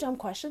I ask you a dumb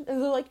question?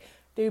 And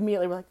they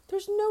immediately were like,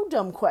 there's no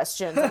dumb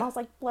questions. And I was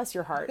like, bless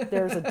your heart.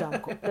 There's a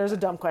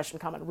dumb question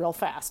coming real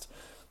fast.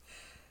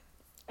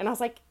 And I was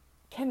like,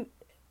 can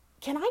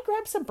I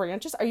grab some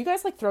branches? Are you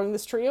guys like throwing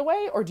this tree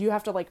away? Or do you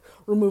have to like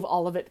remove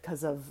all of it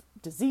because of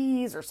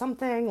disease or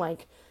something?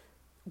 Like,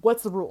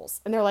 what's the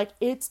rules? And they're like,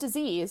 it's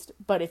diseased,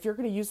 but if you're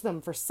going to use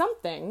them for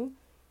something,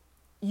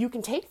 you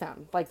can take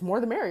them. Like, more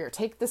the merrier.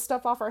 Take this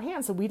stuff off our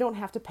hands so we don't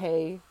have to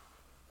pay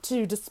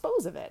to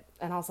dispose of it.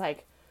 And I was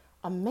like,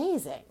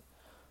 amazing.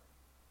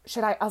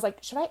 I was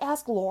like, should I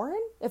ask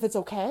Lauren if it's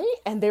okay?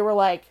 And they were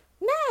like,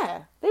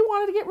 nah, they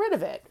wanted to get rid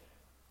of it.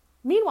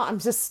 Meanwhile, I'm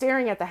just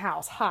staring at the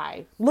house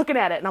high, looking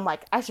at it, and I'm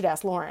like, I should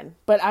ask Lauren.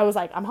 But I was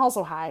like, I'm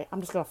also high.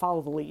 I'm just going to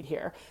follow the lead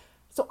here.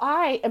 So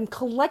I am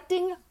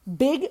collecting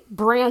big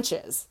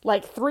branches,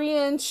 like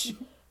 3-inch,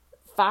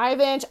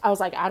 5-inch. I was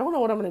like, I don't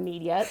know what I'm going to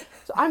need yet.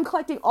 So I'm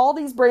collecting all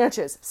these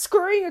branches,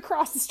 scurrying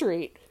across the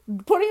street,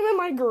 putting them in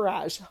my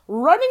garage,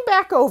 running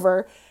back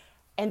over.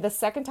 And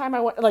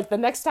the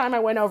next time I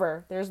went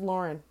over, there's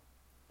Lauren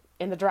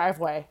in the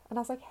driveway. And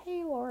I was like,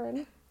 hey,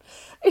 Lauren.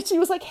 And she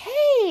was like,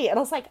 hey. And I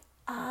was like,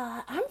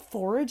 I'm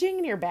foraging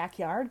in your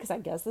backyard because I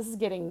guess this is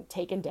getting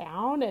taken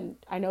down. And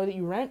I know that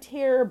you rent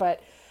here,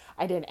 but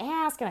I didn't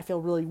ask and I feel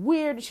really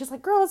weird. And she's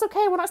like, girl, it's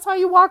okay. When I saw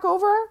you walk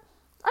over,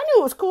 I knew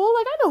it was cool.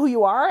 Like, I know who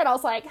you are. And I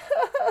was like,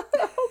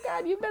 oh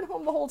God, you've been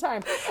home the whole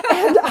time.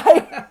 And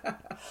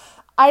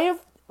I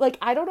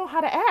don't know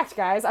how to act,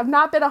 guys. I've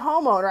not been a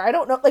homeowner. I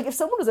don't know. Like, if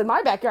someone was in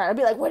my backyard, I'd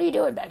be like, what are you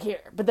doing back here?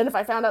 But then if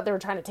I found out they were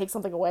trying to take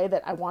something away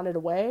that I wanted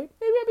away,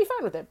 maybe I'd be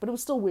fine with it. But it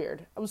was still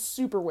weird. It was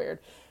super weird.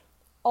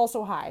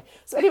 Also high.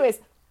 So anyways,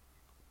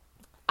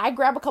 I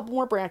grab a couple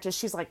more branches.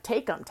 She's like,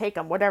 take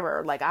them,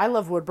 whatever. Like, I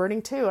love wood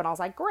burning too. And I was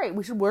like, great,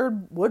 we should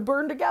wood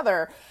burn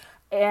together.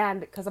 And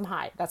because I'm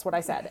high, that's what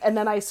I said. And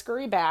then I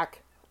scurry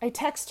back. I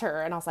text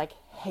her and I was like,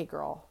 hey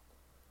girl,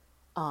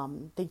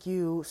 thank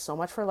you so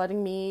much for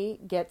letting me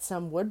get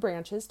some wood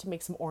branches to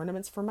make some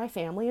ornaments for my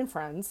family and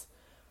friends.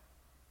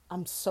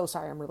 I'm so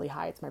sorry. I'm really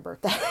high. It's my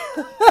birthday.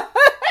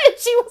 And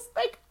she was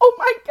like, oh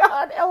my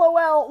God,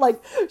 LOL.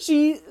 Like,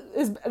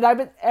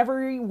 and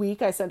every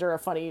week I send her a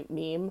funny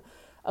meme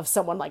of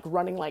someone like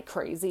running like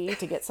crazy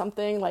to get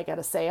something like at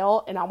a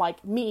sale. And I'm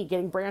like, me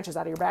getting branches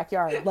out of your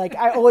backyard. Like,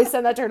 I always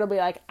send that to her to be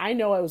like, I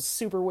know I was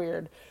super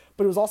weird,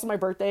 but it was also my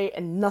birthday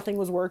and nothing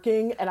was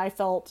working. And I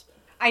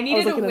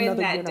needed a win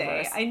that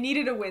day. I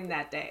needed a win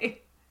that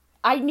day.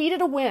 I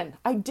needed a win.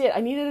 I did. I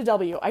needed a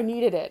W. I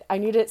needed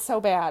it so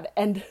bad.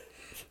 And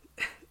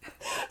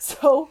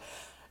so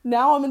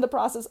now I'm in the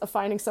process of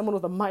finding someone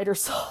with a miter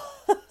saw,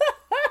 a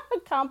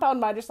compound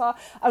miter saw.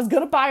 I was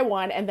going to buy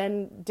one. And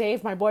then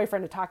Dave, my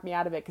boyfriend, had talked me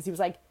out of it because he was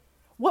like,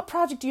 what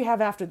project do you have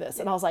after this?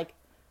 And I was like,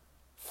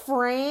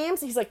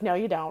 frames. He's like, no,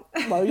 you don't.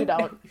 No, you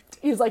don't.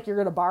 He's like, you're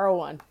going to borrow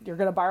one. You're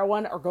going to borrow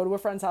one or go to a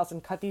friend's house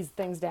and cut these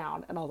things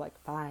down. And I was like,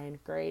 fine,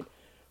 great.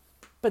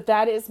 But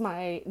that is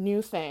my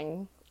new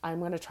thing. I'm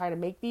going to try to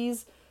make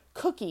these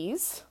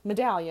cookies,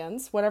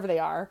 medallions, whatever they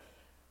are.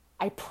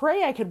 I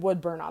pray I could wood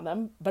burn on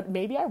them, but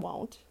maybe I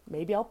won't.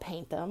 Maybe I'll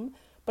paint them.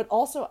 But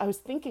also, I was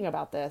thinking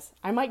about this.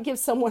 I might give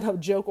someone a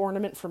joke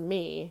ornament from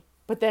me,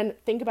 but then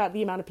think about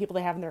the amount of people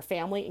they have in their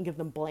family and give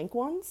them blank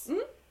ones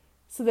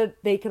so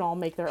that they can all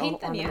make their own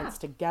ornaments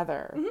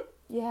together. Mm-hmm.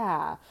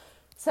 Yeah.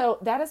 So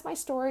that is my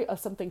story of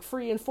something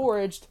free and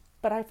foraged,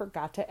 but I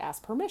forgot to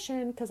ask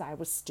permission because I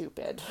was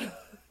stupid.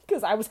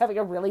 Because I was having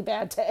a really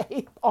bad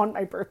day on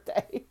my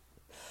birthday.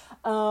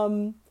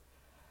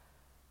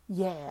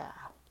 Yeah,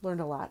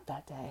 learned a lot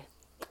that day.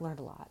 Learned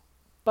a lot.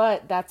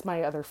 But that's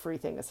my other free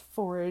thing is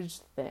forage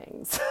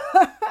things.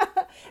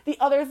 The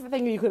other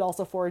thing you could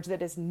also forage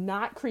that is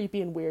not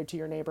creepy and weird to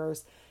your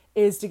neighbors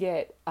is to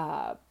get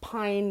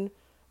pine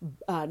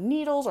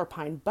needles or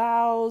pine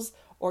boughs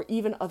or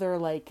even other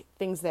like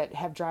things that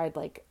have dried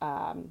like,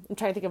 I'm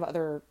trying to think of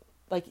other,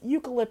 like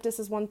eucalyptus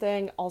is one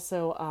thing.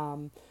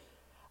 Also,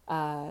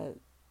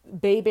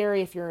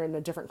 bayberry if you're in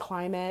a different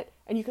climate,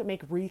 and you could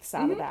make wreaths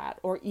out of that,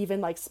 or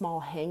even like small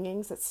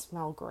hangings that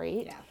smell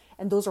great. Yeah.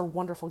 And those are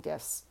wonderful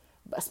gifts,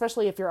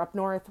 especially if you're up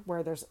north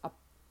where there's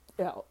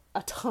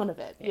a ton of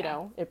it. You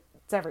know,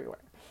 it's everywhere.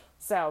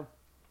 So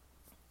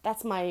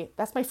that's my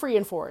free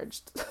and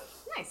foraged.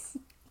 Nice.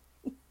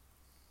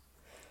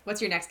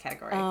 What's your next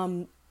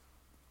category?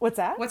 What's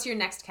that? What's your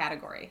next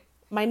category?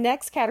 My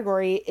next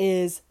category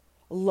is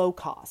low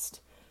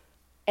cost.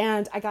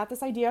 And I got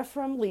this idea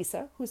from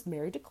Lisa, who's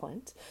married to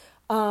Clint.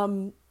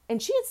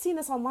 And she had seen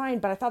this online,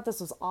 but I thought this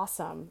was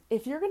awesome.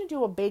 If you're going to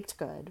do a baked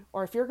good,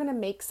 or if you're going to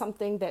make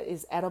something that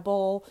is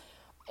edible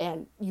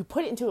and you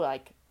put it into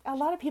like, a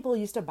lot of people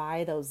used to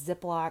buy those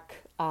Ziploc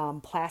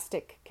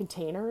plastic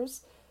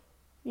containers,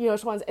 you know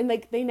which ones, and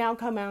like they now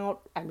come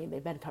out, I mean,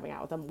 they've been coming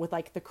out with them with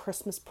like the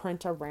Christmas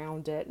print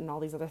around it and all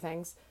these other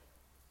things.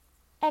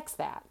 X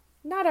that.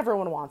 Not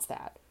everyone wants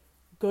that.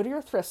 Go to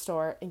your thrift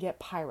store and get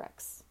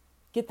Pyrex.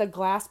 Get the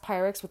glass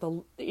Pyrex with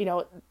a, you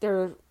know,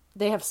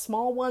 they have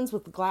small ones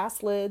with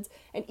glass lids.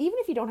 And even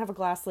if you don't have a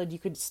glass lid, you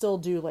could still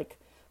do like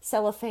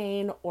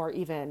cellophane or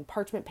even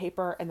parchment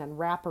paper and then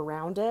wrap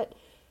around it.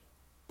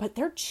 But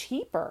they're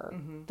cheaper.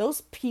 Mm-hmm.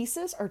 Those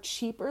pieces are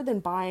cheaper than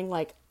buying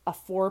like a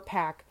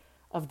 4-pack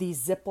of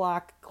these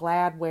Ziploc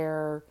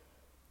Gladware,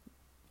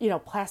 you know,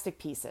 plastic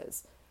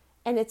pieces.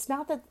 And it's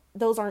not that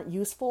those aren't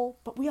useful,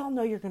 but we all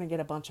know you're going to get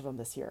a bunch of them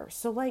this year.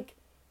 So like,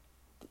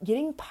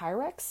 getting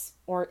Pyrex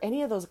or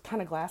any of those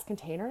kind of glass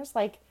containers,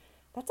 like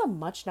that's a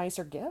much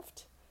nicer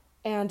gift,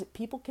 and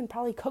people can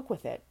probably cook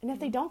with it. And if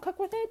they don't cook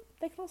with it,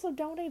 they can also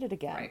donate it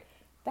again. Right.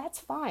 that's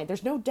fine.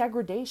 There's no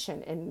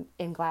degradation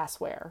in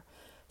glassware.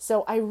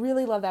 So I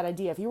really love that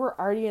idea. If you were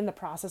already in the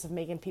process of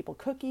making people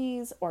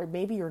cookies, or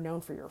maybe you're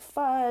known for your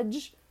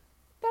fudge,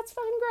 that's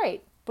fine,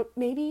 great. But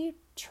maybe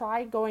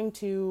try going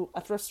to a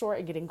thrift store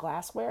and getting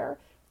glassware.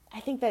 I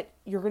think that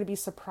you're going to be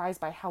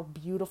surprised by how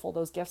beautiful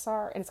those gifts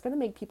are. And it's going to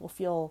make people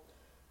feel,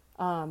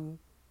 I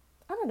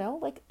don't know,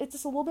 like it's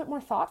just a little bit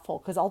more thoughtful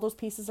because all those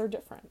pieces are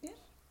different. Yeah.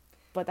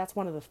 But that's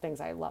one of the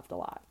things I loved a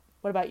lot.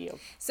 What about you?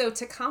 So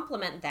to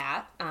complement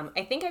that,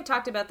 I think I've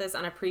talked about this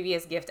on a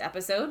previous gift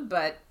episode,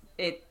 but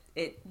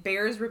it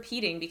bears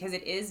repeating because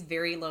it is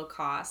very low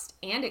cost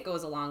and it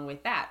goes along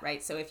with that,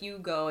 right? So if you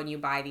go and you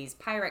buy these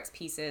Pyrex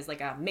pieces,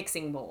 like a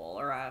mixing bowl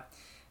or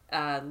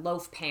a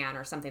loaf pan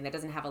or something that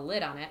doesn't have a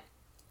lid on it,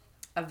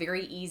 a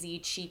very easy,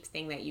 cheap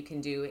thing that you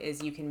can do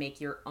is you can make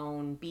your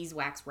own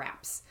beeswax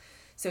wraps.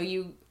 So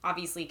you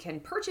obviously can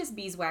purchase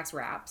beeswax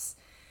wraps.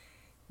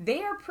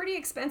 They are pretty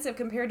expensive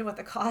compared to what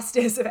the cost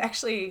is of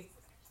actually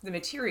the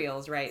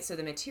materials, right? So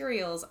the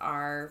materials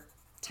are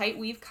tight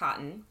weave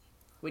cotton,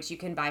 which you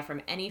can buy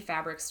from any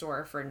fabric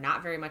store for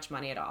not very much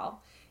money at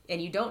all.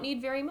 And you don't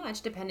need very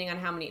much depending on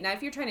how many. Now,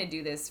 if you're trying to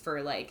do this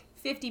for like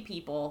 50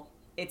 people,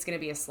 it's going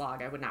to be a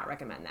slog. I would not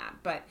recommend that.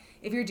 But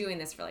if you're doing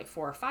this for like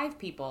 4 or 5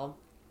 people,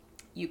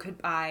 you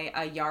could buy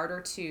a yard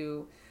or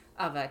two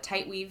of a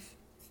tight weave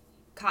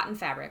cotton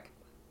fabric,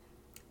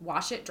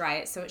 wash it, dry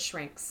it so it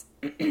shrinks,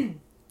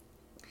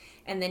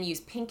 and then use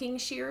pinking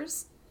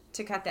shears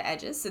to cut the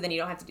edges. So then you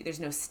don't have to do, there's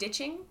no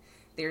stitching,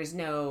 there's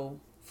no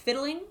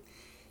fiddling.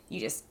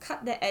 You just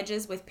cut the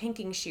edges with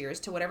pinking shears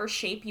to whatever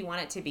shape you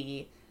want it to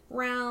be.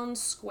 Round,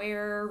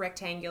 square,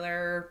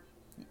 rectangular,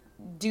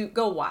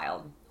 go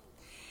wild.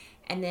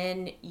 And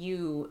then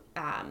you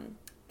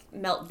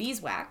melt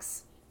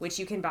beeswax, which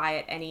you can buy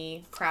at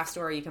any craft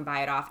store. You can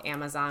buy it off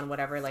Amazon,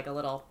 whatever, like a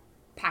little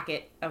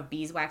packet of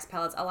beeswax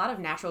pellets. A lot of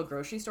natural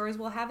grocery stores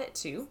will have it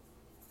too.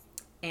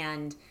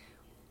 And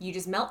you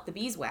just melt the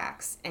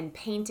beeswax and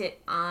paint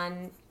it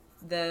on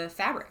the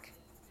fabric.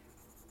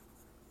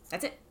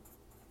 That's it.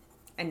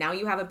 And now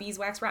you have a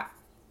beeswax wrap.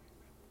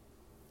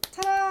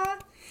 Ta-da!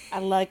 I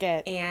like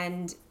it.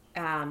 And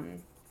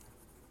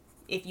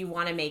if you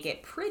want to make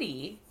it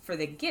pretty for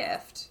the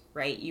gift,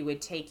 right, you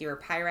would take your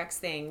Pyrex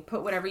thing,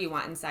 put whatever you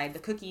want inside, the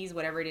cookies,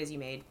 whatever it is you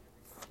made,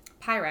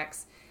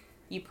 Pyrex,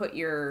 you put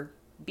your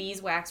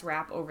beeswax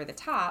wrap over the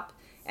top,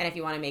 and if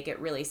you want to make it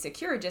really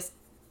secure, just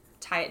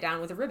tie it down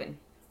with a ribbon.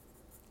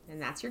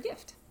 And that's your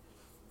gift.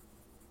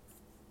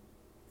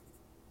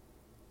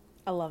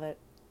 I love it.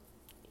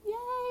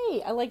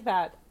 Yay! I like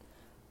that.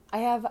 I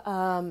have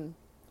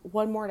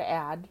one more to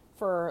add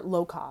for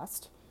low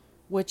cost,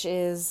 which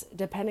is,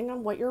 depending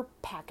on what you're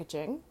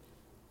packaging,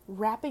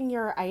 wrapping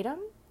your item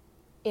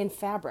in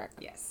fabric.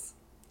 Yes.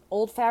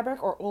 Old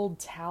fabric or old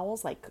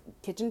towels, like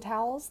kitchen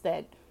towels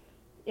that,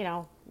 you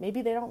know,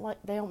 maybe they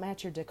don't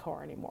match your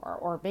decor anymore,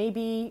 or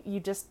maybe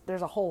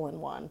there's a hole in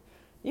one.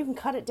 You can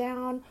cut it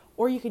down,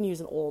 or you can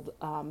use an old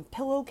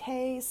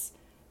pillowcase,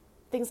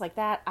 things like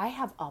that. I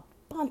have a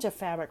bunch of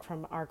fabric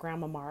from our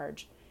Grandma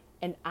Marge,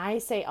 and I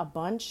say a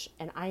bunch,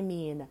 and I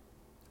mean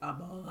a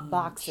bunch.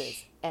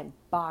 Boxes and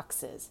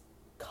boxes,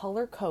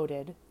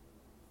 color-coded,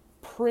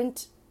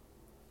 print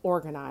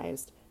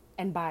organized,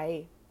 and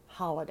by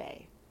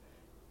holiday.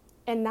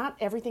 And not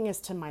everything is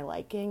to my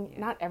liking. Yeah.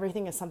 Not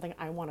everything is something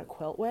I want to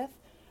quilt with,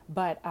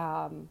 but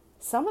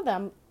some of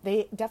them,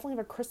 they definitely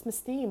have a Christmas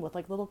theme with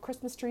like little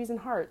Christmas trees and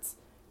hearts.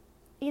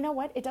 You know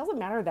what? It doesn't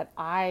matter that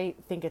I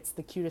think it's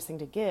the cutest thing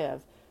to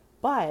give,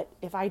 but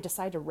if I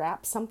decide to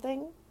wrap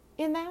something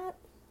in that,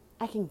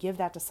 I can give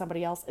that to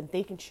somebody else and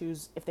they can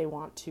choose if they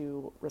want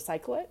to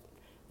recycle it.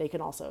 They can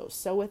also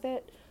sew with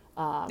it.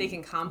 They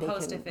can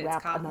compost if it's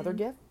wrap cotton. Another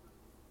gift.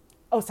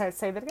 Oh, sorry,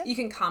 say that again? You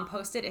can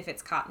compost it if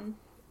it's cotton.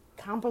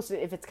 Compost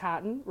it if it's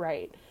cotton,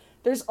 right.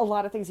 There's a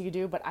lot of things you can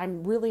do, but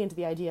I'm really into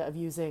the idea of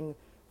using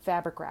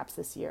fabric wraps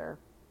this year.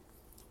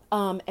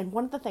 And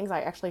one of the things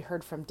I actually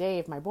heard from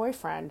Dave, my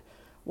boyfriend,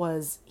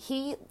 was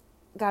he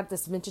got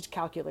this vintage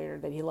calculator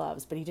that he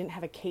loves, but he didn't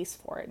have a case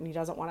for it, and he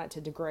doesn't want it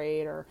to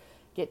degrade or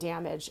get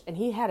damaged. And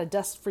he had a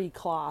dust-free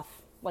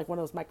cloth, like one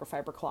of those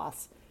microfiber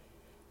cloths.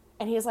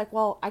 And he was like,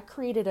 well, I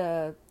created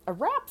a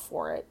wrap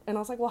for it. And I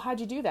was like, well, how'd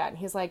you do that? And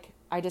he's like,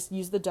 I just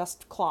used the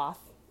dust cloth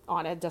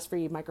on it,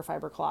 dust-free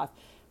microfiber cloth.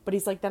 But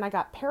he's like, then I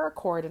got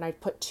paracord and I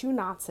put 2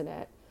 knots in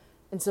it.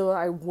 And so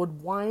I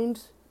would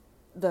wind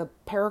the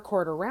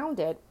paracord around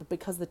it, but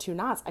because the 2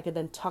 knots, I could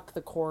then tuck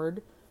the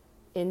cord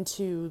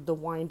into the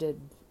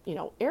winded,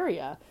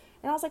 area.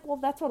 And I was like, well,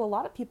 that's what a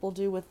lot of people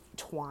do with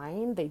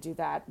twine. They do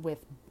that with,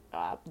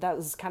 that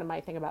was kind of my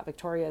thing about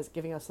Victoria, is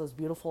giving us those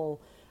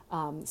beautiful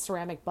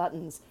ceramic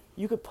buttons.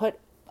 You could put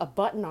a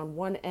button on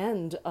one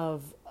end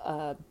of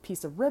a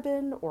piece of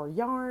ribbon or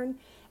yarn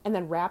and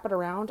then wrap it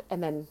around,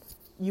 and then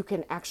you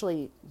can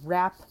actually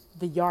wrap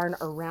the yarn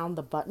around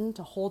the button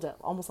to hold it,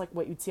 almost like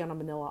what you'd see on a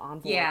manila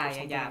envelope or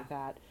something like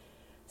that.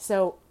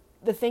 So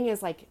the thing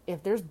is, like,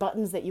 if there's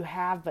buttons that you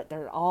have, but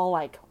they're all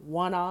like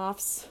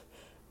one-offs,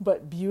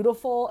 but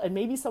beautiful, and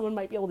maybe someone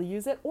might be able to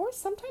use it, or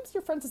sometimes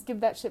your friends just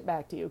give that shit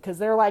back to you because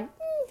they're like,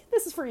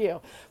 this is for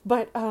you.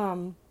 But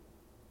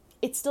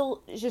it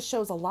just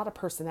shows a lot of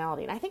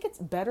personality. And I think it's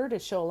better to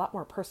show a lot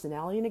more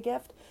personality in a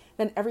gift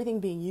than everything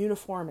being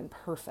uniform and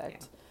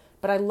perfect. Yeah.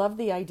 But I love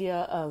the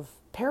idea of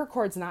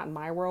paracord's not in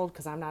my world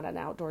because I'm not an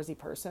outdoorsy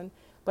person.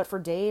 But for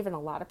Dave and a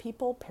lot of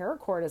people,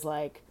 paracord is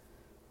like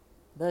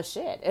the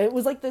shit. It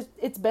was like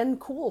it's been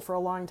cool for a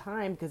long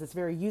time because it's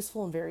very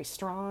useful and very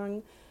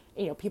strong.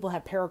 You know, people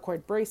have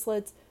paracord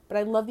bracelets, but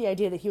I love the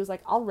idea that he was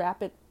like, I'll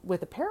wrap it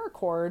with a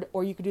paracord,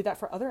 or you could do that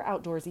for other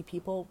outdoorsy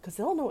people because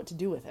they'll know what to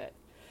do with it.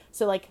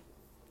 So like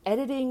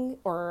editing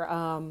or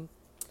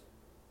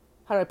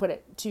how do I put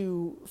it,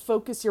 to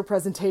focus your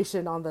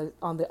presentation on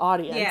the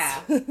audience.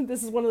 Yeah.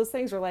 This is one of those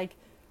things where like,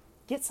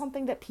 get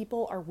something that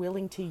people are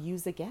willing to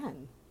use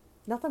again.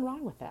 Nothing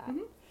wrong with that.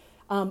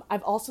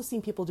 I've also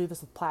seen people do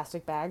this with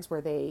plastic bags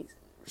where they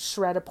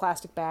shred a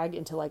plastic bag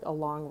into like a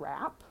long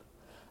wrap,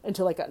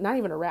 into like not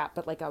even a wrap,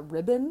 but like a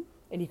ribbon,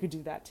 and you could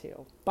do that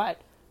too.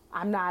 But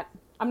I'm not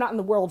in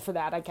the world for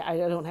that. I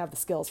don't have the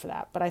skills for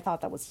that, but I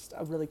thought that was just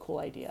a really cool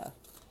idea.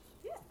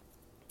 Yeah.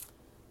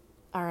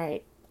 All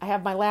right. I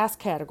have my last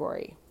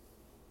category,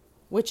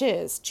 which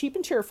is cheap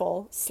and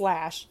cheerful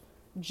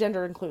 /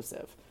 gender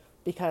inclusive,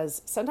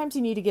 because sometimes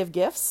you need to give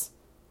gifts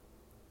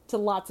to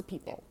lots of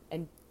people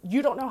and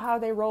you don't know how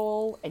they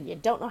roll and you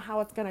don't know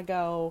how it's going to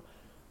go.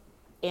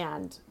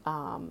 And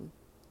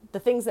the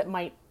things that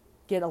might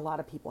get a lot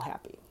of people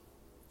happy.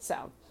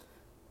 So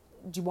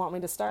do you want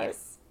me to start?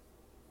 Yes.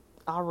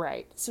 All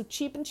right. So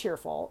cheap and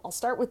cheerful. I'll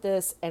start with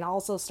this, and I'll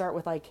also start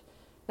with like,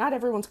 not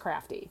everyone's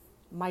crafty.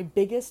 My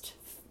biggest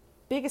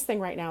thing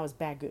right now is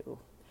Baggu.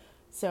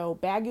 So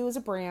Baggu is a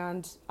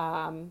brand,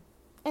 and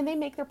they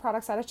make their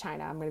products out of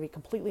China. I'm going to be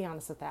completely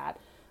honest with that.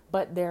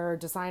 But they're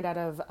designed out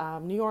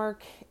of New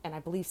York and I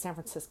believe San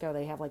Francisco.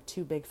 They have like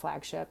 2 big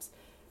flagships.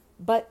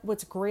 But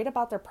what's great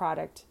about their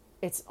product,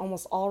 it's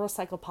almost all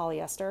recycled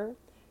polyester,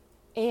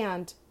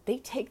 and they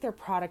take their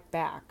product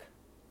back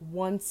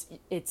once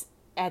it's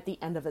at the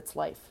end of its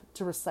life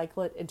to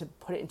recycle it and to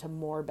put it into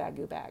more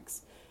Baggu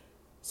bags.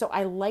 So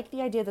I like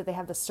the idea that they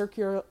have the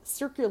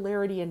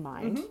circularity in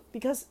mind,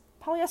 because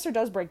polyester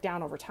does break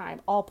down over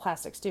time. All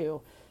plastics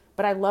do.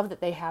 But I love that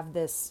they have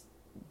this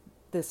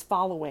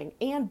following,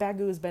 and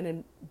Baggu has been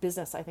in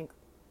business, I think,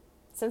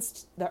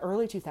 since the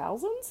early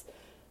 2000s.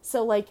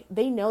 So like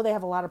they know they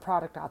have a lot of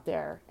product out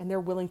there and they're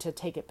willing to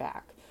take it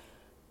back.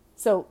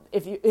 So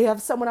if you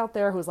have someone out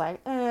there who's like,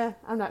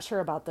 I'm not sure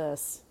about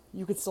this,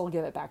 you could still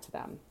give it back to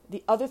them.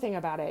 The other thing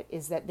about it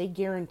is that they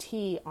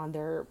guarantee on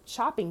their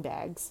shopping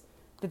bags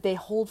that they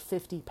hold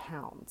 50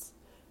 pounds.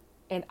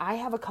 And I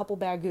have a couple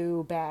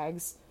Baggu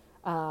bags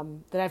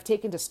that I've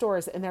taken to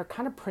stores, and they're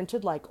kind of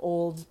printed like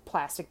old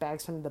plastic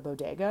bags from the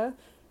bodega.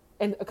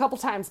 And a couple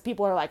times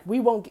people are like,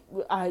 "We won't.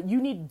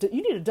 You need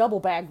to double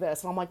bag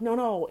this." And I'm like,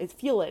 "No,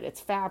 feel it.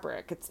 It's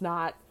fabric. It's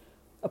not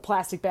a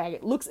plastic bag.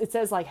 It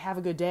says like 'Have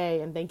a good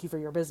day' and 'Thank you for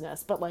your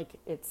business,' but like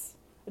it's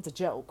a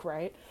joke,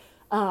 right?"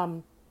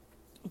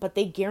 But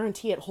they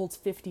guarantee it holds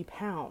 50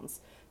 pounds,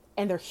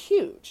 and they're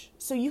huge,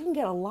 so you can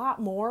get a lot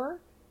more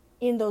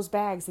in those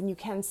bags than you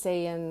can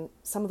say in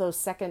some of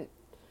those the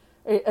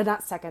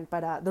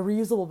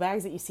reusable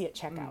bags that you see at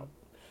checkout.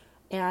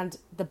 And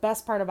the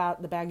best part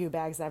about the Baggu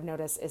bags that I've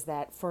noticed is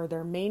that for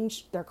their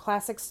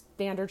classic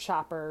standard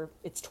shopper,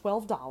 it's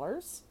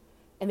 $12,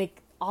 and they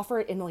offer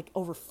it in like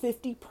over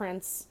 50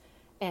 prints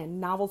and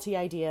novelty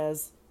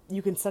ideas.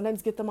 You can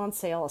sometimes get them on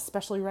sale,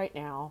 especially right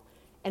now,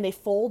 and they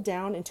fold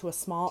down into a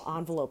small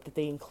envelope that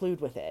they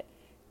include with it.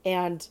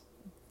 And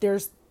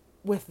there's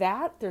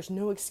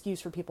no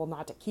excuse for people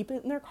not to keep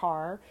it in their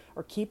car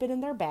or keep it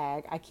in their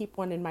bag. I keep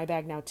one in my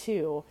bag now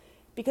too,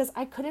 because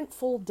I couldn't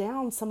fold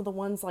down some of the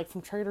ones like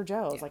from Trader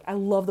Joe's. Yeah. Like I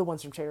love the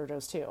ones from Trader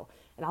Joe's too.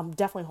 And I'm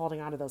definitely holding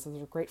on to those.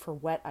 Those are great for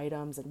wet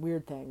items and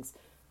weird things.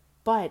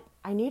 But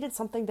I needed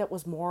something that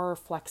was more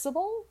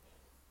flexible.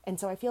 And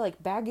so I feel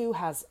like Baggu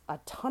has a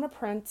ton of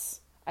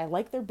prints. I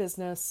like their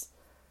business.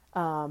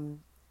 And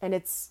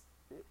it's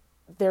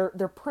their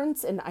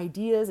prints and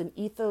ideas and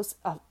ethos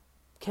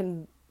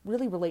can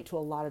really relate to a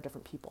lot of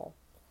different people.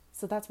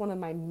 So that's one of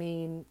my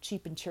main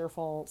cheap and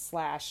cheerful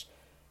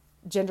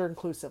 / gender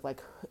inclusive.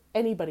 Like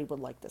anybody would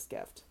like this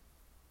gift.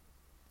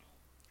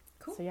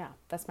 Cool. So yeah,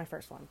 that's my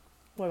first one.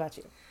 What about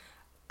you?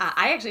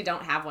 I actually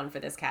don't have one for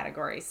this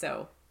category,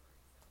 so.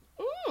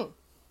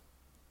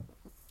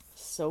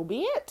 So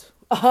be it.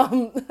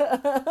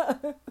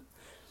 The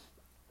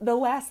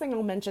last thing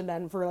I'll mention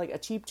then for like a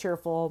cheap,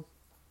 cheerful,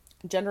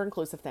 gender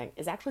inclusive thing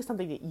is actually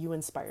something that you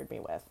inspired me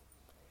with,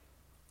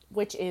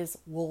 which is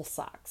wool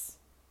socks.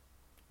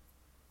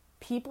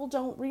 People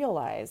don't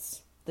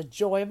realize the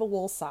joy of a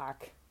wool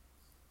sock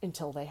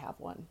until they have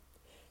one,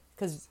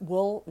 because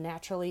wool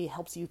naturally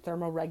helps you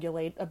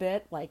thermoregulate a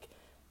bit. Like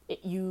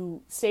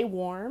you stay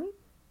warm,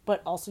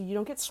 but also you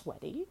don't get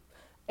sweaty,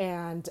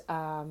 and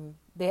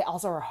they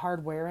also are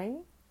hard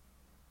wearing,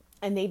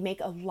 and they make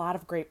a lot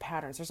of great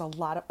patterns. There's a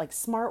lot of like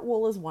Smart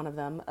Wool is one of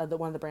them,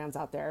 one of the brands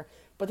out there,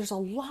 but there's a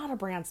lot of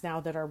brands now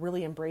that are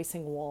really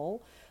embracing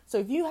wool. So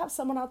if you have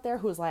someone out there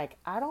who's like,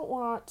 I don't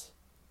want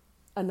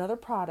another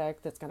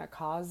product that's going to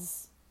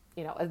cause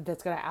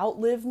that's going to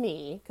outlive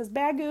me. Because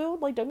Baggu,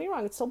 like, don't get me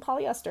wrong, it's still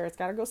polyester. It's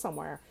got to go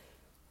somewhere.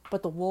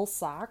 But the wool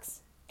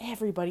socks,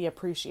 everybody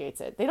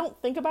appreciates it. They don't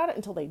think about it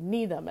until they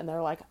need them. And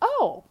they're like,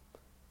 oh,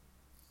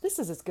 this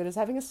is as good as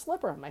having a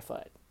slipper on my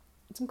foot.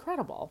 It's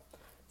incredible.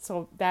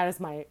 So that is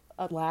my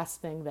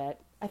last thing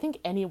that I think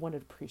anyone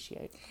would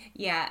appreciate.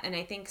 Yeah, and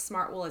I think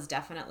Smartwool is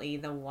definitely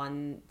the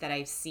one that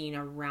I've seen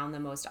around the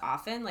most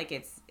often. Like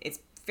it's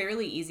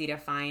fairly easy to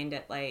find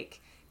at like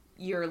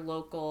your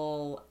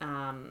local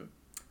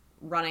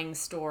running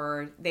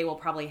store. They will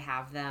probably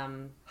have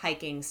them,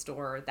 hiking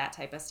store, that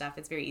type of stuff.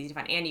 It's very easy to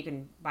find, and you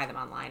can buy them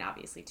online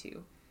obviously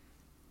too.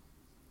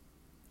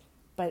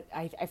 But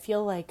I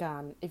feel like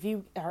if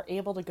you are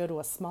able to go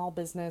to a small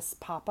business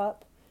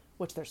pop-up,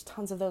 which there's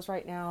tons of those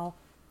right now,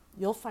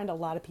 you'll find a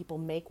lot of people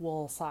make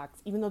wool socks,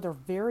 even though they're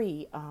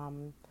very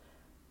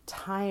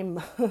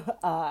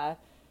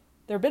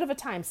they're a bit of a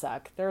time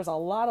suck. There's a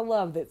lot of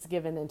love that's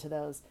given into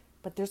those,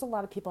 but there's a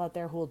lot of people out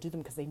there who will do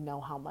them because they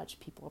know how much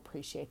people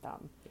appreciate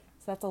them.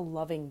 So that's a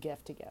loving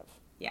gift to give.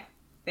 Yeah,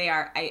 they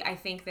are. I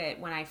think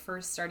that when I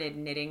first started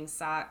knitting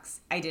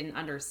socks, I didn't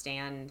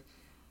understand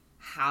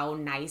how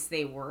nice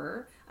they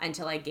were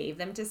until I gave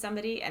them to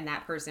somebody, and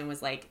that person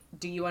was like,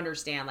 do you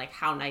understand like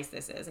how nice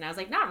this is? And I was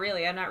like, not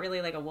really. I'm not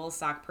really like a wool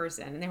sock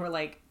person. And they were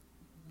like,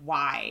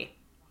 why?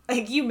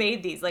 Like, you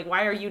made these, like,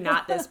 why are you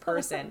not this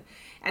person?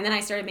 And then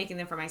I started making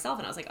them for myself,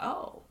 and I was like,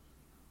 oh,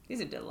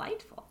 these are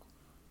delightful.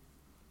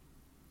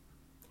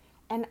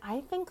 And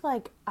I think,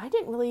 like, I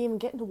didn't really even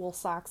get into wool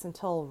socks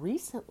until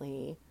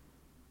recently,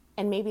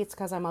 and maybe it's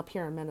because I'm up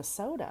here in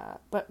Minnesota,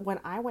 but when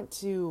I went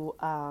to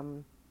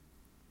go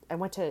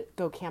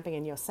camping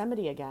in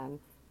Yosemite again,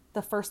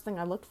 the first thing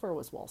I looked for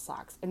was wool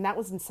socks. And that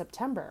was in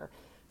September.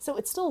 So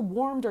it's still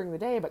warm during the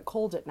day, but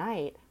cold at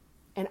night.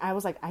 And I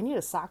was like, I need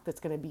a sock that's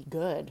going to be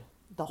good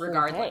the whole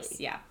Regardless,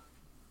 day. yeah.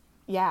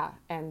 Yeah,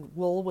 and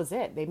wool was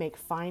it. They make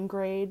fine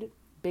grade,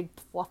 big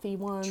fluffy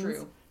ones.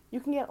 True. You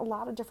can get a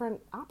lot of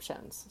different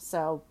options.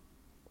 So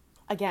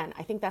again,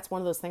 I think that's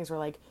one of those things where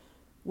like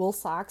wool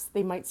socks,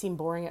 they might seem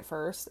boring at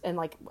first. And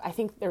like, I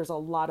think there's a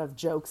lot of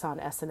jokes on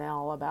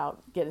SNL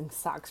about getting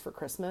socks for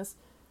Christmas.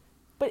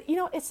 But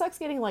it sucks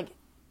getting like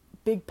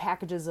big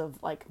packages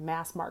of like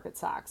mass market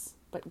socks,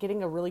 but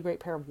getting a really great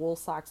pair of wool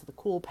socks with a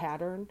cool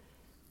pattern.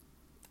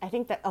 I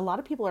think that a lot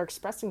of people are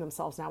expressing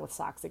themselves now with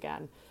socks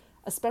again,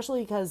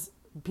 especially because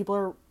people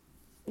are,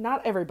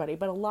 not everybody,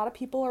 but a lot of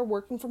people are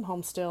working from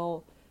home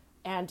still,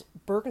 and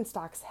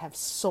Birkenstocks have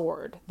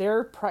soared.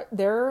 Their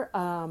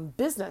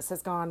business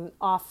has gone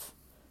off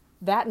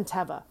that and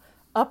Teva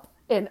up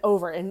and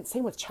over, and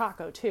same with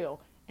Chaco too.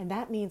 And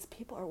that means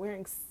people are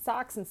wearing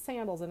socks and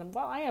sandals, and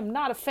while I am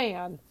not a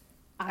fan,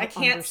 I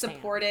can't understand.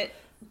 support it,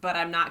 but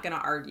I'm not going to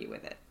argue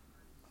with it.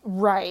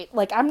 Right.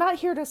 Like, I'm not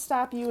here to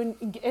stop you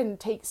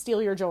and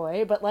steal your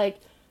joy, but like,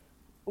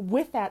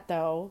 with that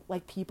though,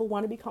 like, people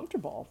want to be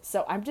comfortable.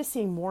 So I'm just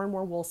seeing more and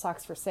more wool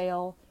socks for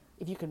sale.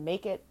 If you can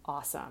make it,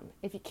 awesome.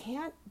 If you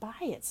can't, buy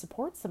it.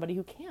 Support somebody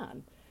who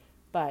can.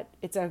 But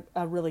it's a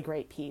really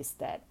great piece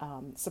that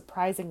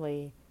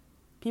surprisingly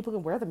people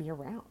can wear them year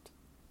round.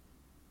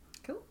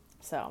 Cool.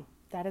 So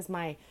that is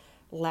my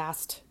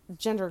last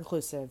gender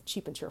inclusive,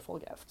 cheap and cheerful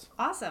gift.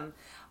 Awesome.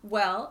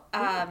 Well,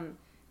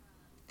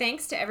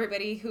 thanks to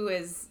everybody who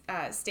has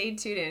stayed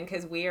tuned in,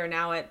 because we are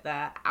now at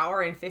the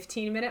hour and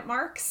 15-minute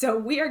mark. So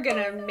we are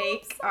going to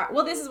make...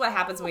 this is what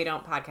happens when we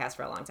don't podcast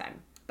for a long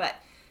time.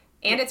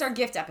 It's our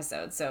gift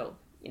episode, so,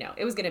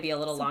 it was going to be a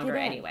little longer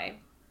anyway.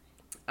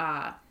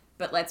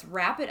 But let's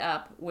wrap it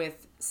up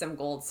with some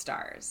gold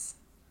stars.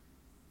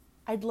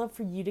 I'd love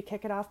for you to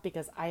kick it off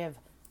because I have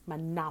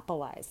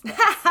monopolized this.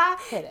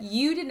 Hit it.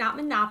 You did not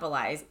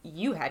monopolize.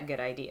 You had good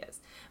ideas.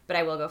 But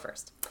I will go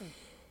first.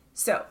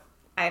 So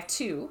I have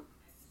two.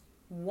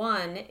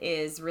 One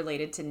is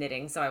related to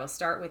knitting, so I will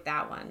start with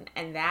that one.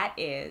 And that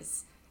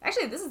is...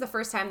 Actually, this is the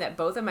first time that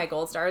both of my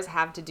gold stars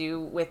have to do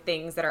with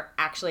things that are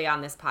actually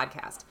on this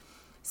podcast.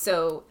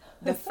 So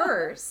the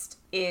first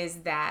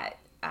is that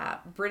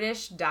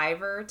British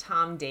diver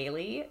Tom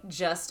Daley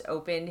just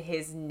opened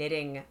his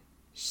knitting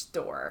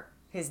store,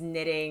 his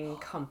knitting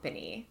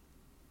company.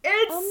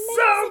 It's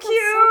so cute!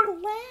 I'm so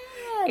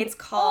glad. It's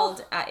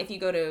called, if you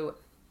go to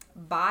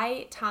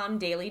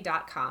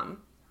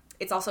buytomdaily.com,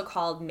 it's also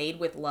called Made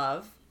with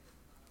Love.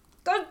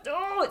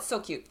 Oh, it's so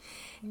cute.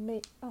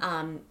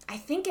 I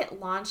think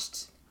it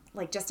launched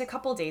like just a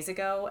couple days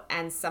ago,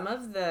 and some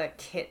of the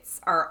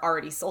kits are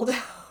already sold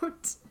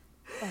out.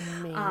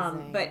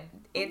 Amazing. But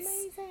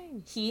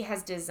he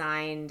has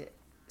designed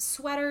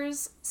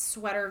sweaters,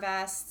 sweater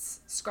vests,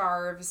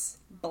 scarves,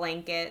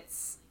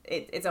 blankets.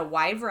 It's a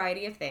wide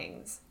variety of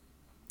things.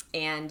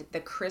 And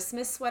the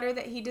Christmas sweater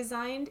that he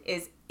designed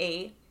is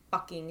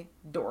fucking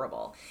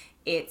adorable.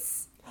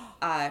 It's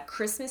a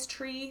Christmas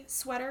tree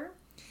sweater,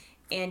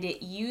 and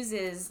it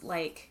uses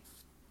like,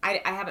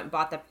 I haven't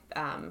bought the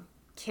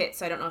kit,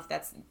 so I don't know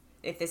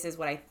if this is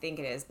what I think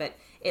it is, but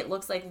it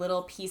looks like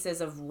little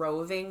pieces of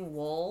roving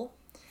wool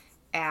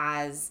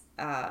as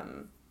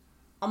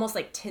almost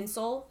like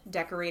tinsel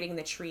decorating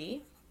the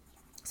tree.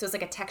 So it's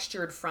like a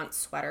textured front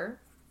sweater.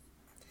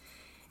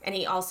 And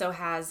he also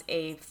has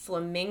a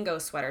flamingo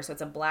sweater. So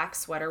it's a black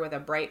sweater with a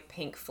bright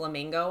pink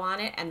flamingo on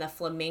it. And the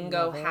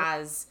flamingo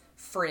has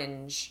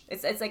fringe.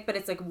 It's like, but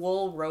it's like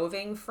wool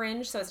roving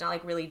fringe. So it's not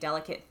like really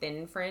delicate,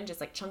 thin fringe. It's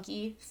like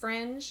chunky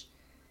fringe.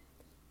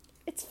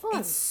 It's fun.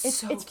 It's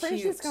so it's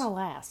fringe cute. that's going to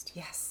last.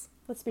 Yes.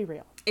 Let's be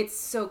real. It's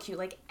so cute.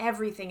 Like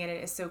everything in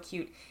it is so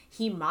cute.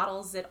 He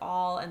models it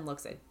all and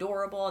looks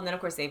adorable. And then of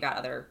course they've got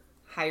other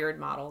hired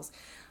models.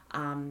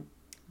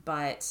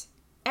 But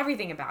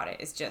everything about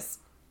it is just,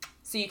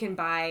 so you can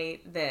buy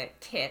the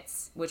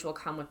kits, which will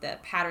come with the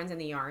patterns and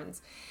the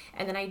yarns.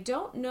 And then I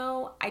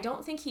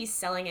don't think he's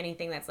selling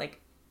anything that's like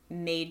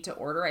made to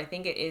order. I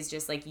think it is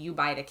just like you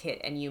buy the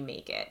kit and you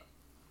make it.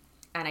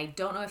 And I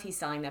don't know if he's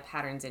selling the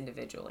patterns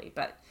individually,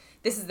 but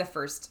this is the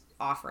first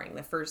offering,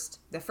 the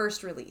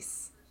first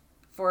release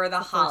for the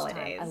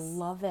holidays. I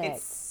love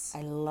it.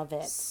 I love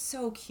it.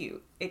 So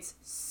cute. It's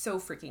so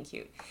freaking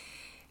cute.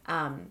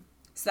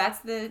 So that's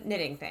the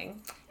knitting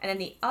thing. And then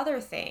the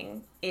other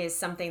thing is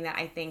something that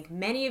I think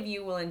many of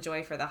you will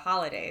enjoy for the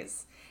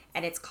holidays,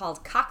 and it's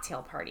called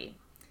Cocktail Party.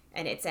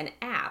 And it's an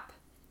app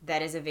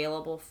that is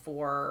available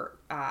for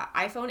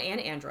iPhone and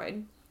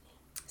Android.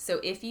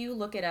 So if you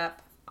look it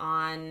up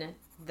on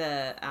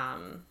the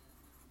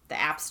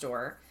App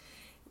Store,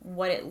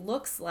 what it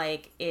looks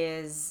like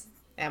is,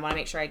 and I want to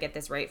make sure I get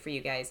this right for you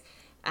guys,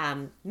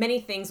 many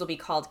things will be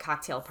called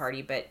Cocktail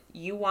Party, but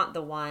you want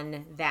the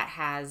one that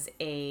has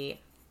an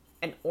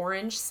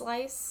orange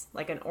slice,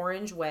 like an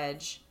orange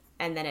wedge,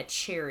 and then a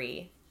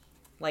cherry,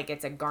 like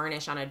it's a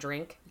garnish on a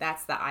drink.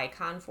 That's the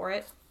icon for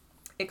it.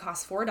 It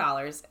costs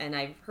 $4, and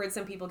I've heard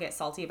some people get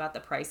salty about the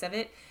price of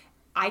it.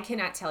 I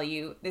cannot tell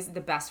you, this is the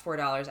best $4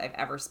 I've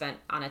ever spent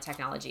on a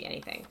technology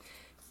anything.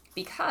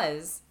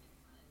 Because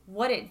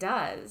what it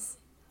does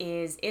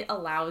is it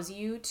allows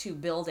you to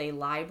build a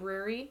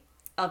library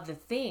of the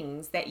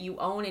things that you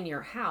own in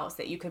your house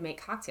that you can make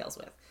cocktails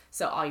with.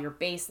 So all your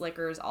base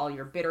liquors, all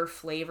your bitter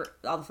flavor,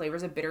 all the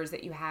flavors of bitters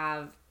that you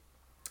have,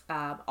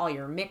 all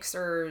your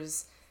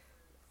mixers,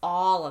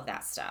 all of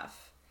that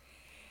stuff.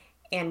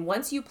 And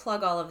once you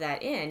plug all of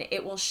that in,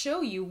 it will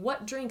show you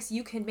what drinks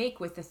you can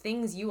make with the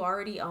things you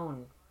already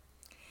own.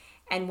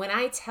 And when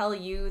I tell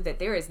you that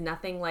there is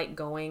nothing like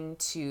going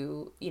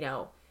to,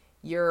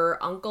 your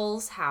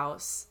uncle's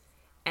house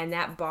and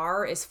that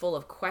bar is full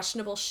of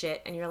questionable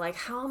shit and you're like,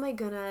 how am I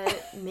gonna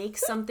make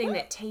something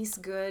that tastes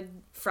good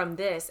from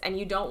this? And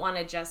you don't want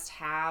to just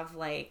have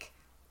like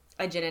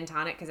a gin and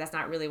tonic because that's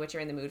not really what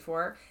you're in the mood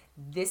for.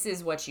 This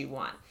is what you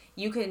want.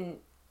 You can,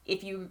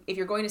 if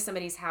you're going to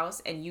somebody's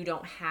house and you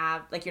don't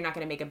have, like, you're not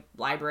going to make a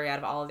library out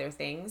of all of their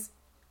things,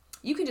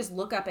 you can just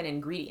look up an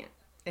ingredient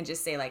and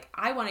just say like,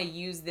 I want to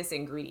use this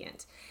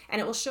ingredient,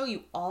 and it will show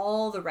you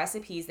all the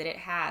recipes that it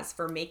has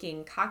for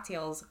making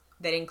cocktails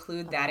that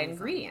include that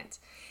ingredient.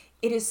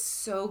 It is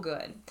so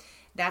good.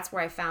 That's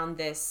where I found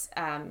this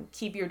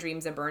Keep Your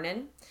Dreams a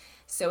Burnin'.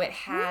 So it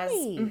has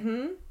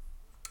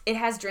it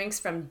has drinks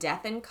from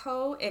Death &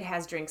 Co. It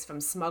has drinks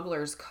from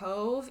Smuggler's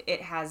Cove.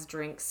 It has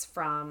drinks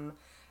from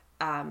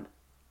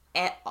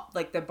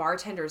like the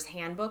Bartender's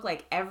Handbook.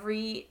 Like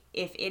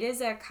if it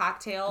is a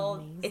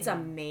cocktail, it's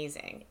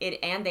amazing.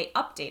 And they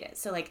update it.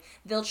 So like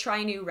they'll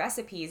try new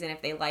recipes, and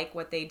if they like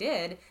what they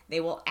did, they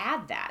will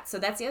add that. So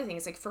that's the other thing.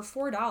 It's like for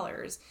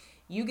 $4,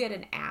 you get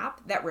an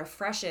app that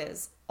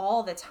refreshes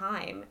all the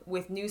time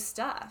with new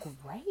stuff.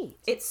 Great.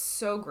 It's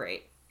so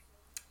great.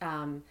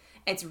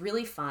 It's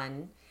really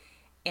fun.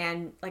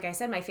 And like I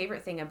said, my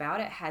favorite thing about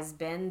it has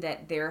been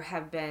that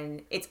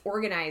it's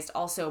organized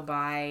also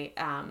by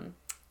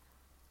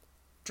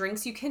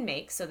drinks you can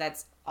make. So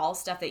that's all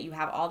stuff that you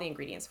have all the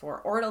ingredients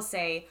for. Or it'll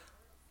say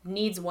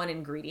needs one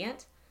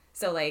ingredient.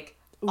 So like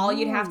all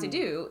you'd have to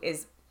do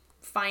is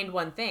find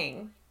one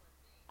thing.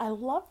 I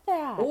love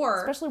that. Or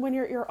especially when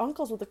you're at your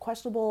uncle's with a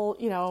questionable,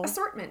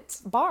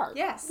 assortment bar.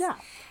 Yes. Yeah.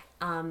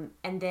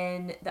 And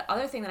then the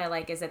other thing that I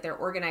like is that they're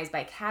organized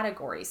by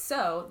categories.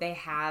 So they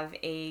have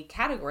a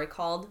category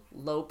called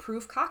low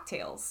proof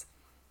cocktails.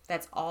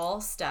 That's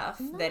all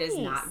stuff that is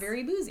not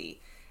very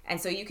boozy.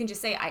 And so you can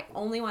just say, I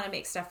only want to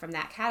make stuff from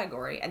that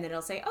category. And then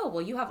it'll say, oh,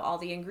 well, you have all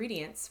the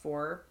ingredients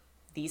for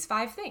these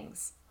 5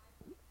 things.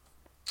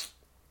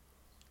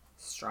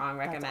 Strong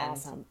recommend.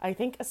 That's awesome. I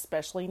think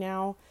especially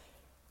now,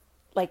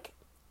 like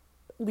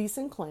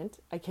Lisa and Clint,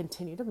 I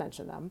continue to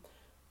mention them,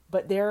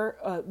 but they're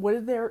what are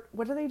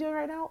they doing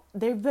right now?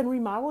 They've been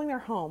remodeling their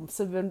home,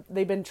 so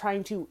they've been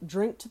trying to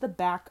drink to the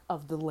back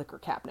of the liquor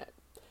cabinet,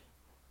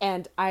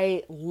 and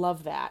I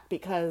love that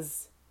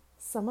because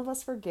some of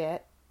us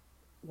forget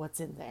what's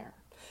in there.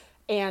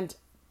 And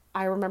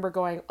I remember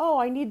going, oh,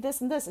 I need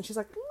this and this, and she's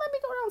like, let me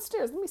go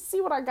downstairs, let me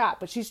see what I got.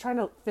 But she's trying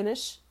to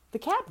finish the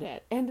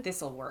cabinet, and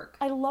this'll work.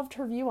 I loved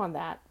her view on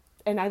that.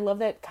 And I love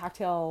that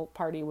Cocktail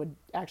Party would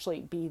actually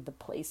be the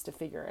place to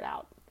figure it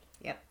out.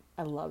 Yep.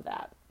 I love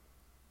that.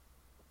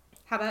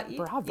 How about you?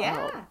 Bravo.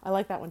 Yeah. I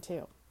like that one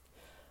too.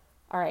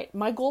 All right.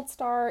 My gold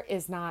star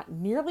is not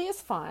nearly as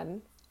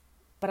fun,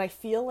 but I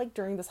feel like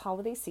during this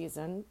holiday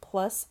season,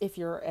 plus if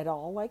you're at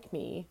all like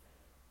me,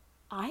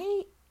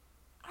 I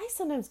I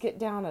sometimes get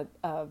down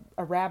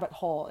a rabbit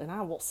hole and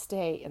I will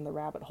stay in the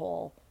rabbit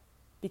hole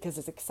because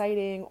it's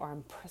exciting or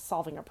I'm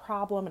solving a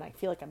problem and I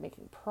feel like I'm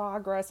making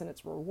progress and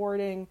it's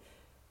rewarding.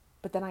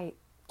 But then I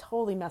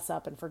totally mess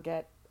up and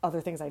forget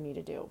other things I need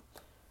to do.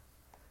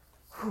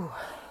 Whew.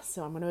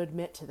 So I'm going to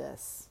admit to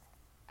this.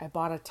 I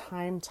bought a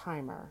time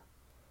timer.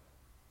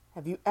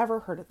 Have you ever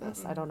heard of this?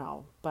 Mm-mm. I don't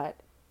know.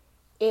 But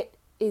it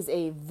is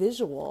a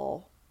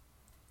visual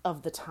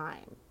of the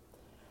time.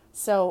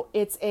 So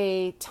it's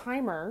a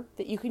timer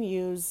that you can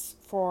use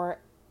for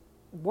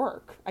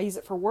work. I use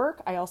it for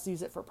work. I also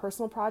use it for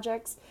personal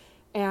projects.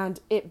 And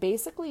it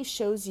basically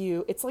shows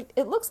you,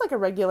 it looks like a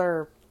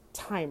regular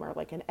timer,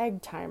 like an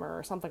egg timer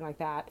or something like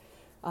that,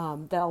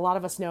 that a lot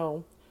of us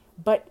know.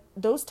 But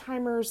those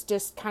timers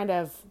just kind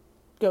of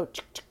go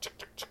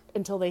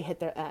until they hit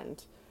their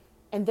end.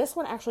 And this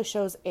one actually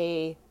shows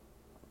a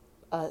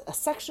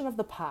section of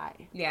the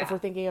pie. Yeah. If we're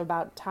thinking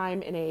about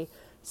time in a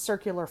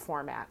circular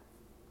format,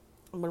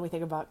 when we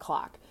think about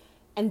clock.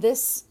 And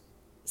this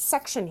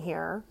section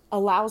here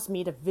allows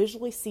me to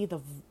visually see the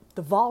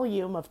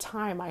volume of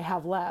time I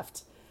have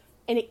left,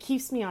 and it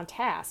keeps me on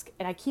task.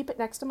 And I keep it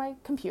next to my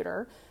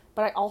computer,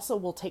 but I also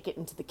will take it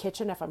into the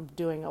kitchen if I'm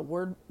doing a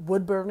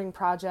wood burning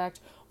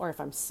project, or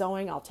if I'm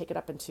sewing, I'll take it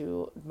up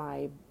into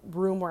my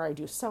room where I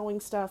do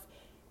sewing stuff,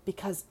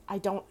 because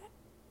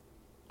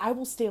I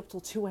will stay up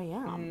till 2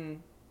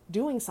 a.m.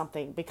 doing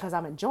something because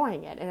I'm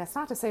enjoying it. And it's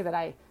not to say that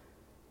I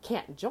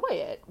can't enjoy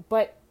it,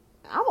 but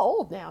I'm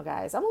old now,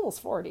 guys. I'm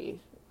almost 40.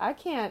 I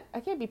can't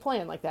be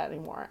playing like that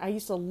anymore. I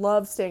used to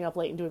love staying up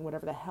late and doing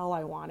whatever the hell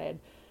I wanted.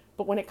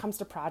 But when it comes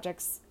to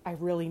projects, I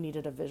really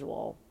needed a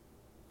visual.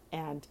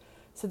 And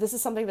so this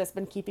is something that's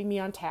been keeping me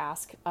on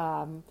task.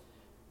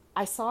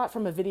 I saw it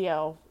from a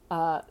video.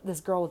 This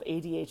girl with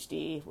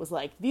ADHD was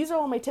like, these are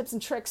all my tips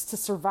and tricks to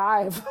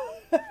survive.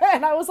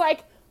 And I was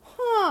like,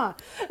 huh.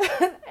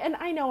 And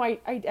I know I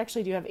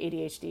actually do have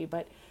ADHD,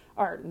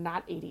 or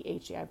not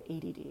ADHD, I have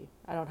ADD.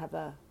 I don't have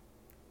the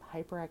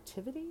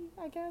hyperactivity,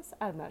 I guess.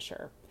 I'm not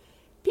sure.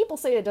 People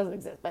say it doesn't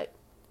exist,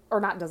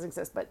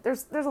 but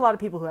there's a lot of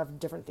people who have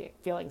different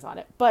feelings on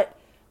it. But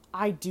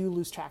I do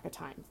lose track of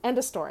time. End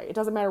of story. It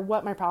doesn't matter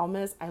what my problem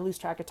is. I lose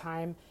track of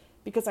time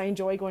because I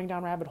enjoy going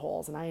down rabbit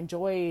holes and I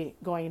enjoy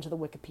going into the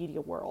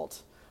Wikipedia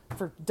world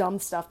for dumb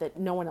stuff that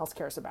no one else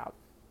cares about.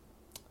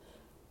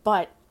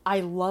 But I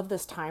love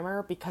this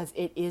timer because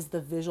it is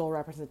the visual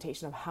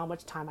representation of how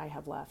much time I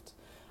have left.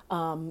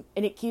 And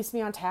it keeps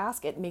me on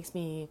task. It makes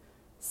me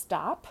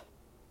stop,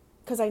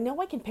 because I know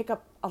I can pick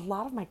up a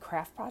lot of my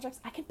craft projects.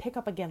 I can pick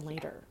up again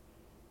later.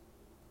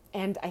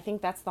 And I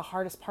think that's the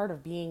hardest part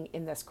of being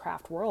in this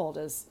craft world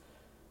is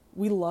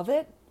we love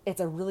it. It's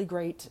a really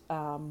great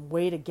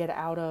way to get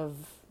out of,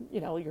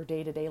 your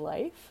day-to-day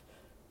life.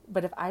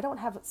 But if I don't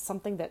have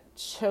something that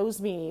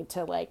shows me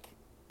to like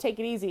take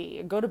it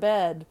easy, go to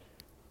bed,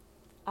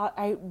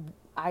 I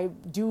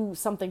do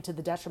something to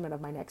the detriment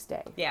of my next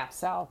day. Yeah.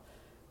 So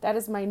that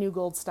is my new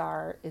gold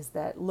star, is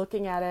that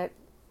looking at it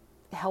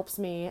helps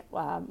me.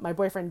 My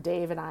boyfriend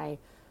Dave and I,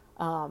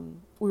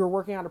 we were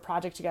working on a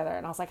project together,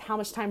 and I was like, how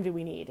much time do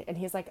we need? And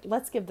he's like,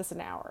 let's give this an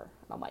hour.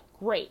 And I'm like,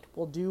 great,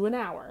 we'll do an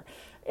hour.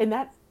 And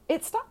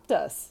it stopped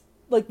us.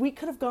 Like, we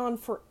could have gone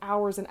for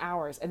hours and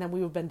hours, and then we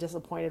would have been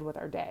disappointed with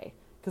our day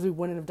because we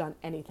wouldn't have done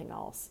anything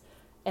else.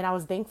 And I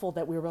was thankful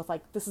that we were both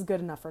like, this is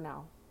good enough for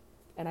now.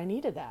 And I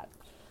needed that.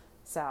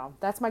 So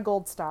that's my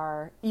gold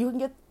star. You can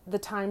get the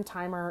time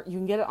timer. You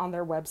can get it on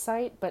their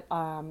website, but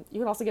you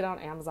can also get it on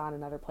Amazon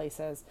and other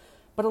places.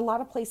 But a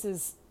lot of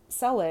places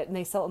sell it, and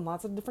they sell it in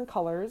lots of different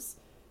colors.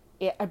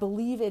 I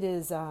believe it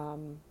is, I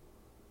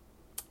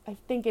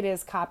think it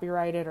is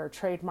copyrighted or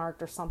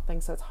trademarked or something,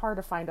 so it's hard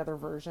to find other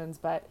versions,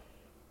 but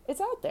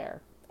it's out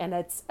there, and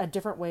it's a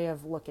different way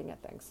of looking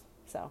at things.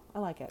 So I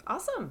like it.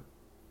 Awesome.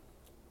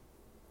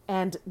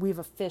 And we've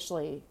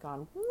officially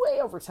gone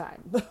way over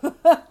time.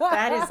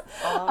 That is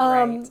all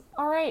right.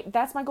 All right,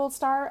 that's my gold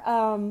star.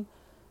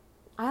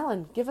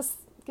 Island, give us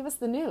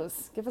the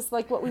news. Give us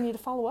like what we need to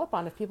follow up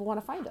on if people want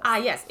to find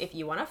us. Yes, if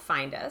you want to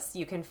find us,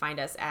 you can find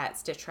us at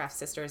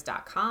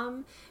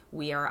stitchcraftsisters.com.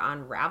 We are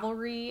on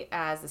Ravelry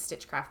as the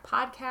Stitchcraft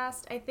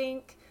Podcast, I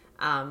think.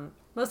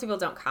 Most people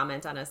don't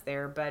comment on us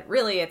there, but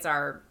really it's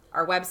our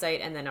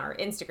website and then our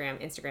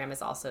Instagram. Instagram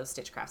is also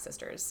Stitchcraft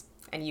Sisters.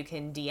 And you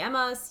can DM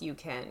us, you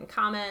can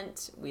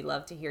comment. We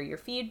love to hear your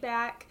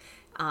feedback.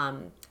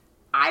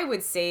 I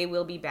would say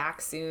we'll be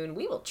back soon.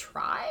 We will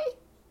try.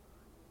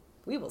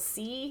 We will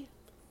see.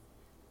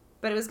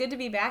 But it was good to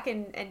be back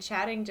and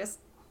chatting just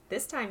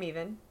this time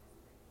even.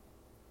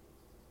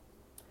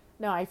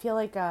 No, I feel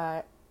like,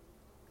 I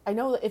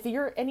know if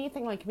you're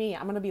anything like me,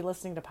 I'm going to be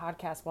listening to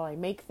podcasts while I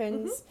make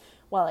things,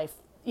 while I,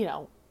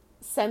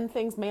 send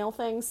things, mail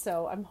things.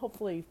 So I'm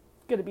hopefully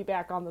going to be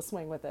back on the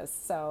swing with this.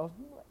 So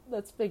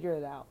let's figure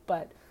it out.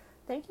 But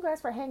thank you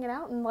guys for hanging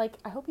out. And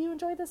I hope you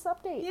enjoyed this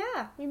update.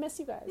 Yeah. We miss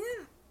you guys.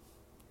 Yeah.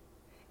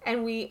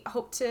 And we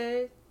hope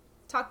to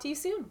talk to you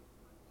soon.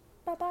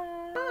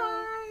 Bye-bye.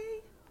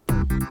 Bye.